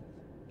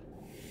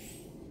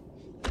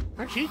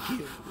 aren't you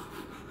cute?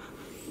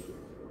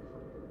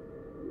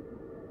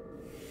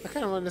 I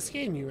kind of wanted to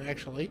scan you,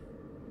 actually.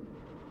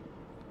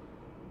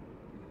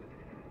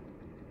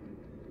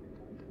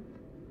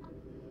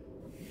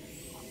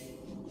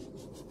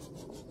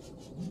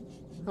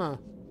 Huh.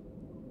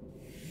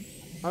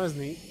 That was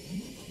neat.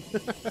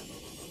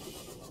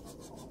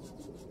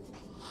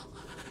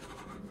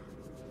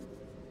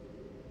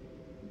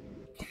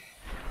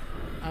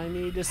 I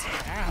need to...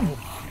 Ow!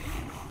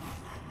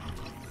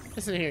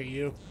 Listen here,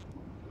 you.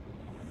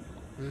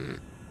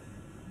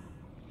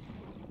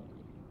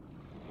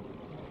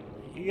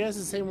 You guys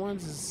the same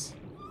ones as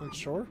on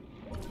shore?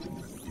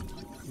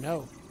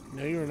 No.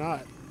 No, you're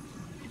not.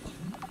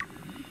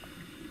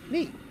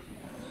 Neat.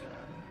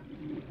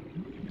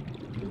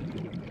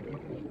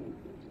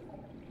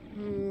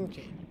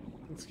 Okay.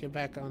 Let's get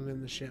back on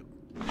in the ship.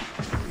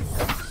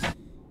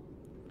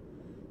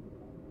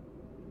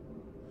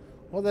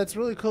 Well, that's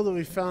really cool that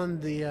we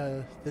found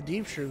the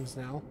deep shrooms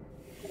now.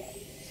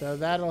 So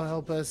that'll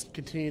help us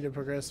continue to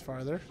progress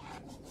farther.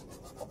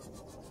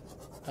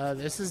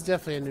 This is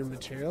definitely a new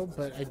material,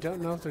 but I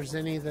don't know if there's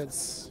any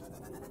that's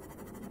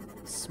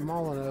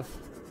small enough.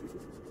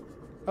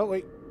 Oh,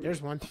 wait.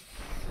 There's one.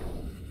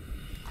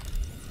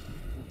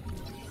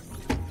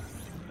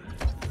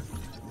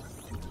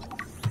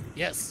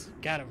 Yes,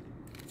 got him.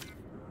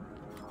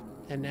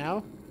 And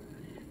now?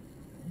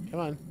 Come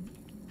on.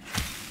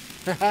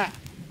 Haha!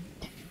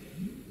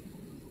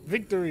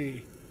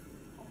 Victory!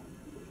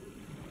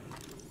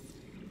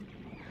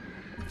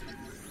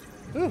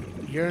 Ooh,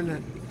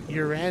 Uranite.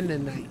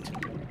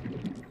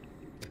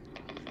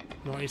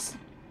 Nice.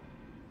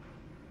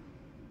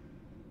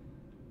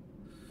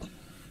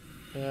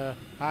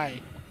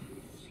 Hi.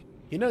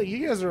 You know,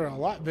 you guys are a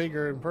lot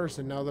bigger in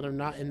person now that I'm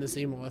not in the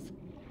Seamoth.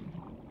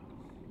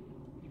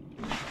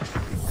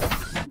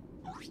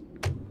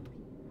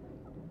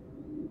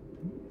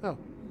 Oh.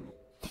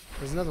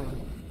 There's another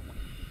one.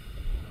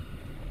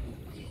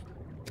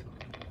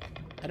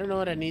 I don't know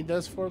what I need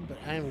those for, but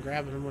I am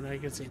grabbing them when I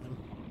can see them.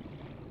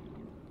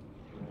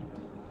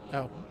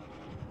 Oh.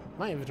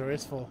 My inventory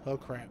is full. Oh,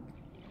 crap.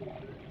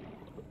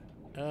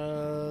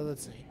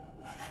 Let's see.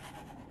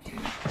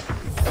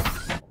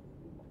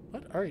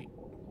 What are you?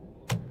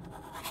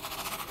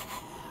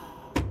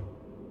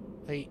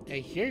 I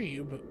hear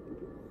you, but...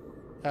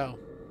 Oh.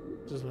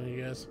 Just one of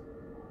you guys.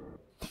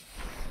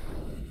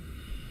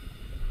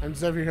 I'm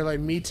just over here like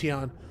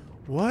Meteon.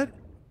 What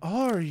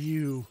are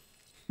you?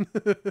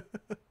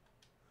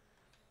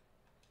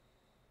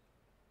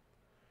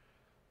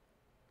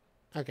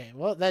 Okay,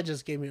 well, that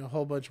just gave me a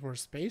whole bunch more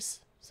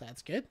space, so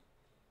that's good.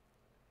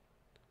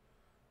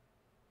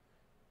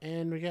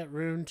 And we got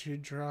room to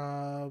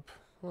drop...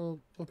 Well,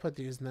 we'll put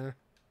these in there.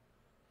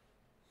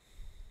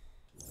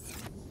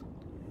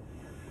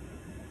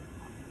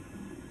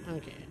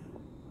 Okay.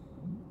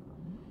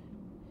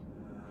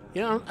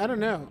 You know, I don't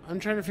know. I'm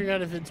trying to figure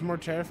out if it's more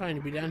terrifying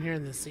to be down here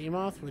in the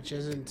Seamoth, which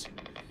isn't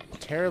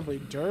terribly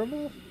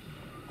durable,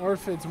 or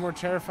if it's more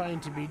terrifying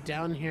to be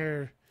down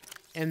here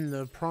in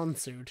the prawn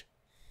suit,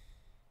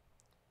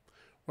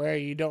 where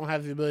you don't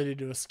have the ability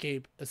to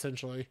escape,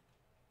 essentially.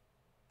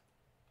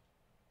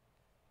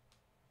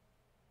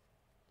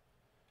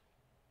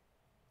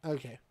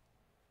 Okay.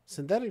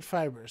 Synthetic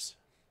fibers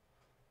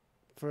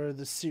for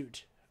the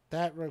suit.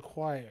 That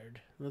required.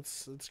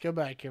 Let's go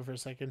back here for a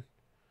second.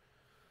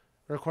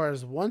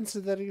 Requires 1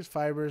 synthetic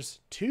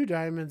fibers, 2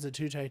 diamonds, and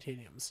 2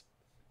 titaniums.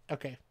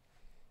 Okay.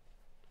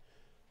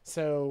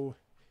 So,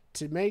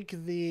 to make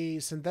the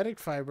synthetic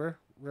fiber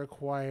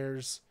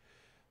requires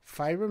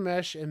fiber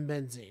mesh and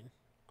benzene.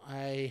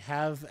 I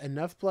have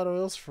enough blood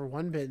oils for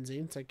 1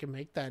 benzene, so I can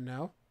make that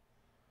now.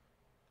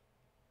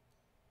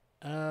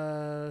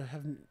 I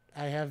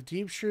have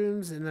deep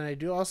shrooms, and then I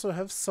do also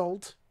have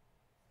salt.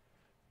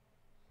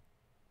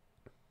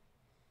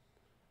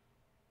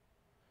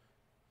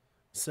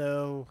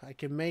 So I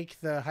can make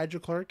the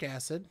hydrochloric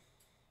acid.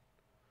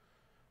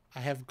 I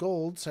have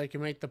gold, so I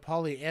can make the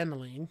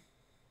polyaniline.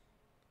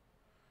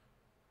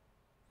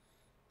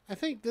 I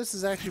think this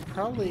is actually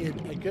probably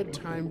a good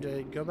time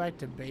to go back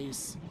to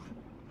base.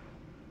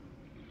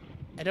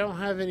 I don't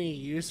have any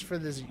use for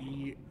this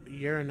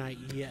uranite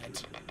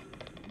yet.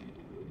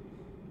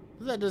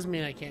 But that doesn't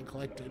mean I can't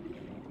collect it.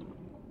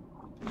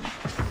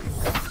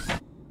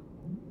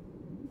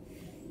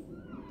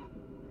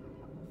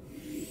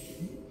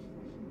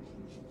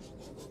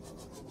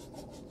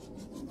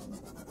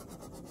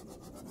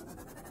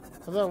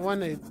 Although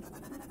I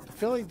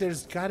feel like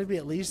there's got to be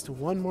at least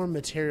one more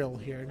material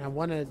here, and I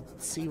want to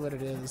see what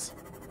it is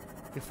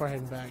before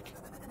heading back.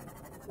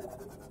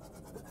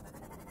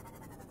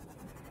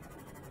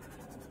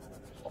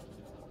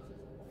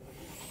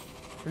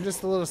 I'm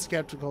just a little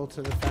skeptical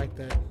to the fact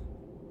that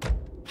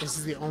this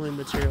is the only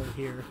material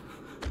here.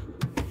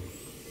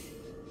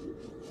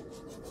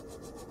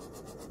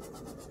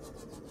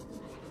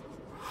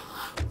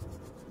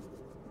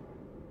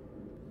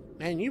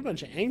 Man, you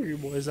bunch of angry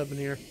boys up in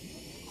here.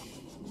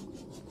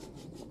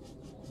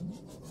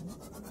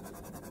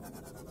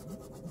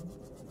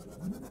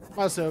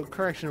 Also,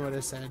 correction of what I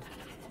said.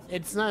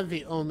 It's not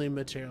the only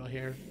material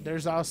here.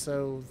 There's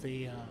also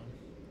the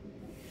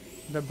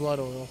blood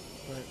oil,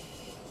 but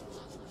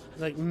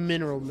like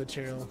mineral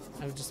material.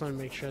 I just want to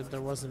make sure that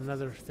there wasn't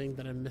another thing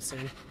that I'm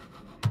missing.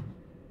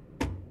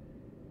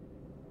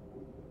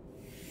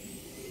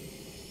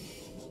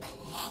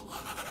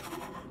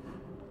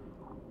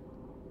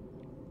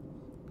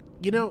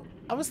 You know,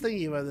 I was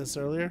thinking about this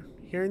earlier,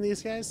 hearing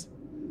these guys,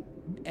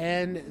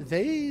 and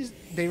they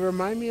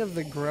remind me of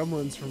the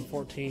gremlins from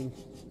 14.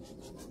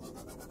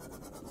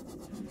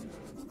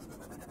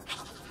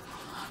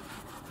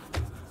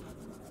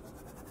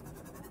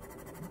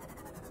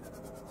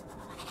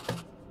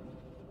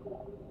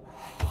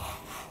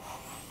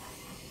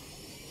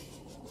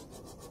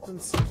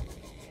 Let's see.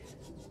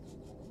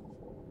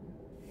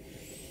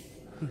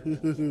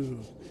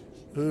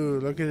 Ooh,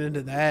 looking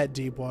into that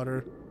deep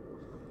water.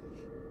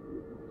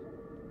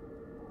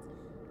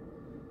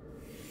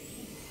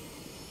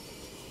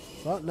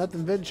 Well,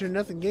 nothing ventured,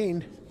 nothing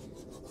gained.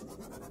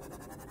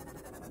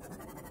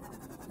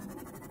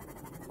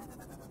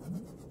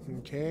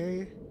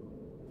 Okay.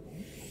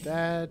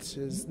 That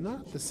is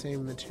not the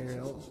same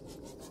material.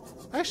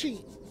 Actually,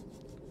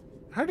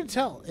 hard to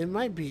tell. It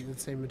might be the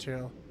same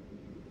material.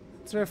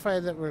 Let's verify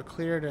that we're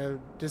clear to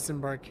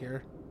disembark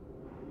here.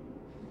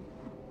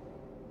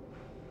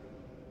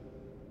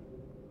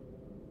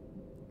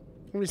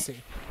 Let me see.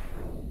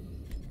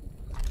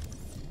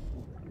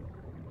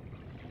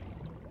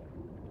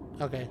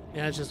 Okay,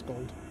 yeah, it's just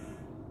gold.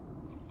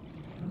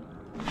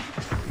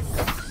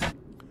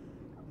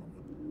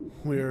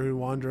 Weary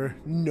wanderer,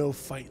 no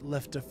fight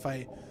left to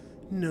fight,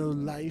 no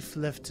life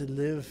left to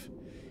live.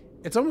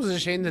 It's almost a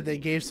shame that they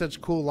gave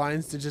such cool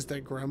lines to just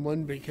that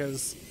gremlin,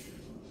 because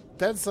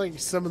that's like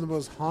some of the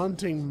most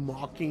haunting,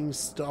 mocking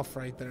stuff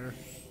right there.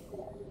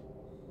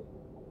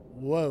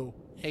 Whoa.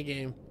 Hey,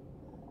 game.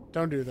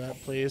 Don't do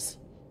that, please.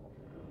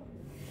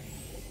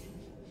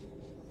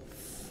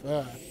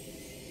 Fuck.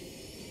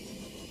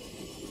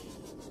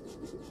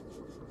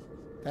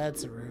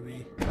 That's a ruby.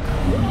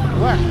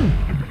 What?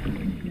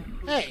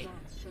 Hey!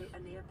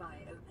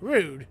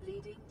 Rude.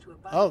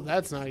 Oh,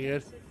 that's not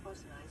good.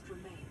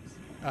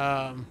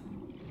 I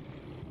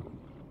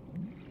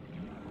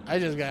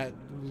just got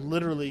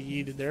literally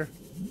yeeted there.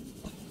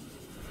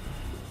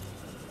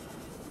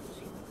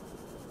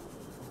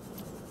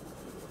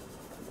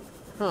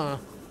 Huh.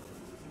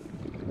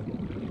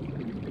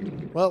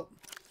 Well,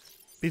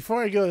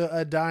 before I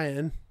go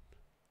dying,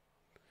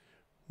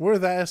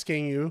 worth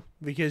asking you,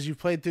 because you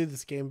played through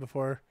this game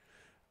before,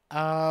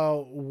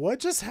 what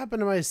just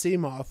happened to my sea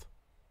moth?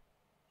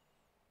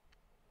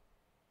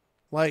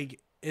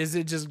 Like, is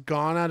it just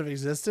gone out of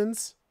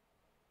existence?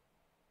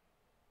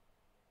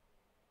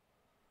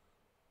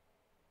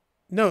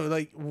 No,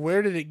 like,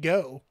 where did it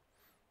go?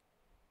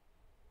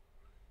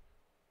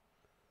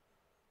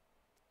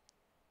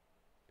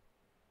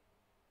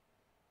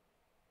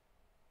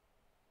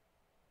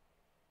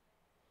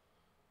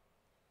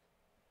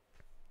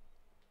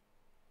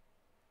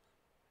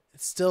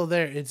 It's still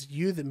there. It's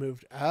you that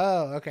moved.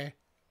 Oh, okay.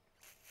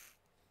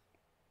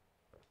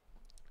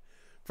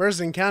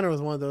 First encounter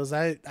with one of those,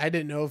 I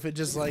didn't know if it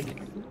just, like,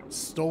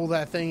 stole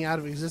that thing out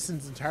of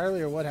existence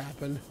entirely or what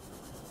happened.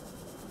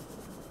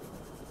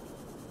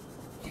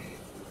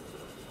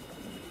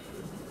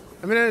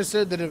 I mean, I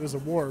understood that it was a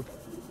warp.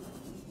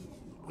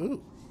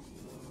 Ooh.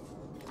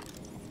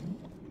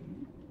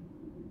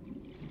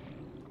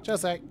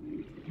 Just like,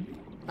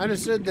 I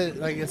understood that,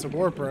 like, it's a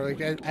warper.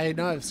 Like, I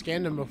know I've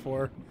scanned them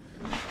before.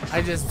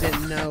 I just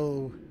didn't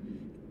know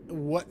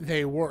what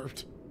they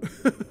warped.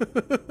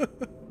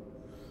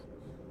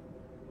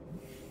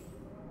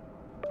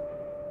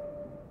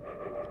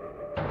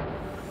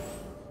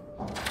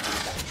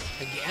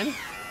 Again?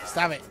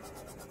 Stop it.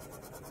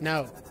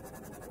 No.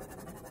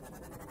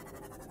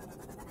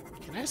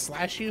 Can I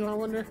slash you, I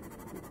wonder?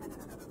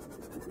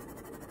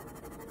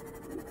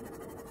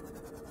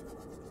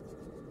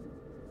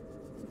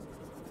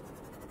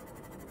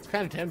 It's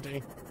kind of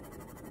tempting.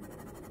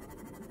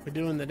 We're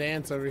doing the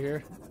dance over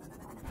here.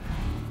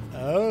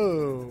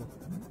 Oh.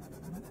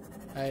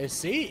 I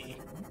see.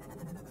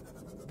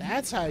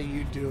 That's how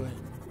you do it.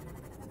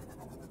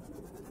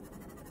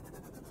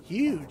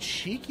 You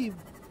cheeky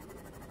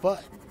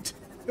butt.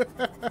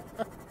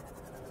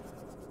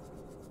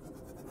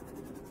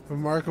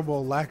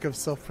 Remarkable lack of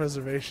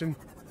self-preservation.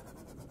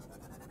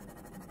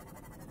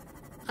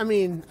 I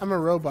mean, I'm a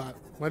robot.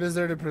 What is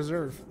there to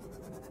preserve?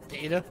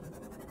 Data?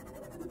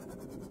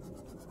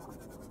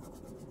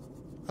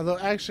 Although,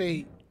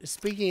 actually,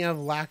 speaking of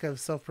lack of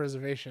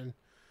self-preservation,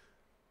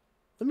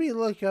 let me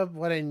look up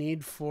what I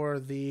need for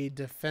the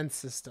defense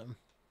system.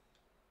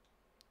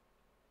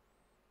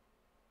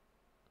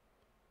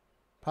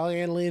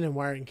 Polyaniline and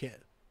wiring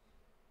kit.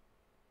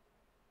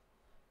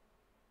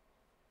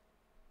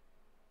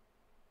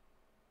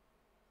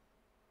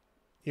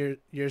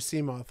 You're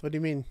sea moth. What do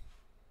you mean?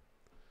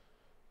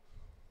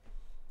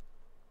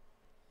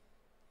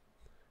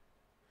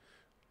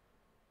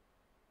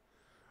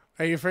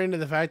 Are you referring to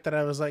the fact that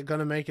I was like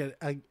gonna make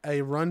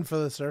a run for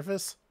the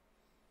surface?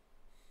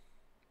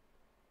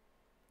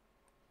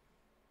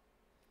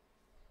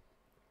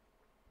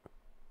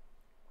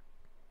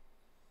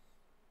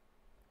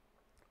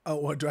 Oh,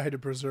 what do I have to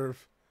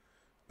preserve?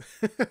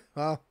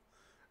 Well,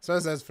 I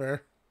suppose that's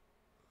fair.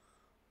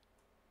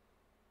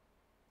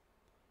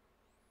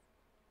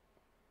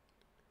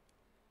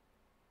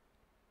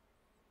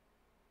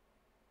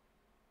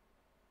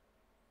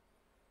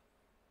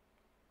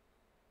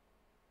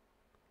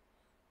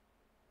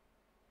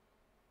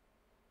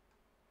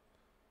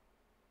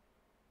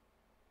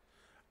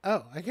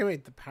 Oh, I can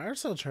make the power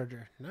cell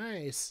charger.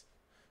 Nice.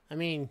 I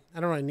mean, I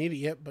don't really need it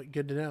yet, but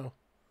good to know.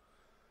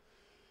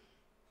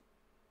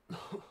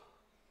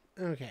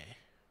 Okay.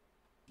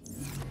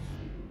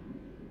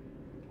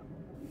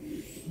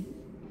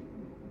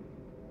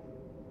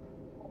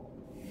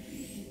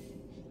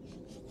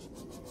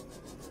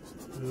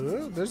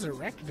 Ooh, there's a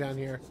wreck down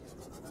here.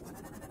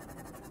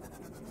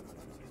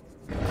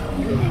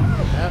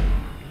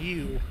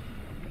 You.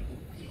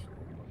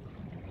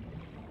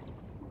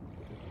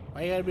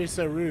 Why you gotta be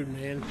so rude,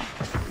 man?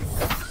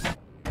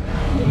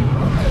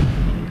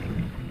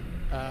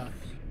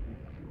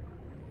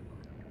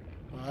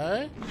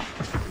 What?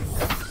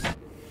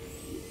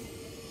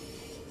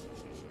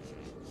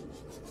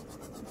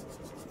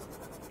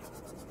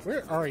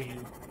 Where are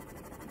you?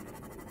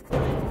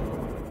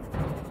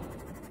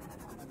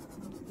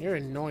 You're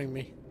annoying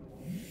me.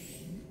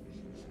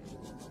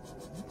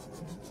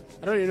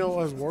 I don't even know what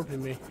was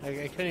warping me.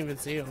 I couldn't even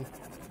see him.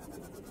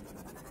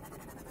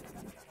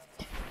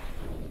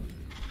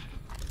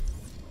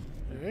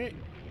 Alright.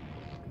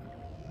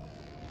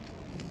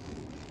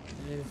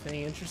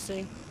 Anything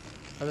interesting?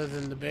 Other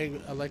than the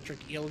big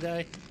electric eel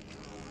guy?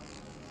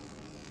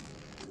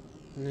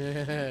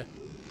 Yeah.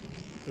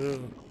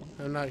 Ooh,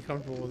 I'm not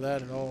comfortable with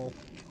that at all.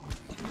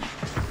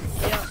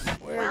 Yeah,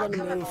 we're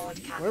gonna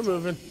move. We're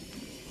moving.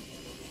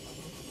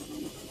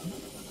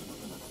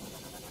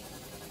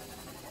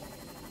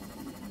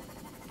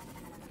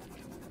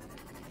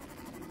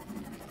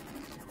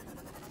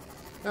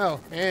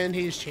 Oh, and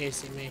he's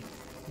chasing me.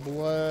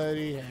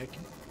 Bloody heck.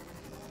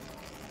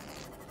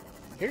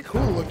 You're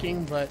cool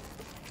looking, but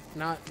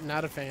not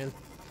a fan.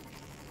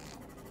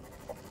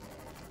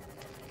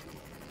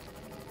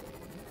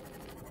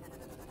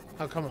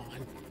 Oh, come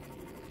on.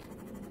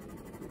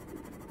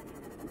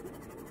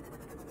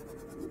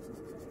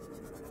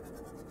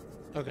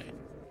 Okay.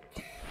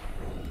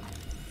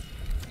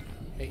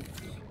 Hey.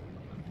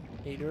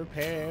 Need to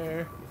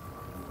repair.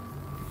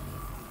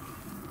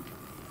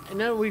 I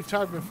know we've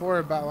talked before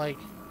about, like,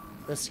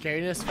 the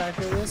scariness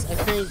factor of this. I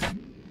think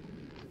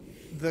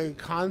the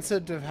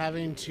concept of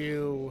having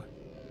to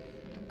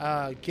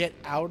get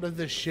out of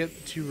the ship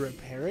to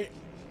repair it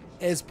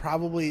is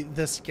probably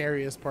the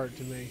scariest part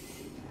to me.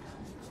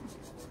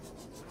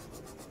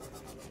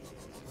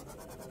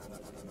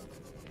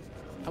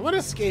 I want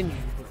to skin you,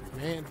 but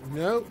man,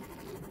 nope.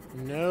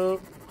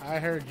 Nope. I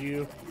heard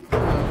you.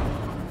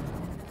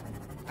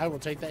 I will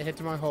take that hit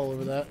to my hull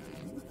over that.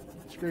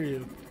 Screw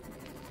you.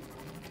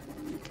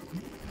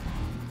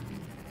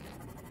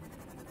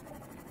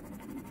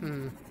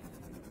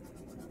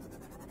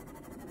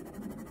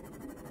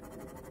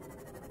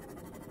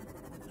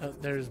 Oh,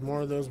 there's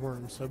more of those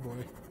worms. Oh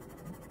boy.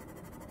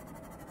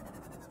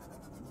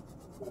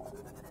 Oh,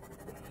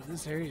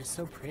 this area is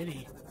so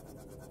pretty.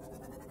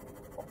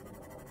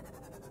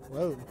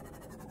 Whoa.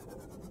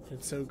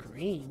 It's so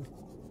green.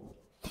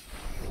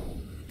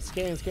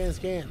 Scan, scan,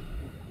 scan.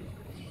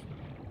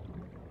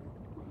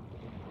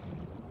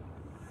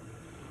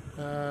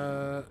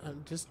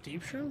 Just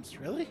deep shrooms?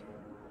 Really?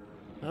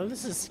 None of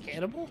this is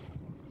scannable?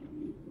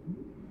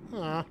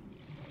 Huh.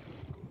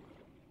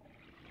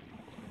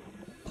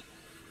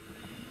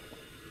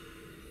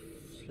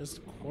 Just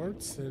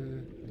quartz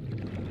and...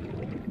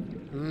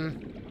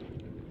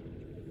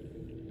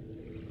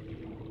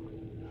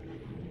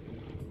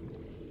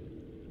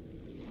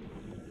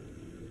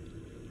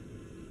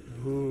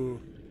 Ooh.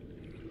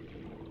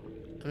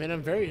 I mean,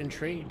 I'm very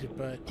intrigued,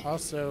 but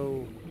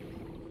also...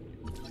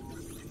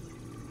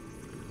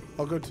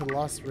 I'll go to the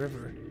Lost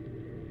River.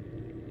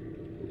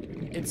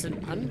 It's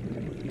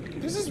an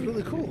This is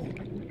really cool.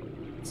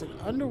 It's an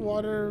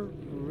underwater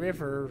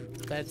river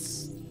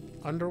that's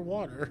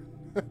underwater.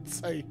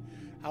 It's like,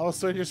 how else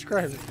do I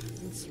describe it?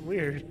 It's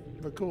weird,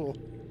 but cool.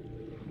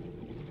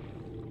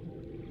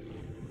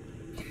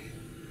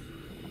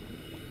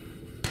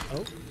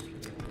 Oh.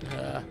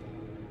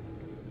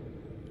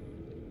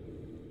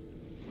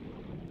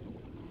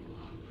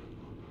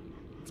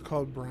 It's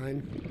called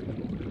brine.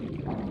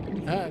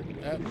 I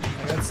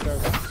got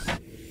stuck.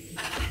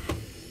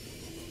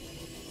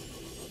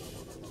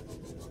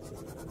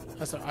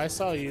 I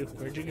saw you.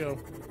 Where'd you go?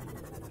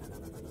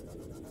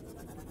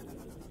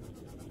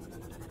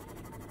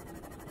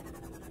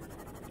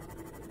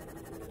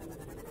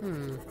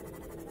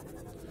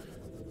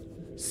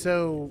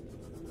 So,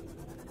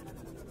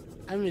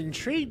 I'm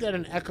intrigued at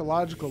an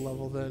ecological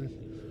level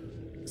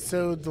then.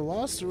 So, the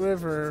Lost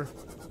River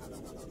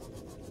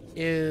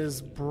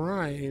is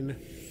brine,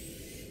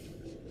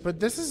 but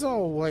this is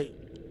all, like,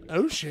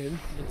 ocean.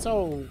 It's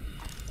all,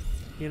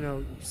 you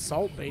know,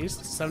 salt-based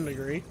to some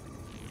degree.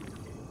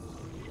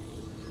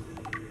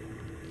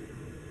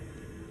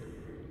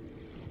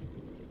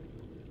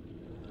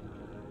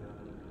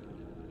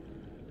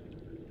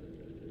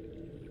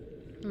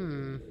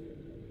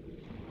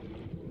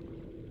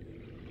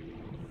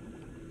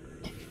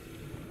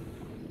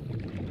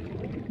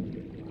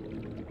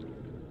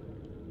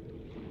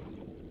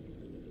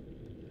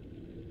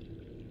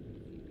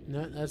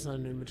 No, that's not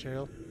new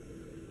material.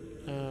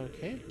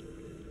 Okay.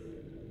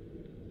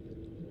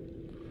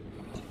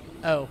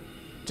 Oh,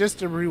 just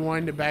to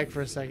rewind it back for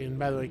a second,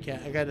 by the way,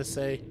 Kat, I gotta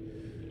say,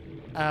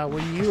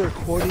 when you are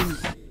quoting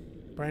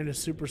brine is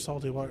super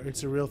salty water,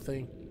 it's a real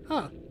thing.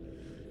 Huh.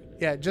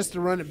 Yeah, just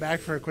to run it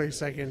back for a quick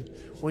second,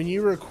 when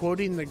you were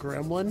quoting the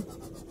gremlin,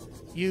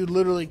 you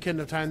literally couldn't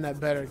have timed that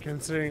better,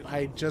 considering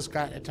I just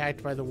got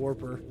attacked by the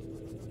warper.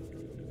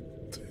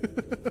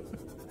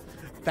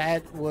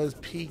 That was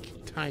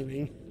peak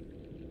timing.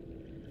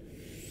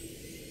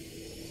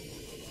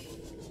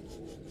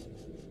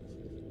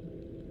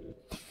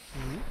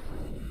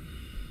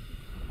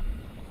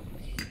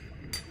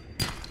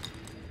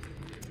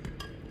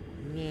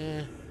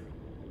 Nah.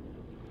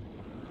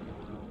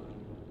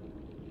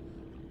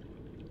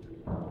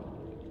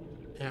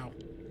 Ow.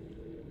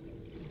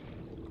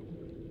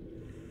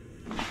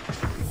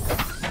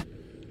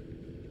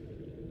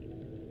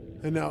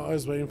 I know, I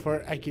was waiting for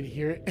it. I could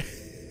hear it.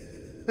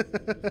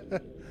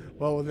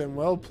 Well then,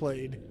 well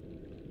played.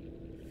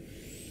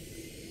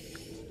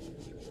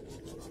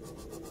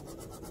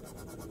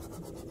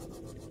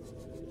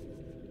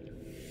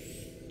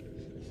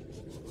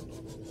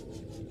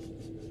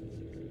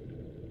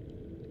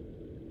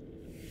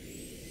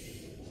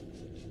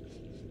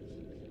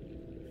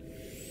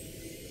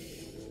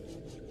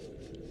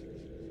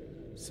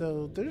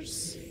 So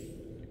there's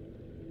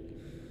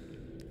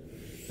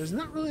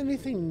not really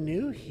anything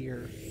new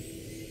here.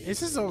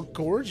 This is all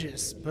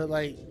gorgeous, but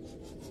like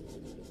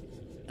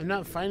I'm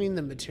not finding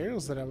the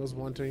materials that I was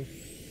wanting.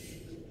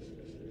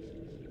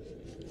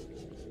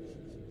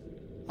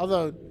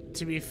 Although,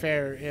 to be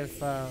fair, if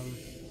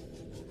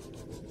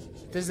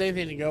there's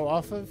anything to go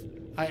off of,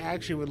 I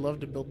actually would love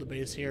to build the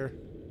base here.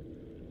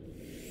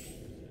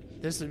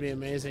 This would be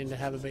amazing to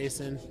have a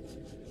base in.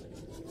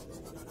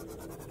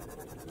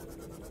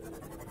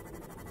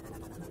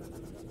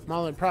 My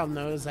only problem,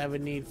 though, is I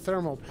would need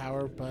thermal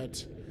power,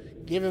 but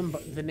given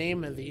the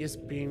name of these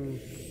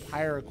being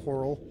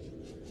pyrocoral,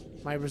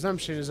 my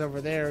presumption is over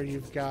there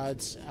you've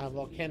got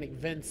volcanic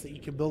vents that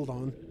you can build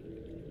on.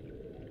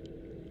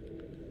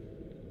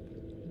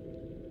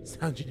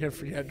 Sounds you never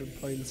forget to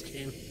play this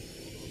game.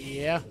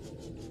 Yeah.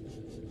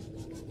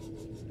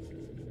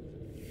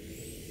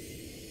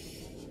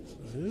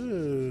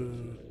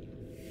 Ooh.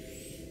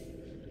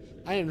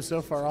 I am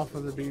so far off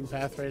of the beaten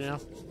path right now.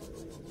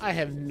 I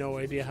have no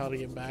idea how to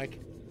get back.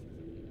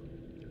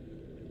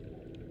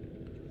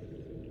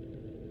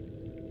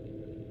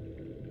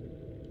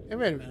 Hey,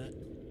 wait a minute.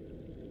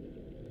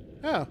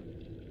 Oh.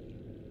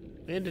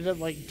 We ended up,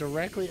 like,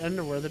 directly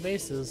under where the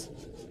base is.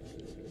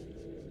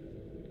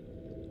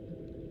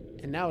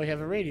 And now we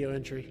have a radio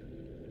entry.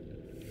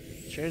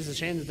 Sure is a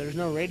shame that there's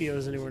no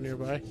radios anywhere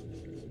nearby.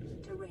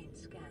 Terrain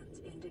scans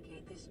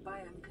indicate this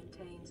biome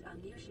contains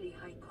unusually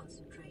high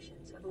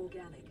concentrations of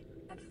organic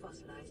and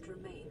fossilized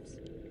remains.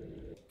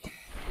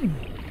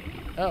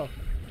 Oh,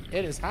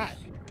 it is hot.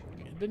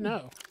 Good to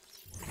know.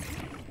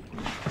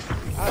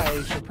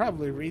 I should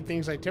probably read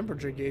things like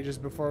temperature gauges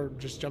before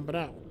just jumping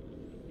out.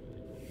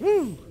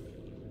 Woo!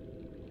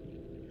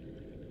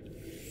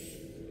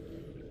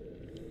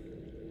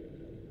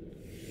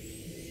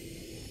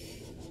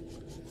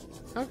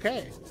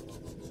 Okay.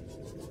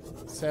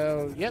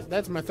 So, yep,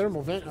 that's my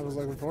thermal vent I was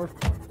looking for.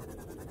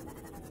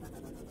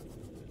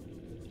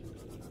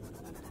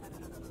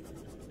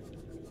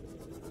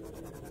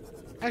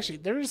 Actually,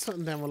 there is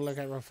something that I want to look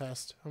at real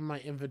fast on my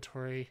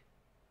inventory.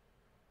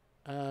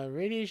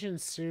 Radiation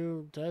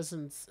suit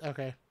doesn't...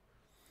 Okay.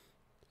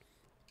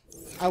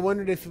 I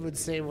wondered if it would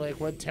say, like,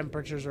 what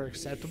temperatures are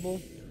acceptable.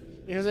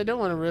 Because I don't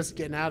want to risk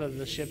getting out of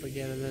the ship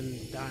again and then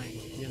dying,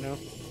 you know?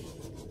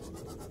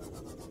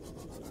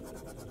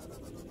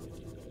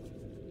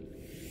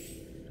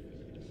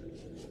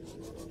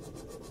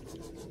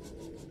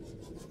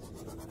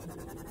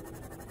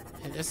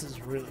 And this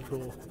is really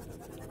cool.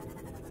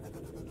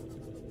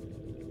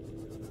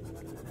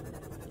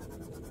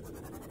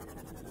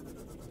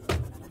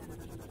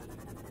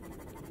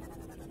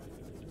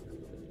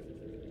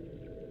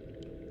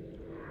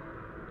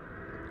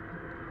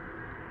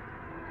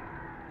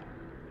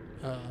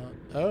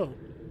 Oh.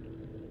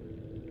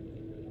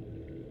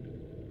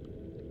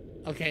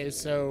 Okay,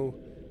 so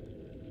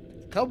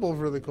a couple of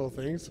really cool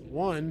things.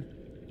 One,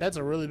 that's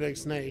a really big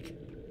snake.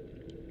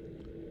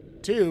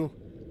 Two,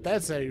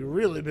 that's a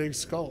really big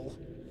skull.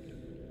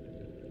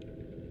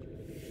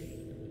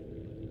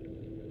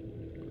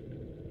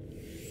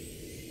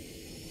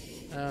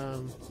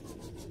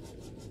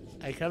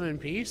 I come in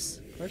peace?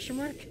 Question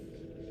mark?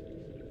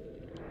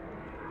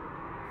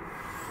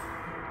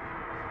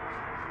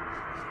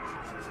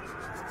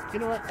 You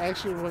know what?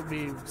 Actually, what would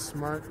be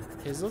smart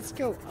is let's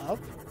go up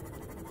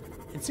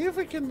and see if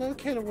we can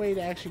locate a way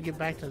to actually get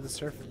back to the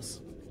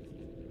surface.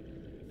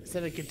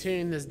 Instead of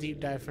continuing this deep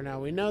dive for now.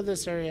 We know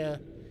this area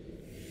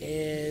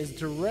is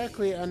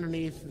directly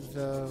underneath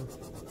the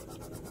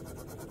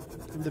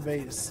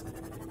base.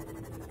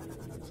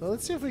 So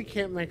let's see if we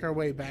can't make our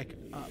way back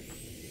up.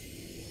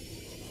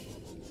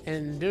 And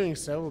in doing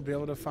so, we'll be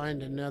able to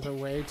find another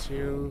way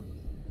to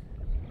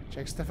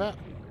check stuff out.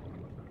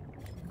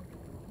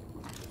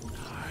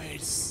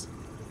 Nice.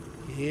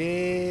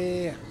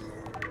 Yeah.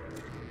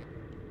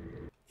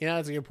 You know,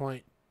 that's a good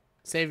point.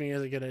 Saving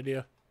is a good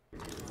idea.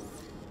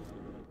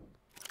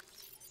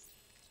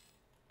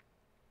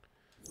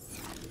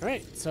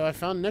 Alright, so I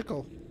found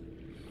nickel.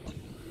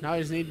 Now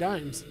I just need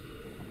dimes.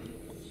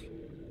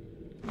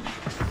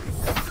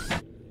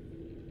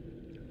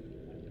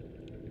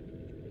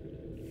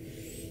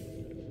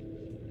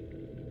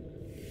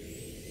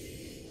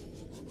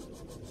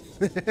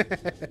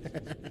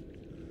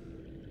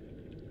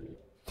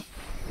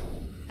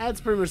 That's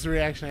pretty much the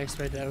reaction I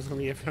expected I was going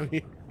to get from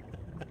you.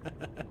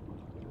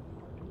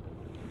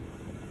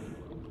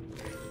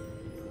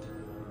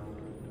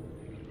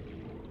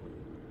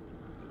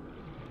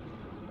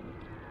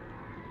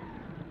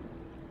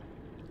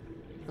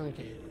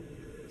 Okay,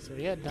 so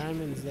we got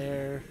diamonds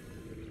there.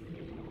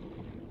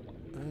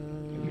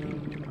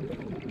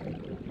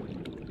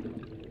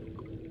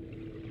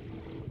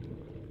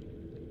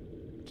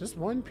 Just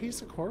one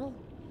piece of coral?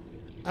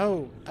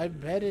 Oh, I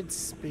bet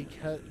it's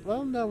because...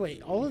 Well, no,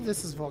 wait. All of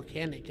this is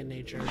volcanic in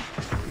nature.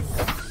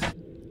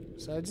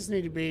 So I just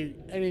need to be...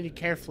 I need to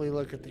carefully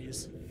look at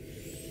these.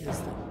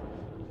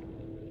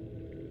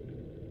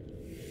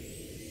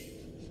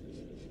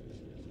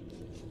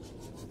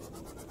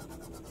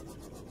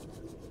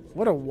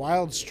 What a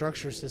wild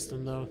structure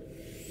system, though.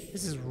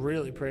 This is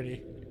really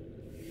pretty.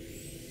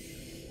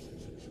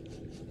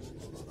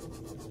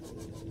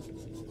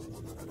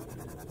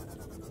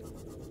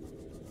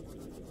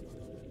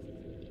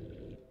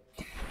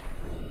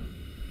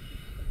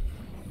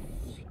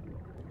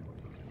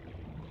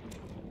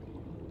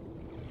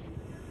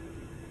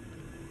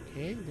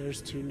 Okay,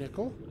 there's 2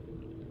 nickel.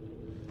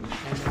 And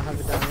I'll have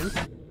a dime.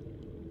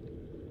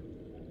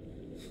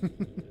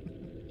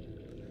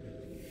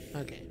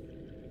 Okay.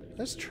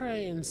 Let's try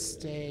and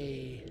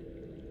stay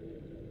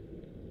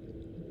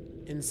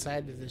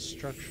inside of this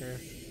structure.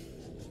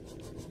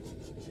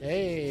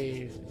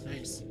 Hey,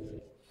 nice.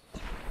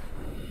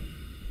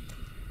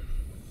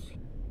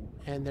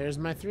 And there's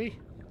my 3.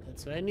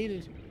 That's what I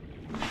needed.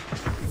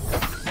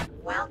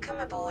 Welcome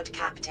aboard,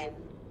 Captain.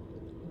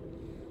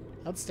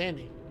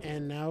 Outstanding.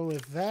 And now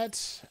with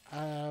that,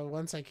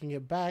 once I can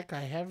get back,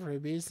 I have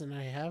rubies and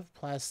I have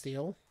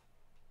plasteel.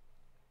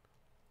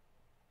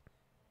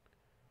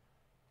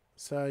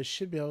 So I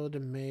should be able to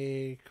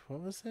make...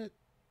 What was it?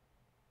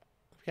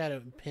 I've got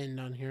it pinned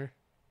on here.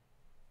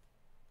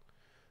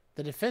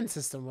 The defense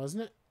system,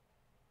 wasn't it?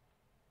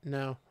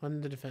 No,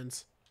 wasn't the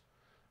defense.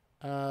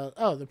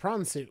 Oh, the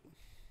prawn suit.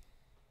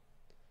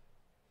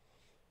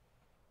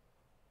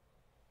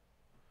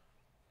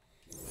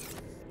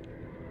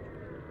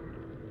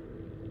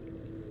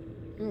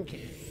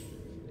 Okay.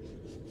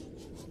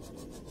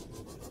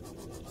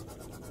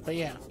 But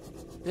yeah,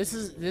 this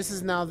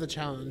is now the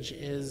challenge,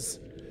 is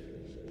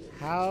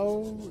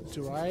how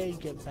do I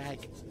get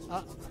back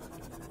up?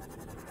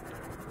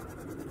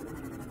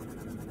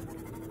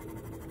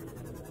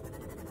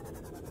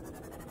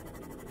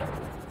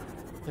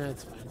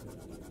 That's fine.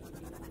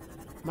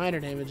 Minor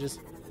damages.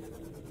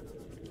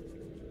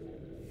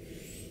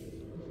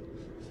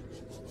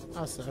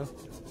 Also,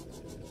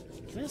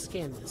 can I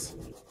scan this?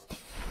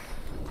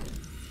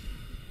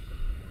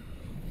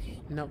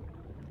 Nope,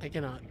 I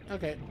cannot.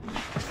 Okay.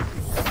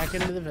 Back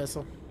into the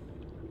vessel.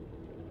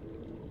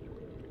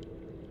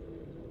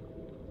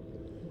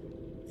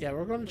 Yeah,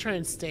 we're going to try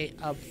and stay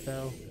up,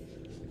 though.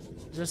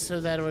 Just so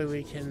that way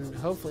we can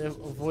hopefully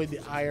avoid the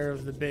ire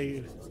of the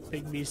big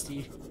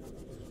beastie.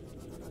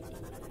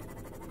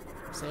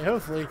 Say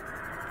hopefully,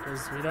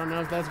 because we don't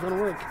know if that's going to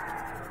work.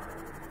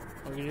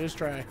 All we can do is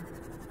try.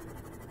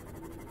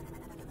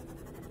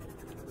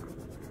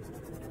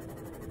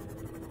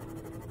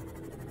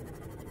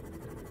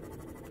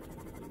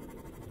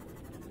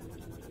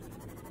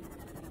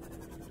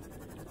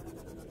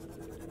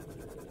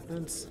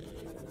 Let's see.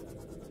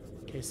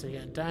 Okay, so you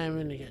got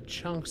diamond, you got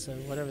chunks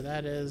of whatever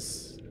that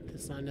is.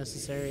 It's not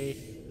necessary.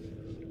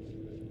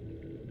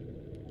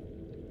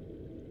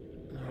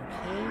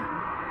 Okay.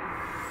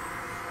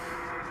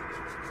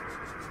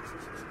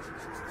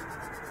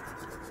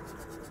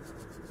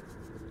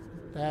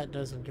 That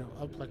doesn't go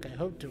up like I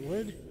hoped it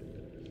would.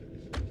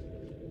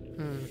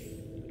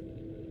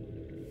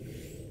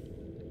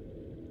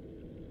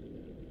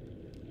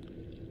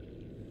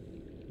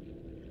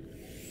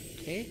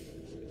 Okay.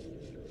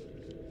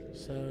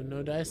 So,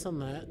 no dice on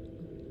that.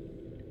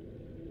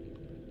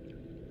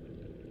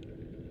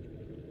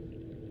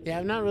 Yeah,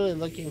 I'm not really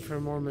looking for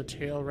more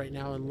material right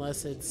now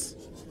unless it's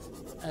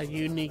a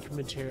unique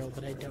material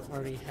that I don't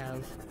already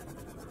have.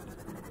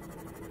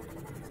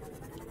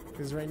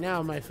 Because right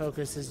now my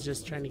focus is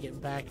just trying to get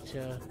back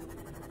to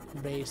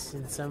base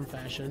in some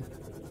fashion.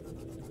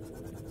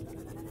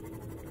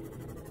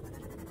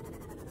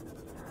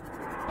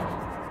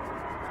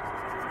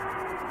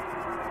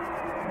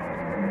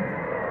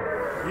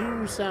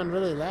 You sound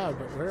really loud,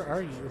 but where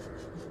are you?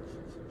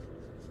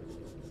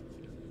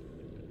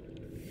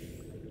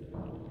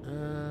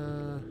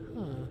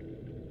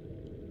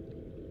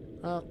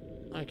 Well,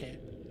 okay.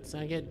 Let's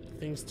not get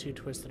things too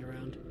twisted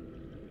around.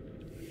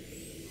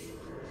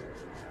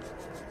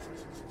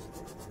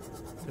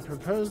 The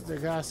proposed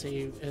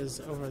Degassi is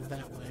over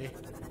that way.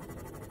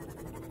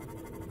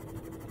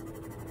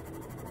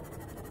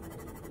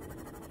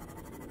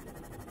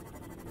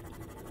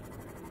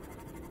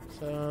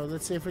 So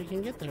let's see if we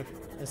can get there,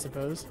 I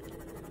suppose.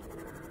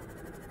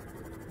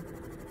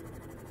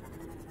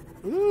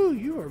 Ooh,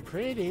 you are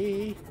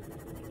pretty.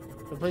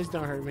 But please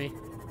don't hurt me.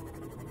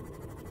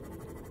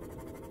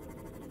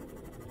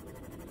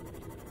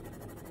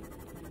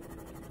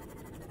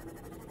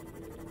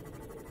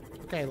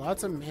 Okay,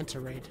 lots of manta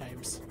ray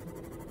types.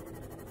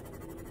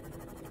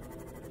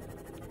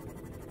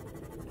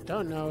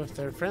 Don't know if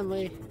they're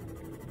friendly.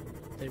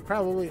 They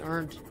probably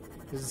aren't,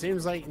 because it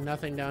seems like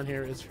nothing down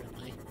here is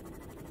friendly.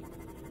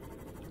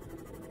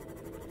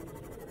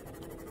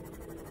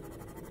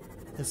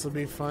 This will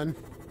be fun.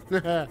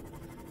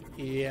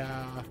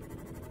 Yeah.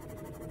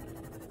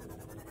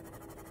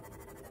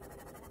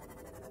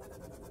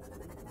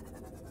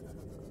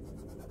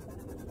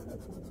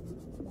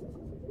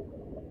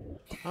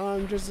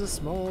 I'm just a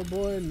small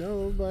boy,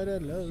 nobody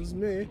loves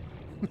me.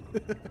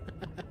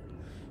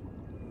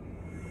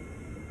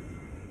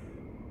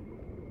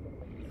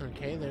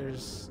 Okay,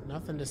 there's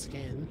nothing to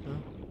scan. Huh?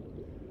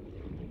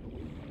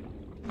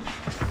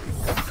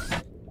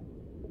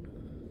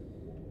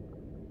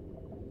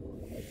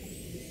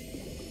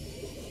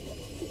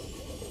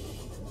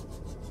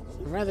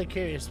 I'm rather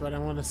curious what I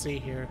want to see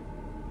here.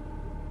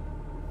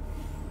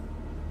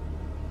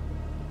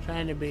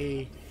 Trying to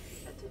be...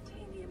 A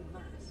titanium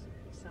mass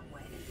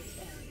somewhere in this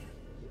area.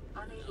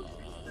 Unable to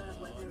confirm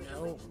whether it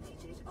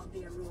originated on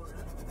the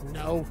Aurora.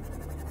 No.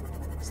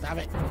 Stop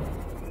it.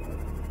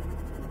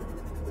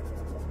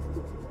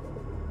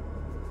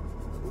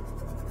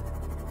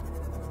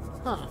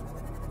 Huh.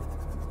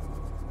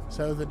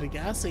 So the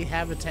Degassi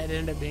habitat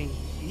ended up being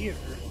here.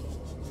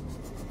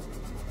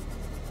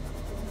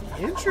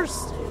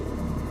 Interesting.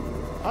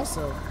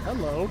 Also,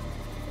 hello.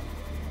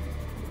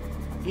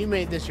 You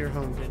made this your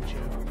home, didn't you?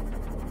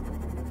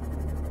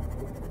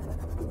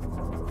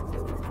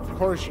 Of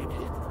course you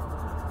did.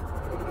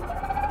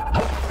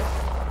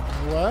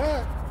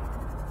 What?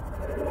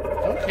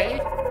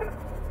 Okay.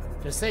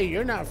 To say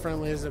you're not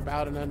friendly is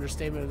about an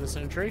understatement of the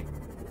century.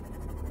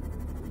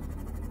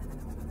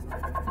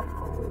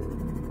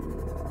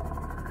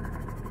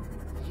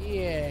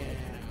 Yeah.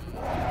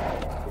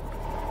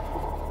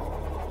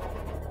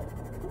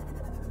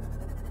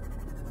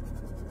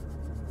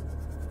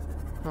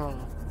 Huh.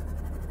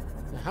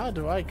 Now how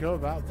do I go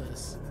about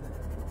this?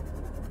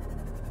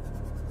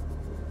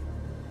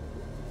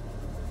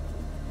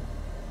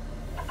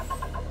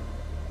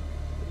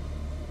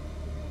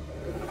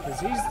 Because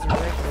he's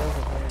directly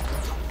over there.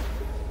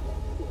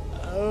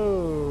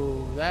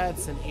 Oh,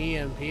 that's an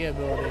EMP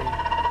ability.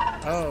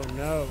 Oh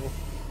no.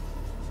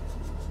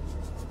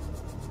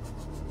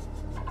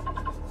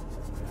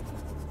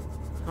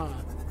 Huh.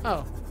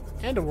 Oh,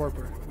 and a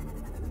warper.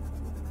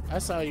 I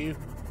saw you.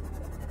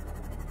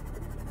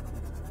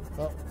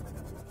 Well,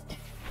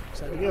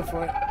 so we go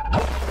for it.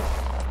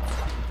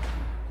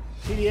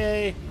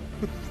 PDA.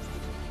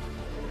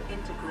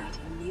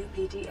 Integrating new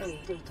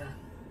PDA data.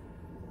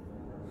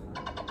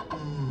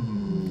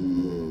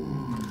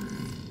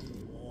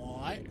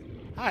 What?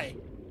 Hi.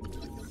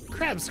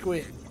 Crab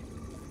squid.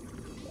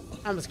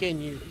 I'm gonna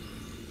scan you.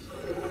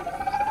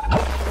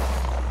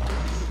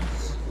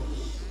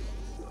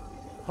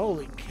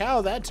 Holy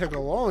cow, that took a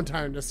long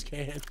time to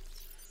scan.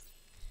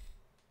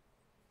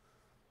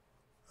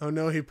 Oh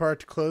no, he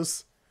parked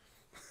close.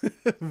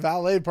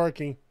 Valet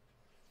parking.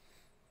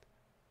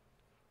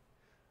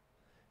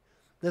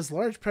 This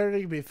large predator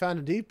can be found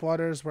in deep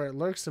waters where it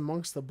lurks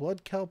amongst the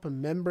blood kelp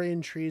and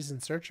membrane trees in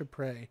search of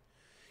prey.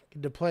 It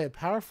can deploy a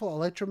powerful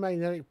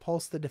electromagnetic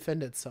pulse to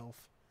defend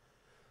itself.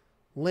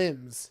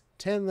 Limbs.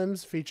 10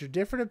 limbs feature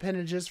different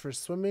appendages for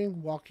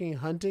swimming, walking,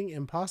 hunting,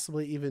 and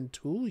possibly even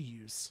tool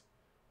use.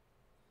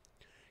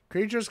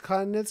 Creatures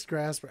caught in its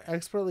grasp are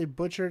expertly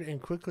butchered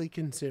and quickly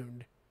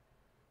consumed.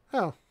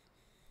 Oh.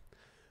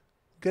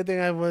 Good thing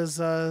I was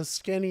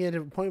scanning it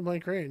at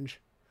point-blank range.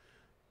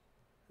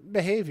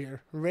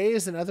 Behavior.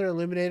 Rays and other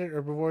illuminated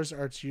herbivores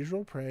are its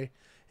usual prey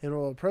and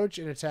will approach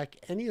and attack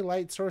any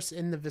light source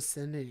in the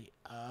vicinity.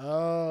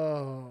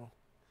 Oh.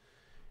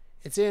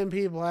 Its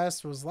EMP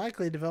blast was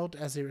likely developed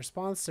as a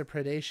response to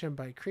predation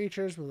by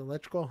creatures with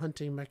electrical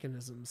hunting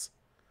mechanisms.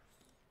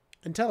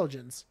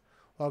 Intelligence.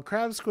 While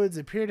crab squids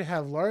appear to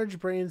have large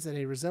brains and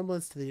a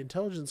resemblance to the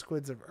intelligent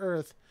squids of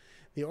Earth,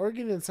 the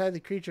organ inside the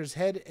creature's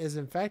head is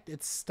in fact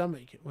its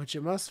stomach, which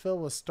it must fill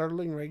with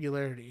startling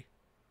regularity.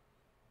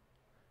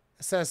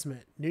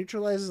 Assessment.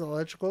 Neutralizes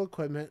electrical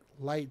equipment.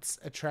 Lights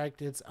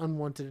attract its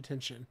unwanted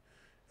attention.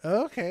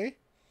 Okay.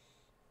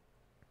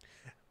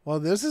 Well,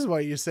 this is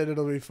why you said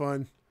it'll be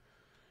fun.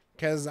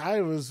 Because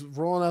I was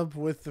rolling up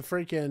with the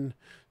freaking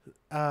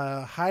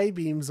high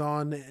beams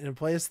on in a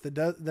place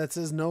that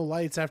says no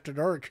lights after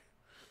dark.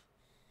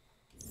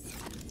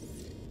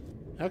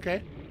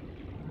 Okay.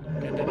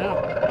 Good to know.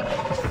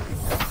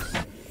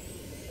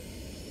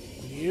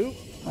 You?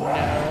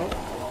 No.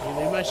 You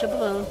leave my ship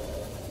alone.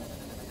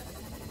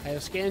 I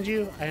have scanned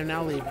you. I am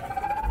now leaving.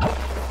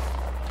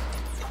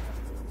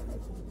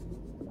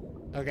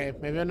 Okay,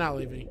 maybe I'm not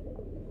leaving.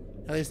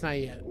 At least not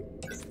yet.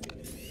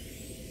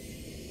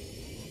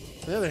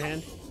 On the other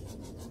hand,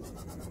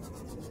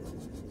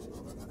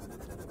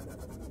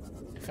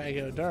 if I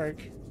go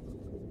dark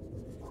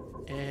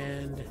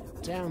and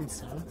down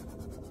some,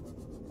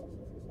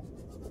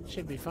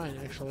 should be fine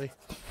actually.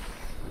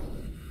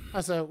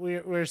 Also,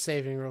 we're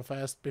saving real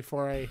fast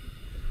before I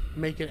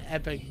make an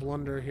epic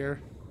blunder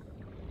here.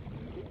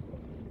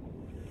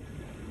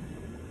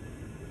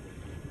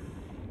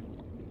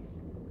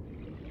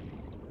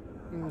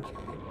 Okay.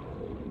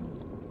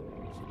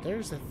 So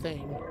there's a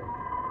thing.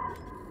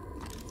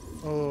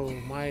 Oh,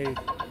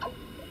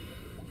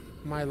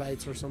 my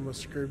lights were someone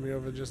screwed me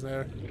over just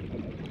there.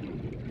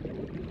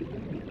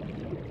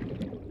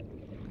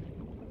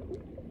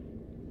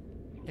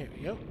 There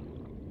we go.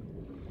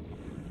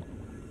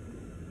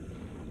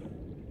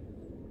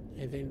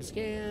 Anything to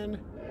scan?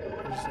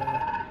 There's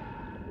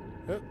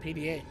oh,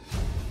 PDA.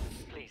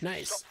 Please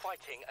Nice. Stop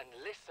fighting and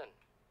listen.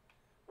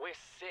 We're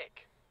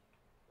sick.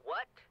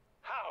 What?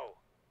 How?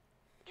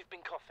 You've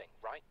been coughing,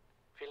 right?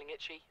 Feeling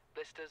itchy?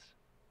 Blisters?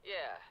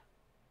 Yeah.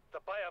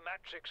 The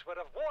biometrics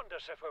would have warned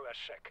us if we were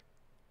sick.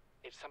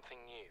 It's something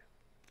new.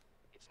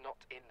 It's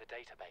not in the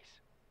database.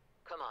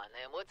 Come on,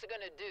 then. What's it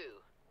gonna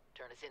do?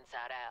 Turn us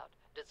inside out?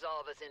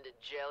 Dissolve us into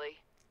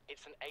jelly?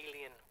 It's an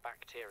alien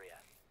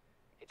bacteria.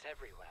 It's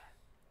everywhere.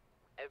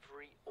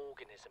 Every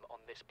organism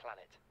on this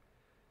planet.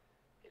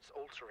 It's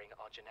altering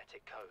our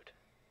genetic code.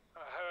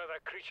 How are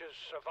the creatures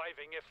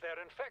surviving if they're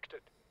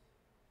infected?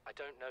 I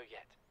don't know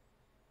yet.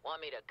 Want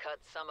me to cut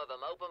some of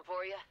them open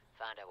for you?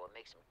 Find out what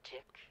makes them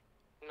tick?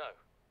 No.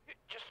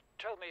 Just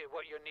tell me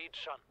what you need,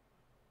 son.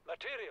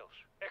 Materials,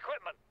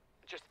 equipment.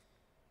 Just...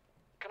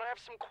 Can I have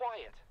some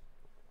quiet?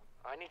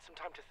 I need some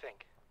time to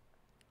think.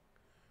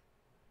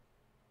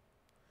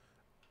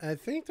 I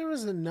think there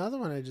was another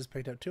one I just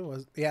picked up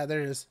too. Yeah,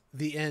 there it is.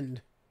 The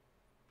End.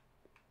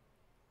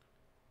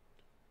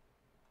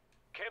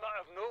 Came out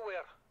of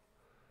nowhere.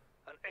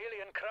 An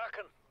alien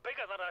kraken,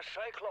 bigger than a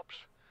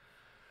cyclops.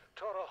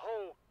 Tore a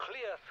hole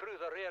clear through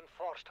the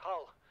reinforced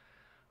hull.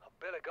 I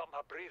barely got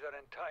my breather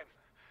in time.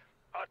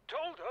 I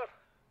told her.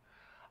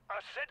 I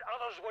said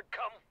others would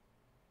come.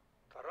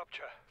 The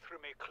rupture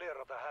threw me clear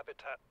of the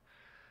habitat,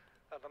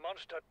 and the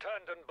monster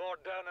turned and bore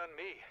down on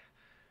me.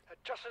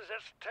 Just as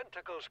its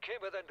tentacles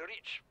came within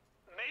reach,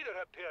 Maida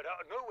appeared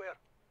out of nowhere.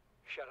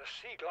 She had a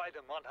sea glide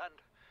in one hand,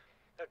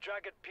 a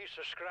jagged piece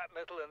of scrap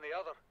metal in the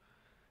other.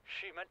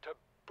 She meant to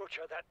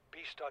butcher that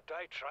beast or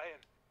die trying.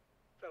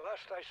 The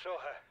last I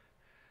saw her,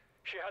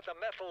 she had the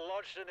metal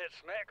lodged in its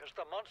neck as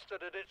the monster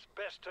did its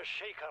best to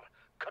shake her,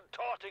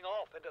 contorting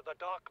off into the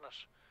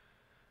darkness.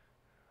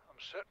 I'm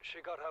certain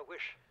she got her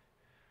wish,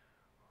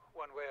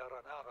 one way or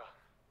another.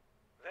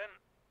 Then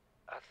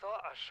I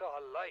thought I saw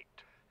a light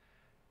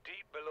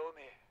deep below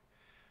me.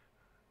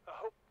 I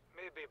hoped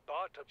maybe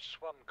Bart had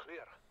swum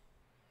clear.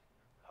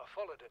 I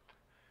followed it.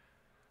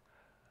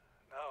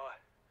 Now I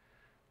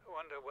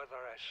wonder whether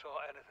I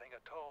saw anything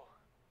at all.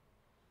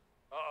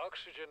 Our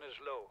oxygen is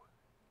low.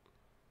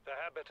 The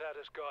habitat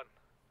is gone.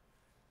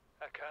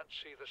 I can't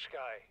see the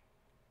sky.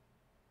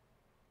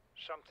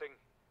 Something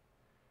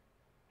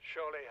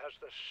surely has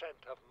the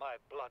scent of my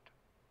blood.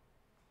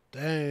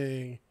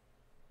 Dang.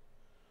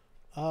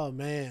 Oh,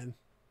 man.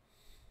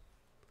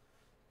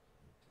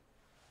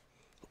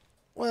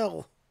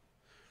 Well,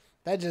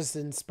 that just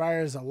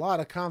inspires a lot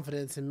of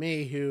confidence in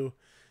me, who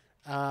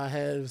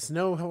has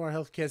no more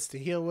health kits to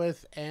heal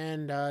with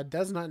and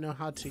does not know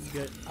how to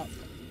get up.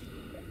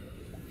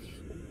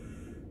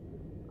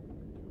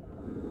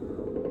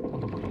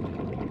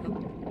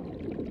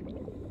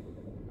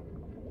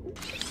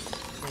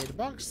 Made a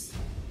box.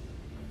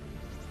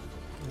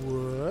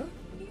 What?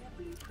 New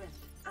blueprint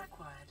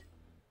acquired.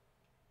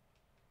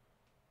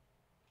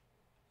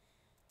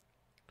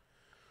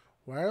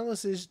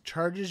 Wireless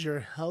charges your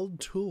held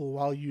tool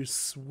while you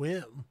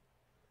swim.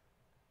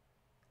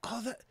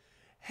 Oh, that...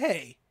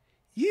 Hey,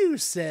 you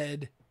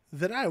said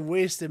that I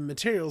wasted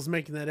materials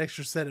making that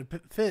extra set of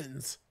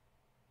fins.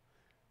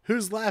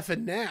 Who's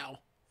laughing now?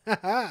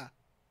 Haha.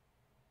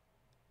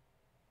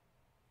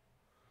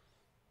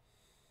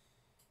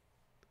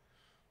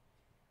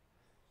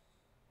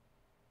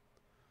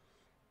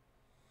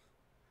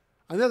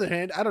 On the other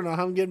hand, I don't know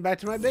how I'm getting back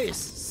to my base.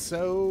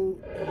 So,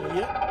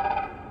 yep.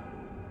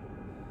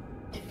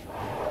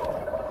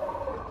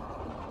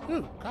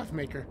 Ooh, coffee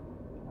maker.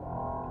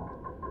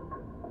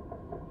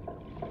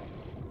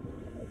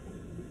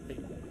 Wait.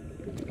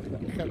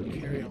 Cup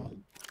carry all.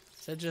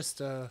 Is that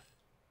just, oh.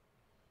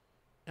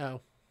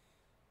 Nah.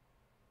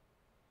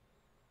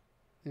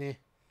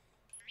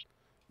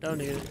 Don't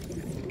need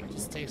it.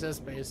 Just takes up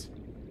space.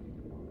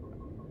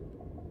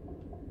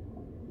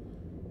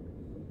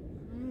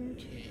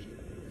 Okay.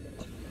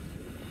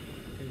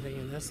 Anything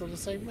in this little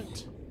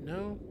segment?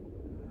 No?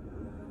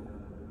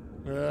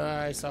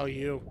 I saw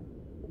you.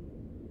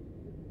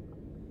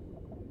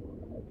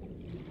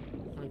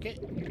 Okay.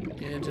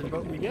 Into the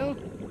boat we go.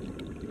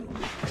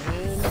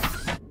 And...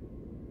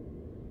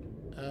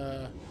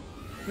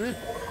 eh.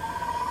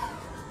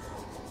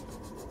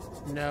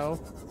 No.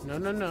 No,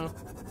 no, no.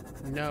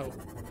 No.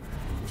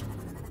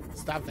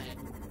 Stop that.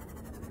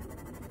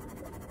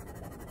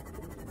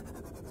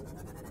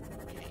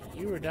 Okay,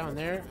 you were down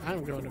there.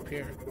 I'm going up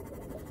here.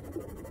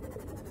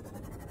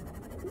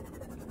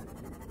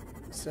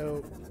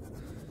 So,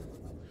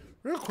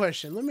 real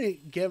question. Let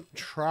me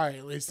try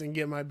at least and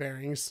get my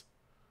bearings.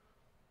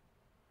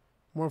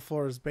 More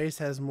floors. Base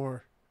has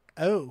more.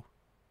 Oh.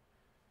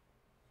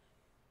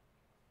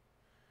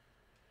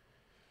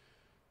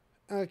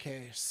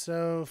 Okay,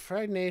 so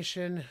Frag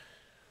Nation.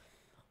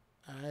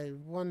 I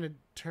want to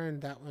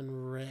turn that one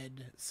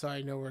red so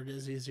I know where it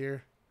is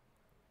easier.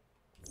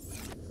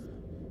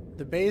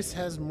 The base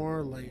has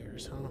more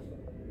layers, huh?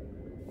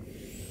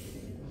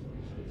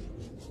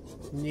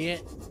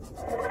 Niet.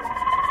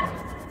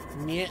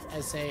 Niet, I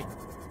say.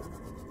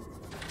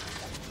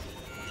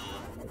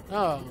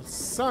 Oh,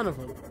 son of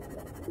a...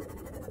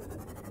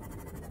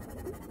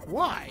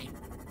 Why?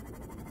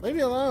 Leave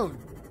me alone.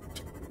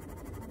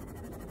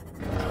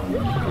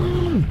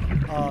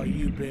 Oh,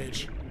 you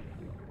bitch.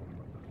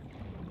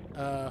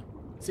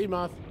 Sea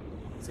moth.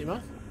 Sea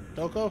moth?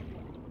 Doko?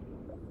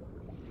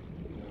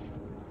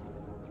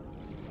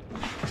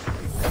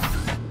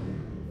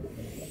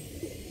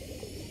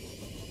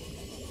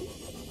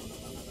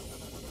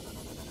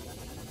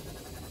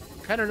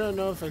 Kinda don't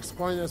know if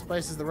exploring this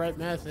place is the right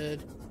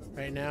method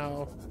right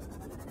now.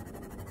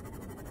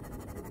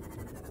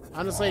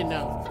 Honestly,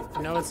 no.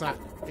 No, it's not.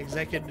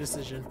 Executive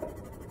decision.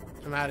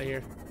 I'm out of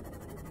here.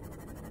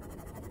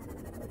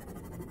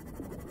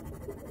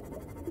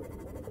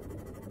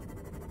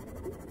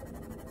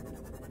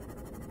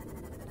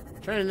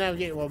 Trying to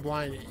navigate while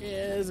blind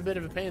is a bit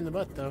of a pain in the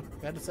butt, though.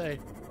 Gotta say.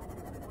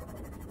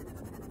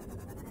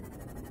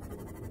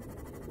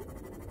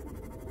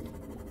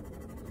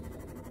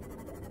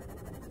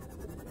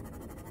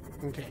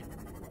 Okay.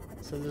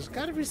 So there's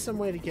gotta be some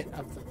way to get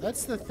up there.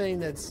 That's the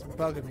thing that's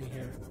bugging me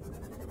here.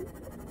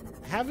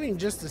 Having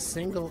just a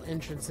single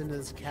entrance into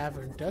this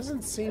cavern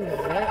doesn't seem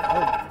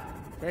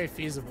very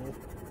feasible.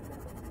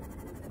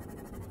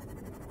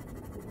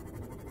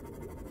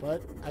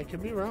 But I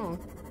could be wrong.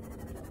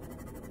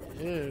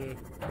 Ew.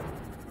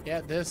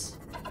 Yeah, this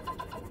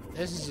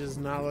is just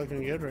not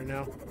looking good right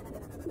now.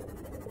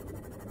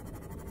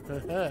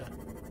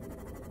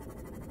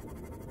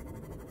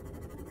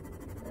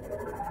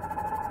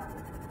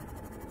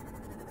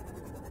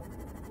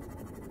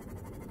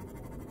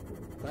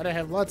 Glad I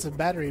have lots of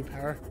battery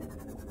power.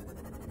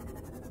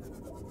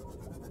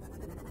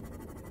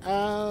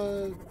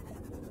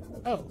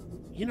 Oh,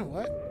 you know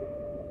what?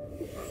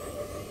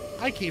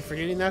 I keep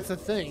forgetting that's a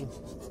thing.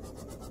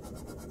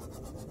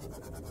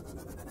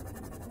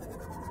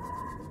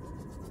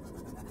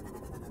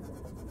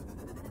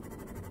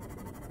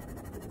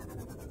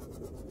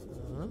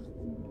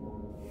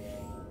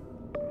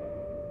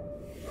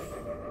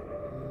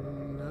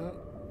 No.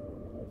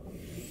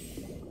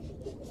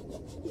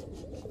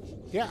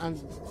 Yeah,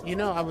 you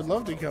know, I would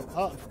love to go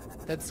up.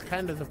 That's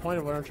kind of the point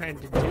of what I'm trying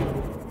to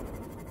do.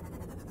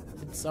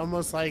 It's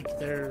almost like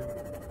there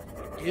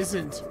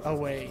isn't a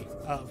way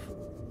up.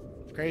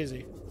 It's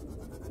crazy.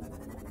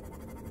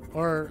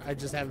 Or I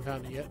just haven't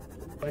found it yet,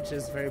 which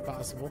is very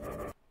possible.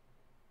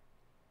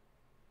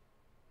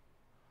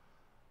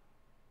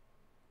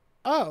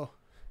 Oh.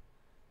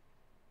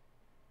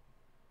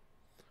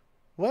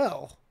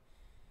 Well.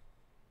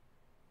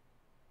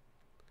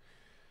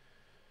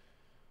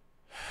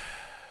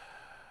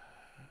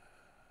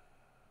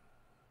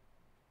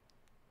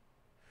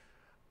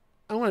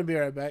 I'm gonna be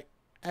right back.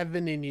 I've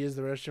been needing to use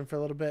the restroom for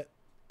a little bit.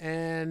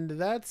 And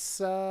that's,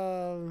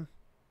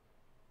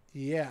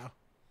 yeah.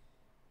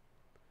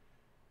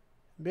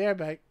 Be right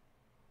back.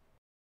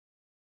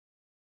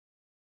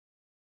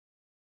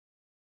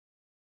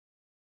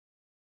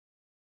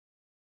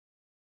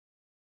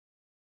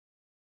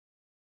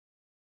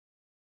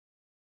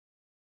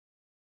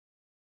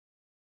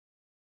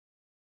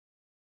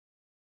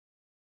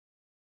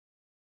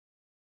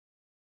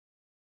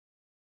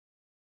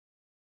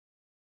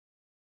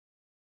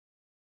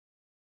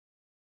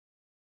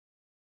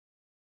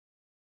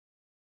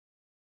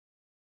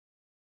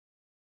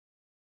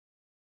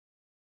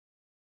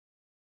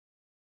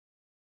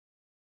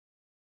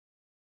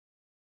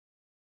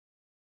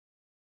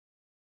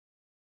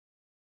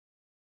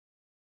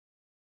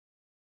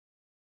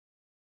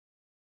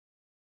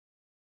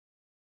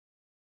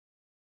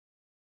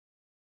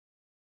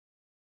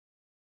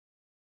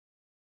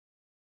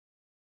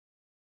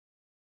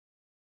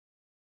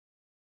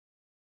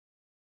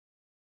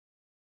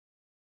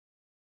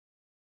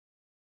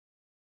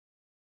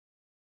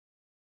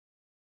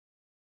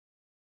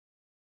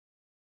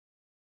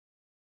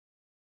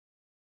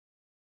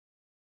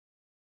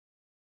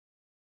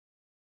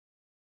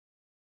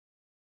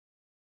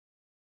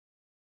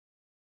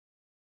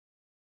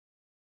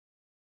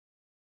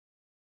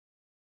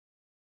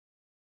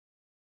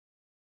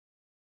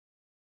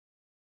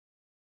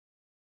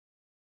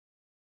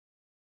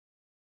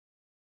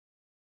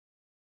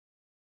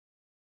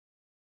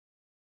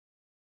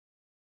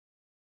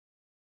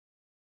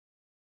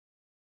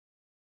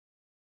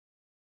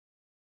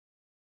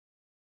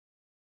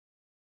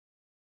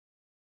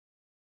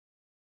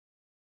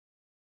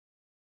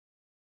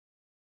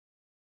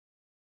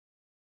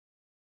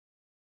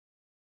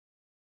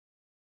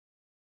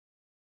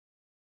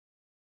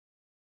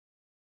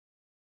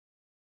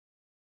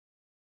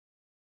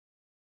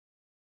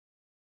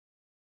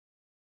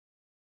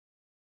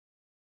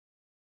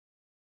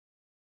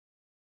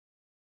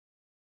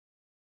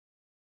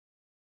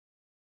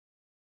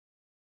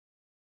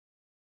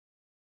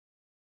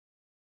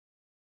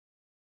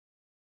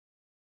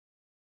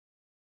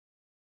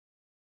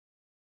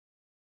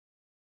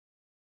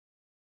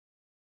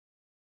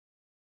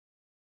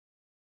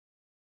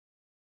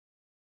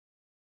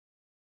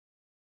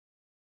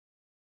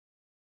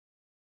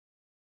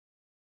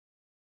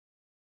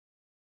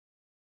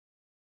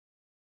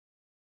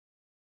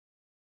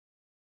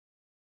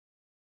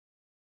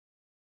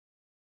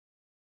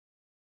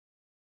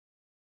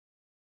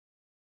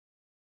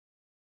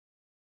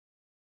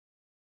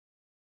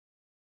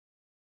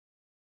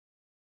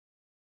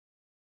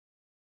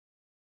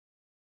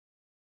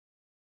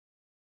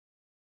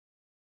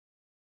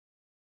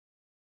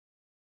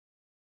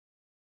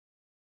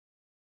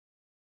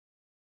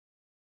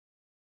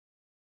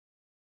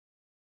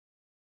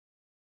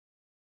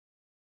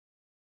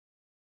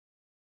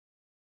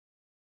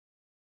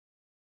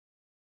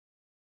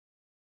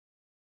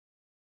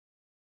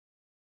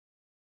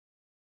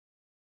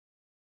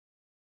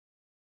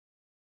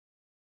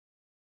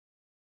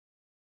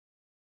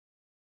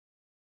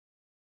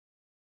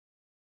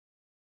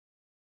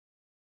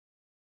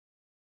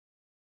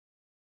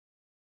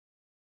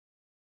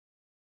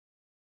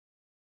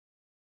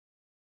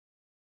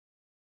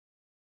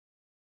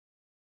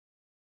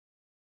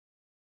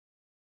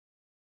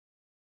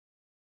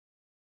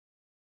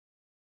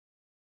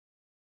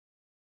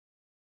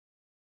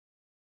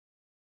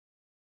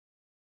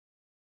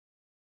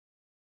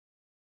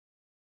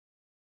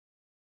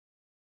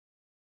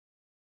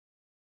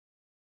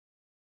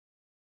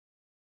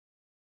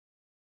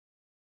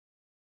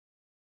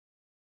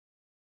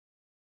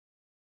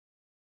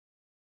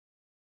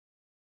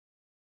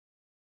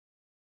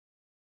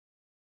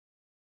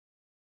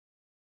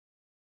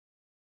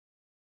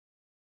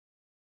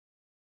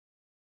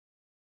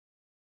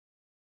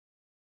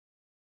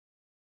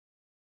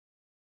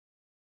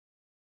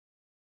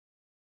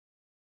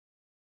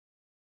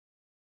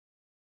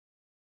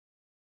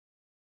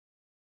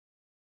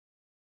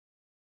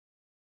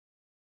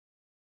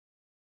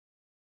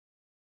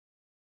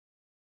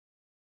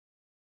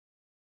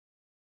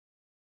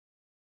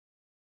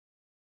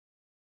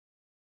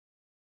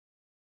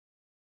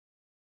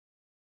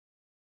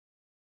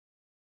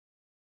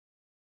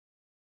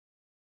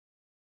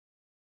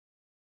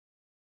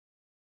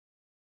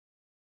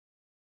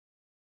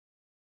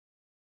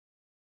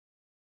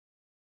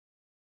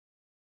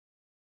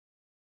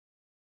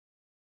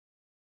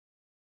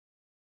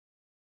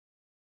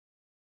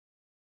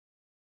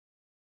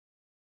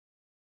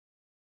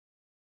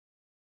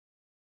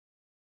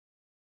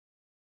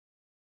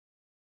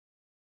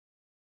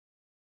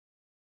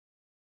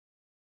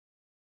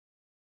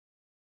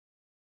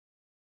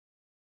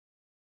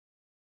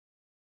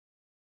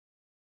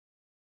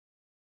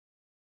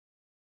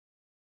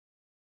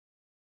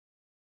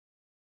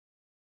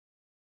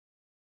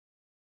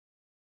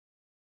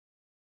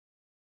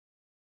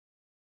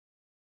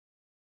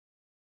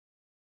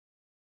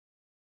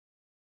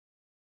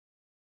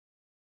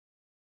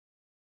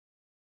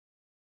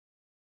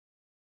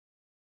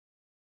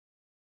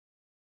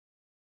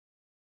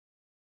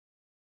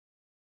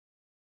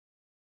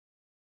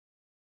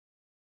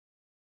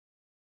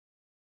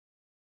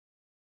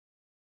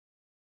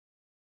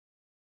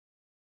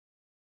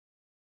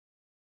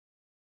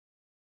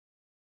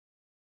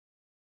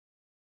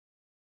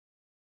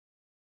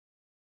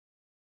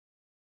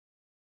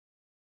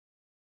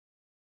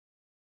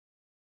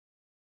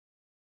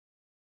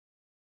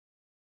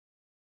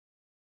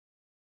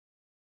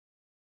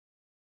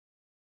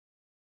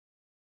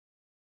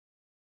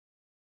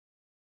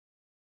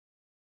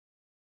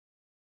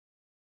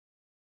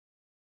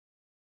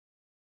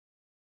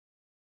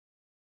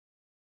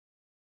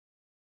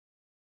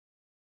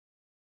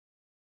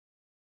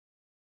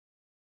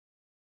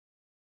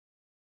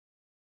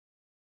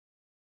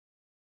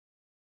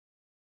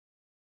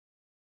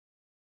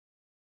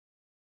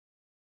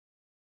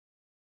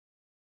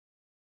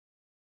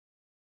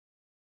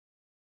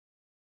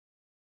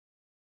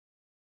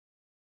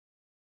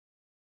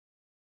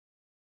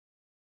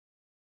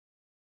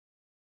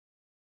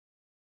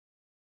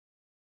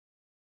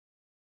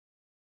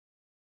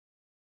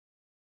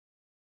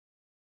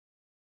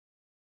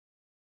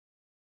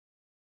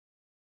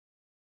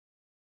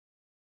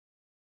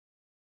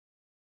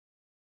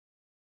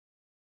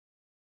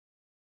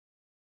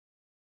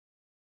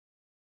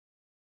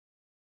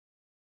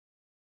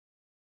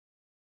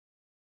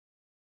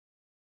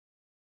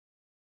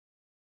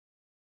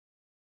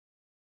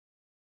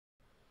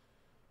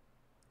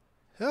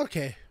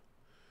 Okay,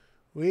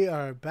 we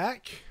are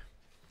back.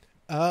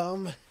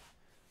 The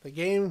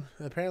game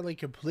apparently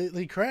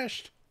completely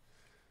crashed.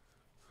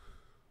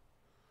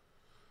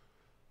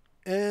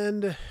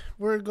 And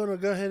we're going to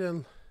go ahead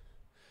and...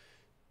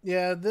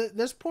 Yeah,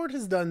 this port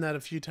has done that a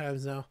few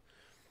times now.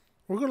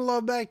 We're going to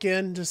log back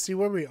in to see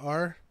where we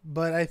are.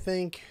 But I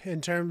think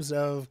in terms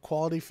of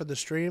quality for the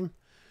stream,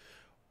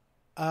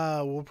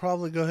 we'll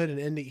probably go ahead and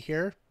end it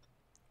here.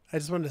 I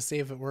just wanted to see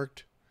if it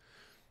worked.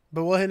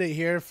 But we'll end it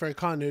here for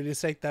continuity's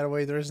sake. That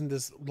way there isn't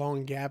this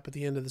long gap at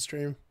the end of the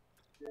stream.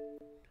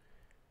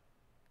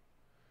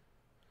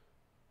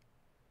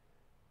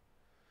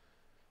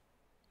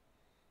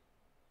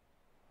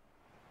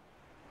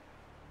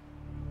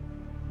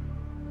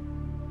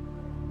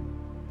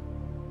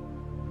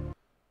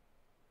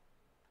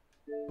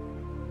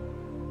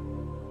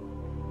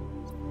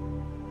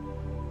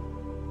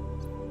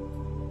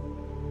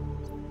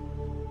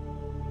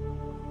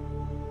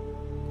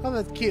 Oh,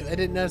 that's cute. I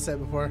didn't notice that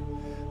before.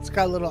 It's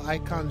got a little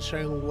icon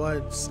showing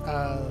what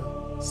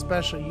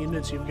special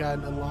units you've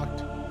gotten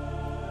unlocked.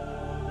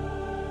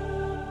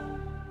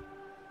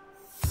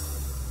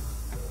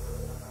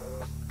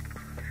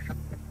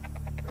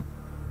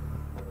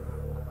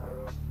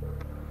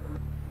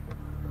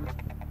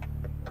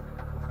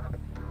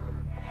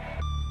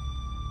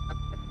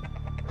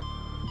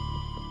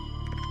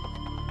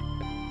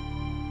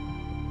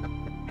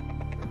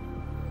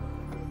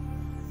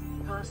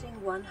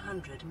 Passing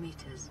 100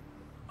 meters.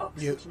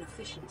 Oxygen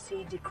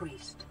efficiency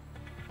decreased.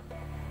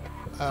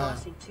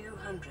 Passing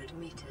 200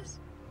 meters.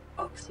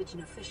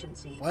 Oxygen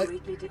efficiency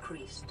greatly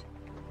decreased.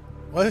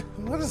 What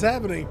is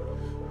happening?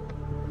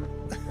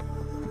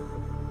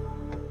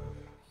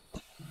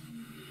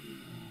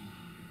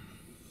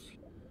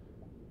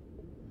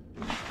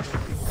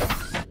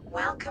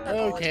 Welcome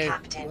aboard, Okay,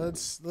 Captain.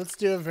 let's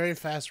do a very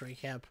fast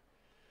recap.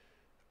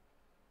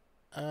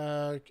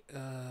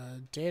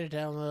 Data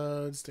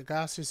downloads,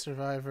 Degassi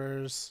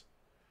survivors,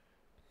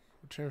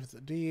 return for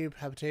the deep,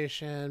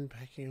 habitation,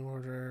 packing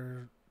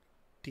order,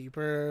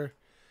 deeper.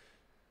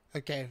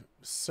 Okay,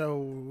 so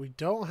we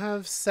don't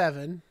have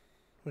 7,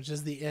 which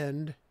is the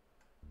end.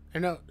 Or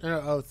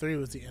no, 3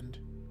 was the end.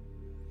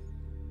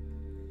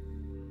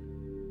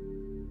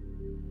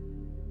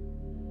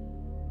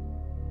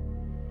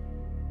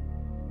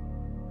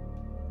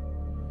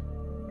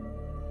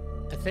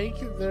 I think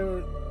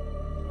there...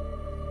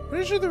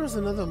 Pretty sure there was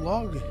another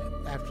log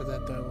after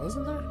that, though,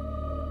 wasn't there?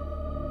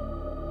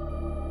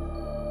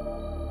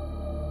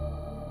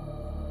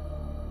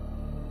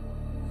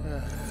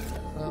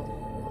 Well,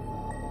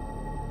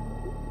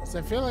 so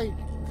I feel like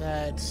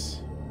that...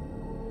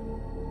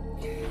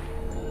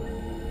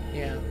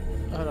 Yeah,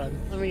 hold on.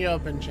 Let me go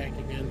up and check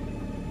again.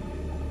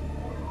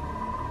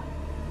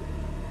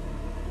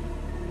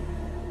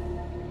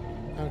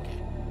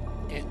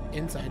 Okay.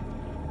 Inside.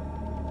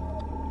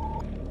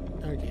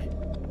 Okay.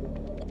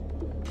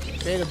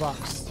 Data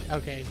box.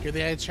 Okay, good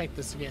thing I checked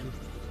this again.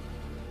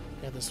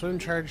 Got the swim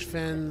charge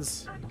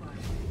fins,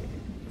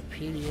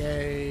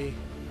 PDA,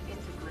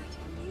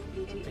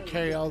 the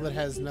carry all that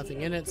has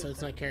nothing in it, so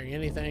it's not carrying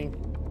anything.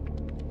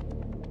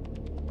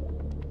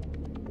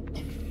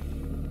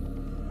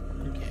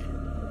 Okay.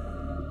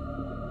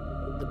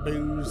 The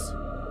booze.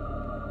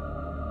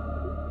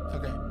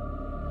 Okay.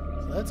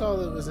 So that's all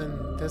that was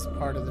in this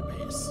part of the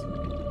base.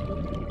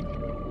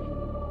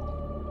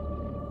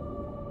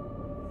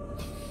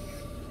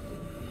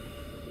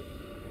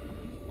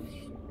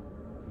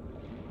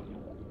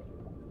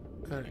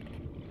 Alright.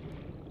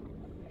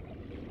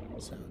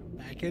 So,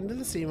 back into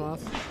the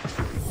Seamoth.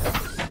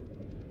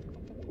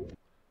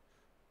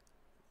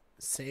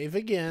 Save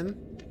again.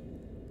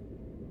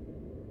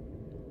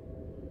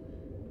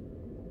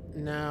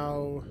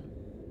 Now,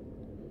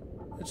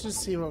 let's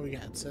just see what we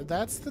got. So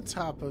that's the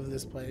top of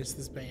this place,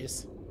 this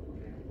base.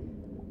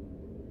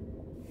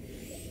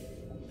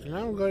 And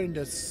I'm going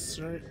to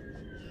search...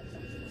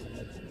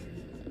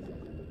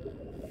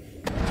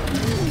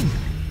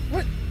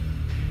 What?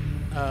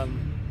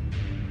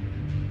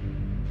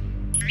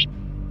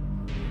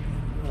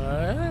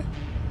 What?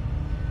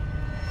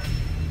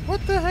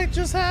 What the heck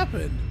just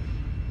happened?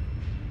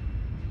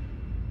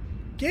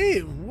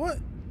 Game, what?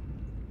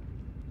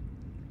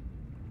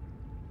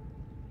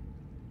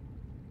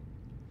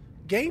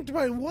 Ganked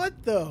by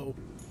what, though?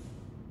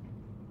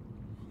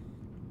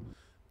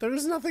 There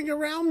was nothing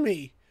around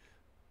me.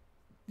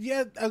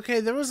 Yeah, okay,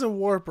 there was a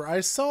warper.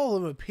 I saw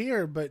him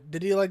appear, but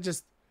did he, like,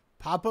 just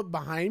pop up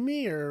behind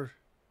me, or...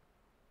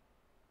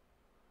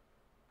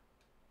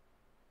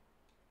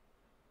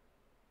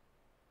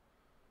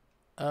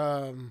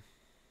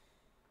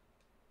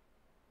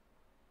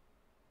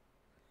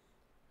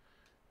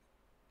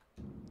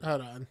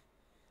 Hold on.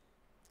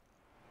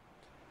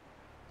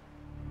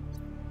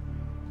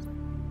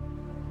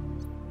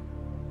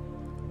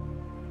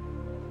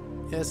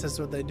 Yes, that's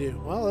what they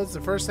do. Well, it's the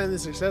first time they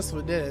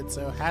successfully did it,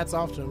 so hats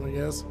off to them, I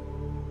guess.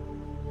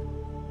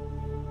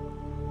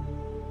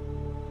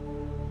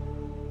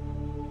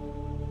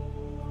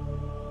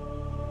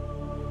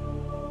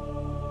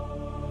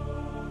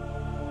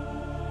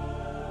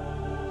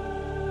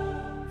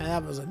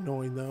 That was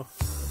annoying, though.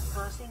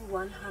 Passing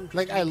 100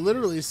 Like, I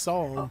literally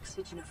saw him,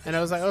 Oxygen and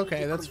I was like, efficiency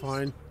okay, that's decreased.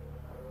 fine.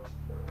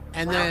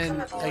 And then,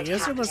 Welcome I aboard,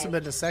 guess there must have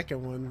Captain. been a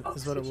second one,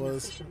 is what it Oxygen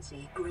was.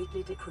 efficiency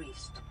greatly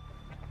decreased.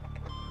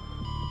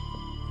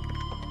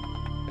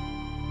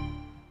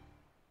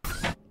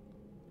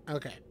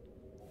 Okay.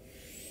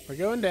 We're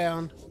going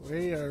down.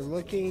 We are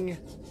looking...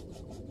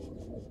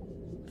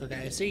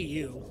 Okay, I see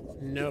you.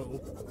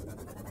 No.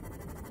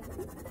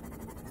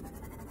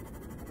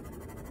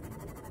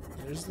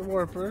 There's the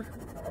warper.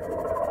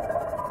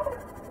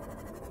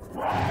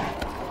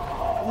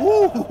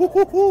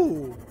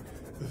 Woo!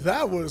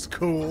 That was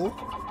cool.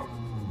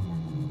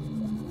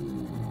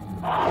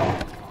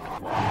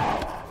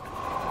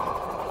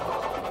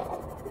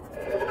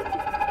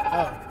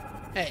 Oh.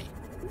 Hey.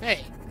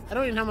 Hey. I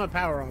don't even have my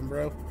power on,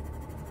 bro.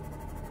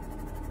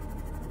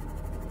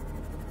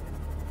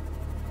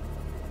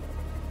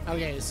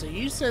 Okay, so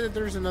you said that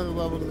there's another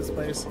level to this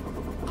place.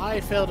 I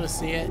failed to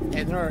see it,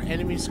 and there are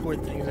enemy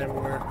squid things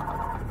everywhere.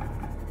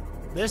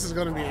 This is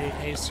going to be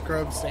a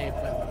scrub save,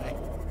 by the way.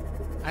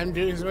 I'm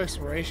doing some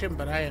exploration,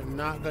 but I am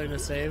not going to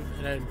save,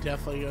 and I'm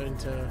definitely going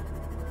to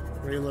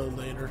reload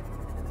later.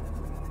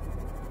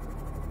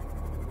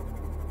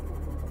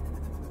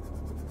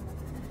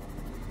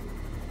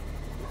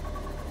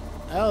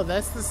 Oh,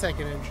 that's the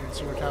second entrance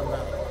you were talking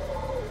about.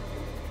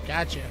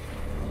 Gotcha.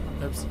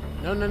 Oops.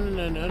 No, no, no,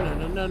 no, no, no,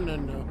 no, no, no,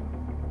 no.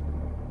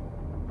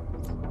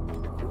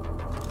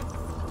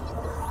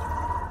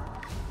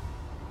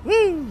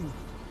 Woo!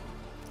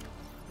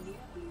 New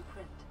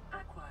blueprint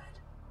acquired.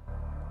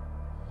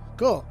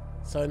 Cool.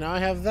 So now I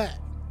have that.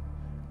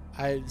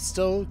 I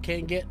still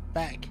can't get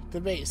back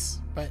to base,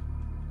 but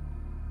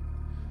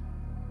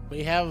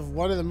we have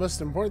one of the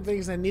most important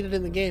things I needed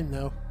in the game,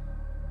 though.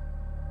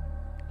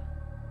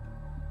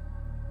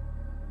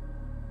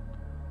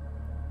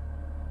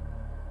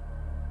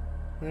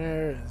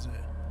 Where is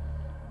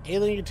it?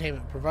 Alien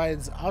containment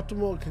provides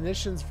optimal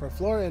conditions for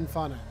flora and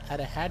fauna. Add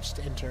a hatch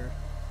to enter.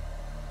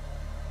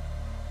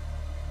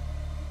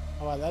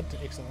 Oh wow, that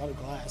takes a lot of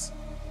glass.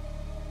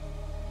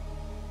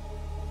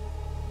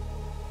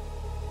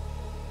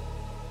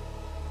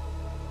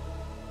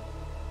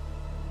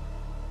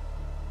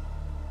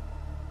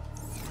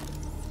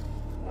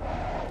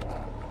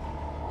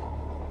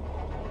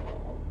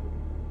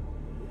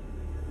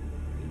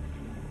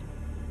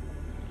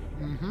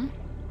 Mm-hmm.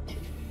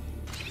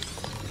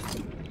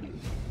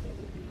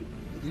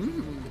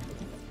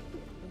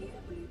 New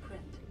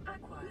blueprint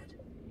acquired.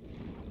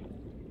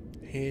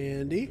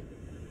 Handy.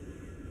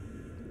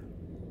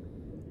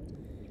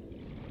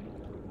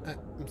 I'm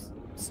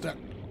stuck.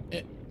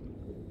 It.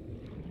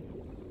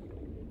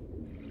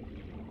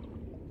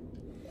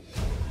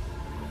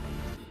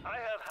 I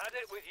have had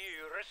it with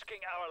you,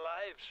 risking our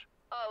lives.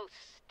 Oh,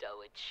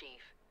 stow it,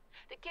 Chief.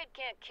 The kid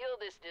can't kill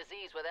this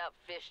disease without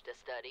fish to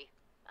study.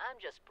 I'm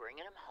just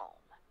bringing him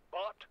home.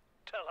 But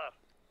tell her.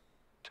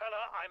 Tell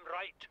her I'm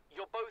right.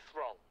 You're both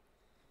wrong.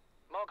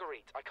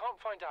 Marguerite, I can't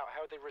find out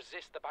how they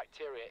resist the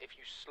bacteria if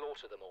you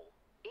slaughter them all.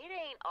 It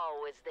ain't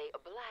always they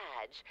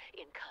oblige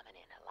in coming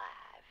in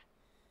alive.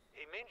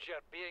 He means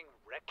you're being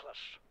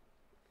reckless.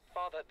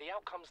 Father, the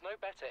outcome's no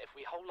better if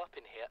we hole up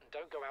in here and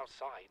don't go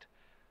outside.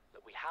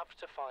 But we have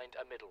to find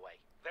a middle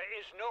way. There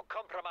is no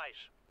compromise.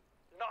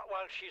 Not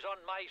while she's on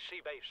my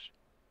sea base.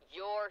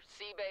 Your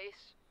sea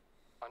base?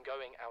 I'm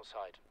going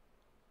outside.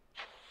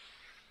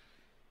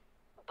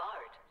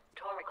 Bart,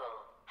 Torgal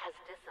has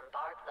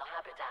disembarked the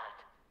habitat.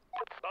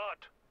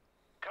 Bart,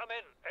 come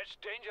in. It's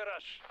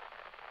dangerous.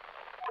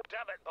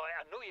 Damn it, boy.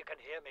 I know you can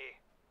hear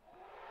me.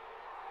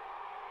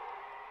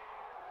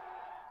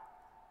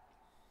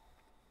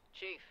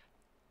 Chief,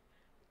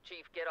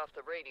 get off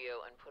the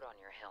radio and put on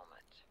your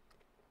helmet.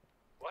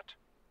 What?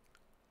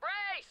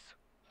 Brace!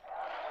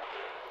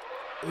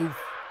 Oof.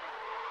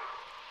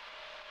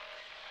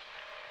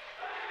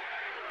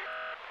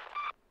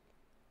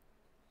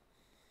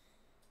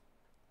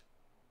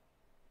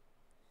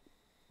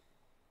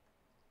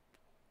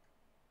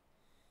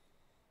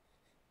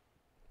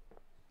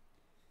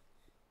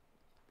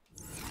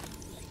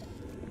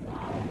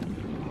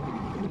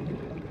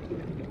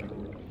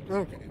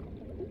 Okay.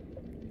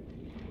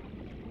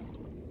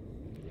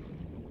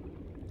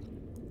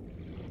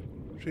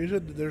 She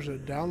said that there's a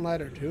down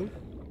ladder too.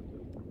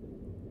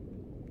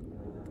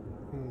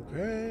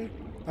 Okay.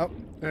 Oh,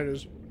 there it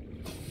is.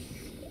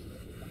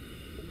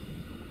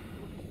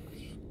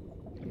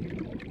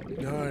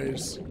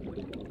 Nice.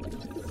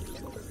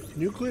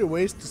 Nuclear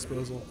waste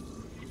disposal.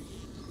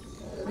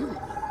 Well,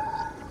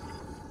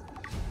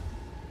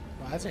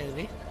 that's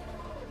handy.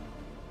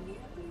 New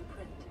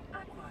blueprint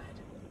acquired.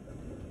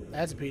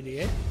 That's a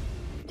PDA.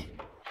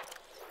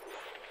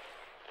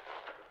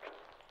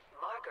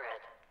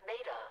 Margaret,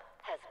 Maida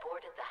has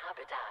boarded the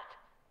habitat.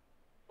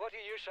 What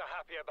are you so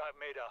happy about,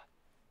 Maida?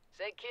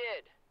 Say,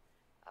 kid,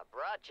 I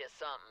brought you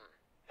something.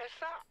 Is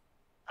that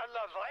a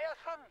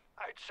Leviathan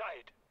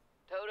outside?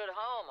 Towed it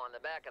home on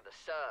the back of the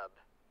sub.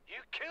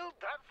 You killed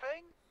that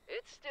thing?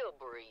 It's still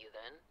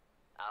breathing.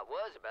 I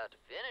was about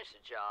to finish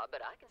the job,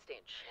 but I can stay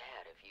and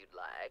chat if you'd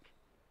like.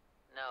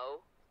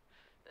 No.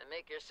 Then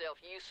make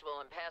yourself useful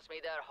and pass me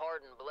that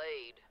hardened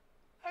blade.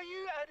 Are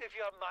you out of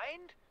your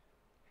mind?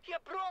 You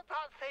brought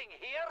that thing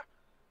here.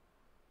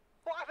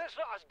 What if it's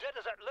not as dead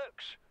as it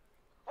looks?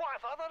 What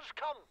if others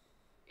come?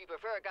 You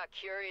prefer it got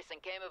curious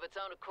and came of its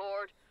own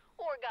accord,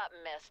 or got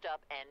messed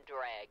up and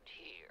dragged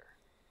here?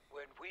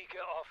 When we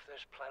get off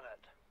this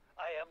planet,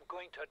 I am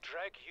going to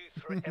drag you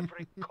through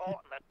every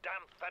court in the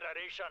damn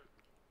Federation.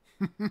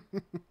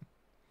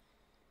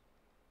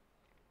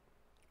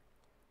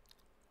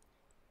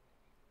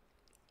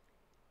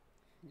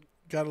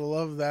 Gotta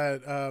love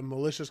that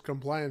malicious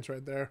compliance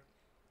right there.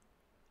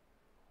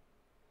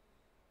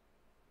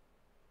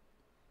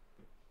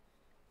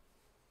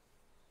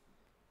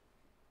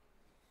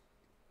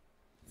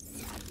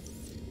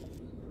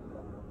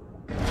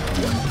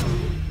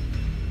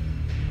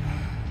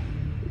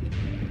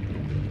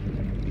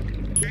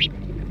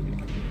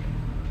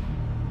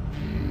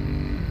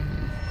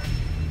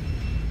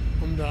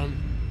 I'm done.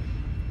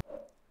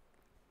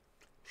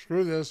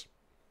 Screw this.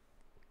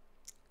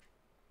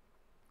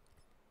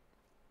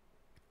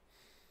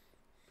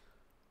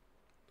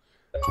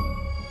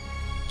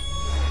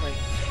 Wait.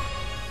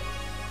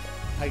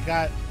 I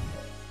got...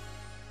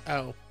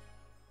 Oh.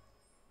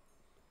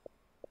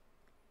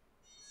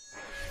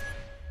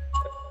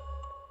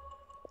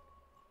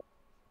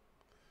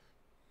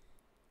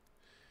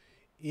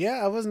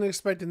 Yeah, I wasn't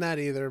expecting that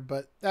either,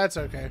 but that's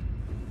okay.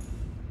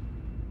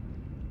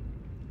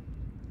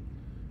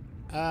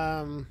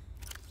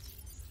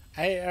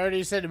 I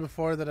already said it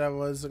before that I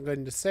wasn't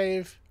going to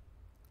save.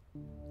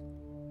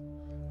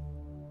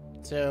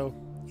 So,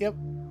 yep.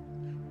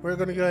 We're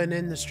going to go ahead and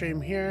end the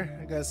stream here.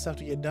 I got stuff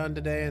to get done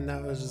today, and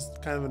that was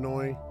just kind of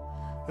annoying.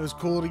 It was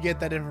cool to get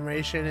that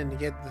information and to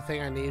get the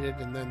thing I needed,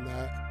 and then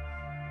that.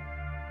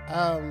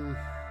 I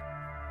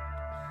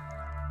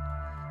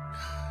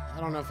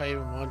don't know if I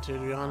even want to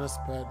be honest,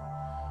 but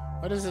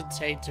what does it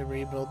take to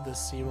rebuild this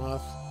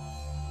Seamoth?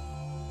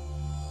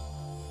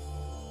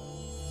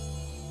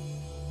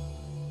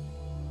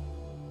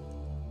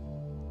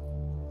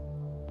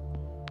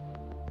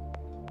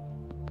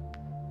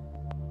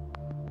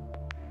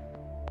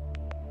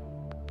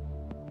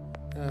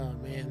 Oh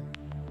man.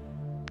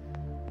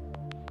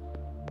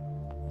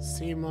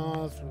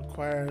 Seamoth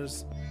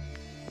requires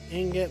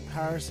ingot,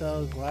 power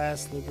cell,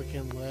 glass,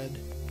 lubricant, lead.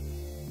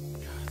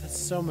 God, that's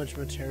so much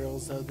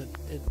materials though that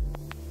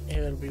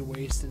it'll be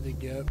wasted to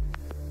get.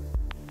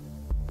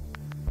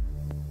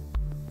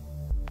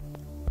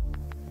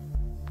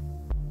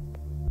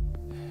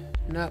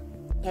 Nope.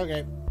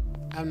 Okay.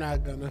 I'm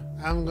not gonna.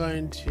 I'm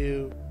going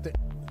to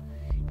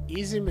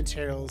easy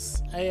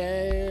materials.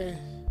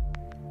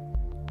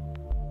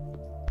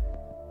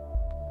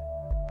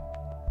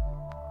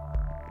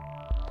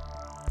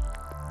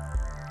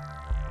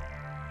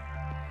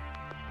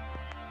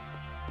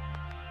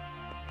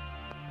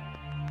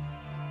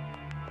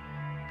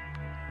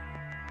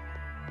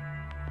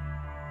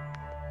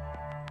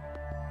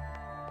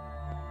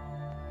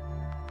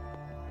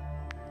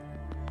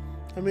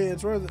 I mean,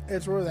 it's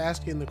worth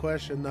asking the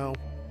question though.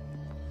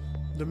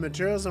 The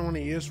materials I want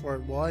to use for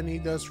it, will I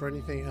need those for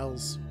anything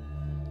else?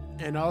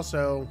 And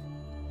also,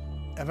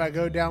 if I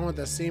go down with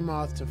the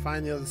Seamoth to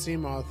find the other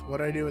Seamoth, what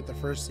do I do with the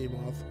first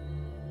Seamoth?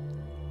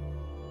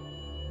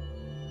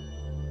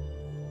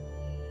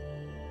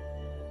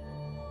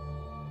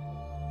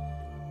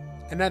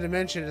 And not to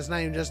mention, it's not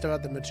even just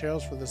about the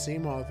materials for the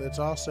Seamoth. It's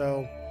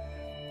also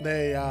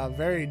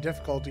very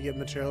difficult to get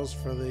materials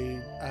for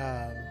the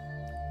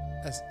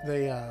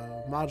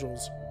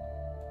modules.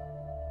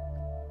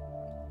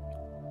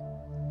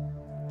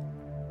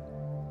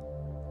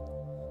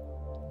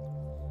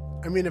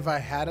 I mean, if I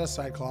had a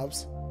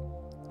Cyclops,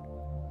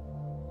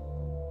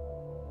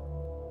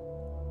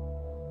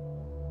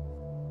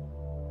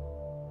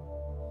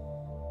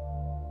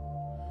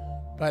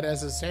 but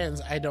as it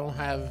stands, I don't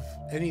have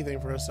anything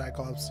for a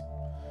Cyclops.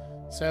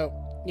 So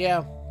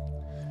yeah,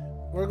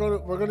 we're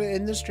gonna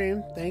end the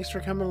stream. Thanks for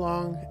coming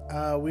along.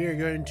 We are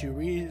going to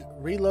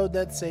reload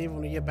that save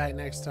when we get back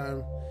next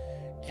time,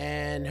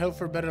 and hope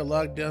for better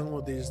luck dealing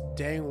with these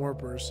dang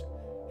warpers,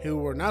 who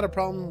were not a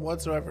problem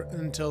whatsoever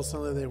until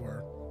suddenly they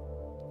were.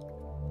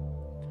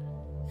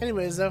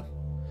 Anyways, though,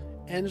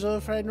 Angelo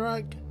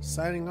Friedrock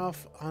signing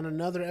off on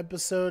another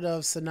episode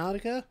of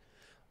Subnautica.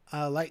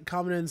 Like,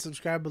 comment, and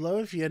subscribe below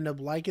if you end up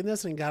liking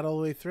this and got all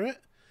the way through it.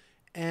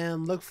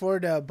 And look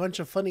forward to a bunch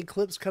of funny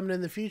clips coming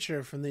in the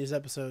future from these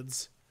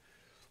episodes.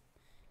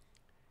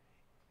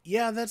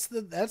 Yeah, that's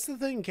the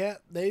thing,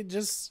 Cat.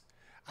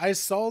 I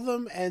saw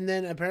them, and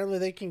then apparently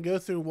they can go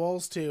through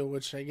walls too,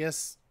 which I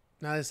guess,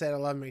 now that I say it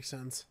out loud, makes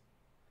sense.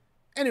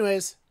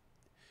 Anyways,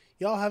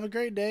 y'all have a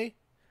great day.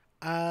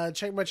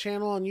 Check my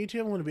channel on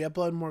YouTube. I'm going to be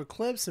uploading more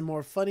clips and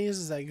more funnies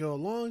as I go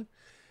along.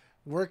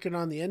 Working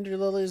on the Ender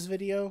Lilies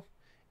video.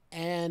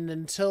 And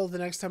until the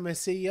next time I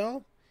see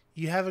y'all,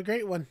 you have a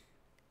great one.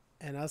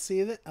 And I'll see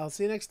you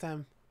next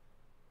time.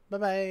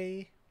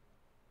 Bye-bye.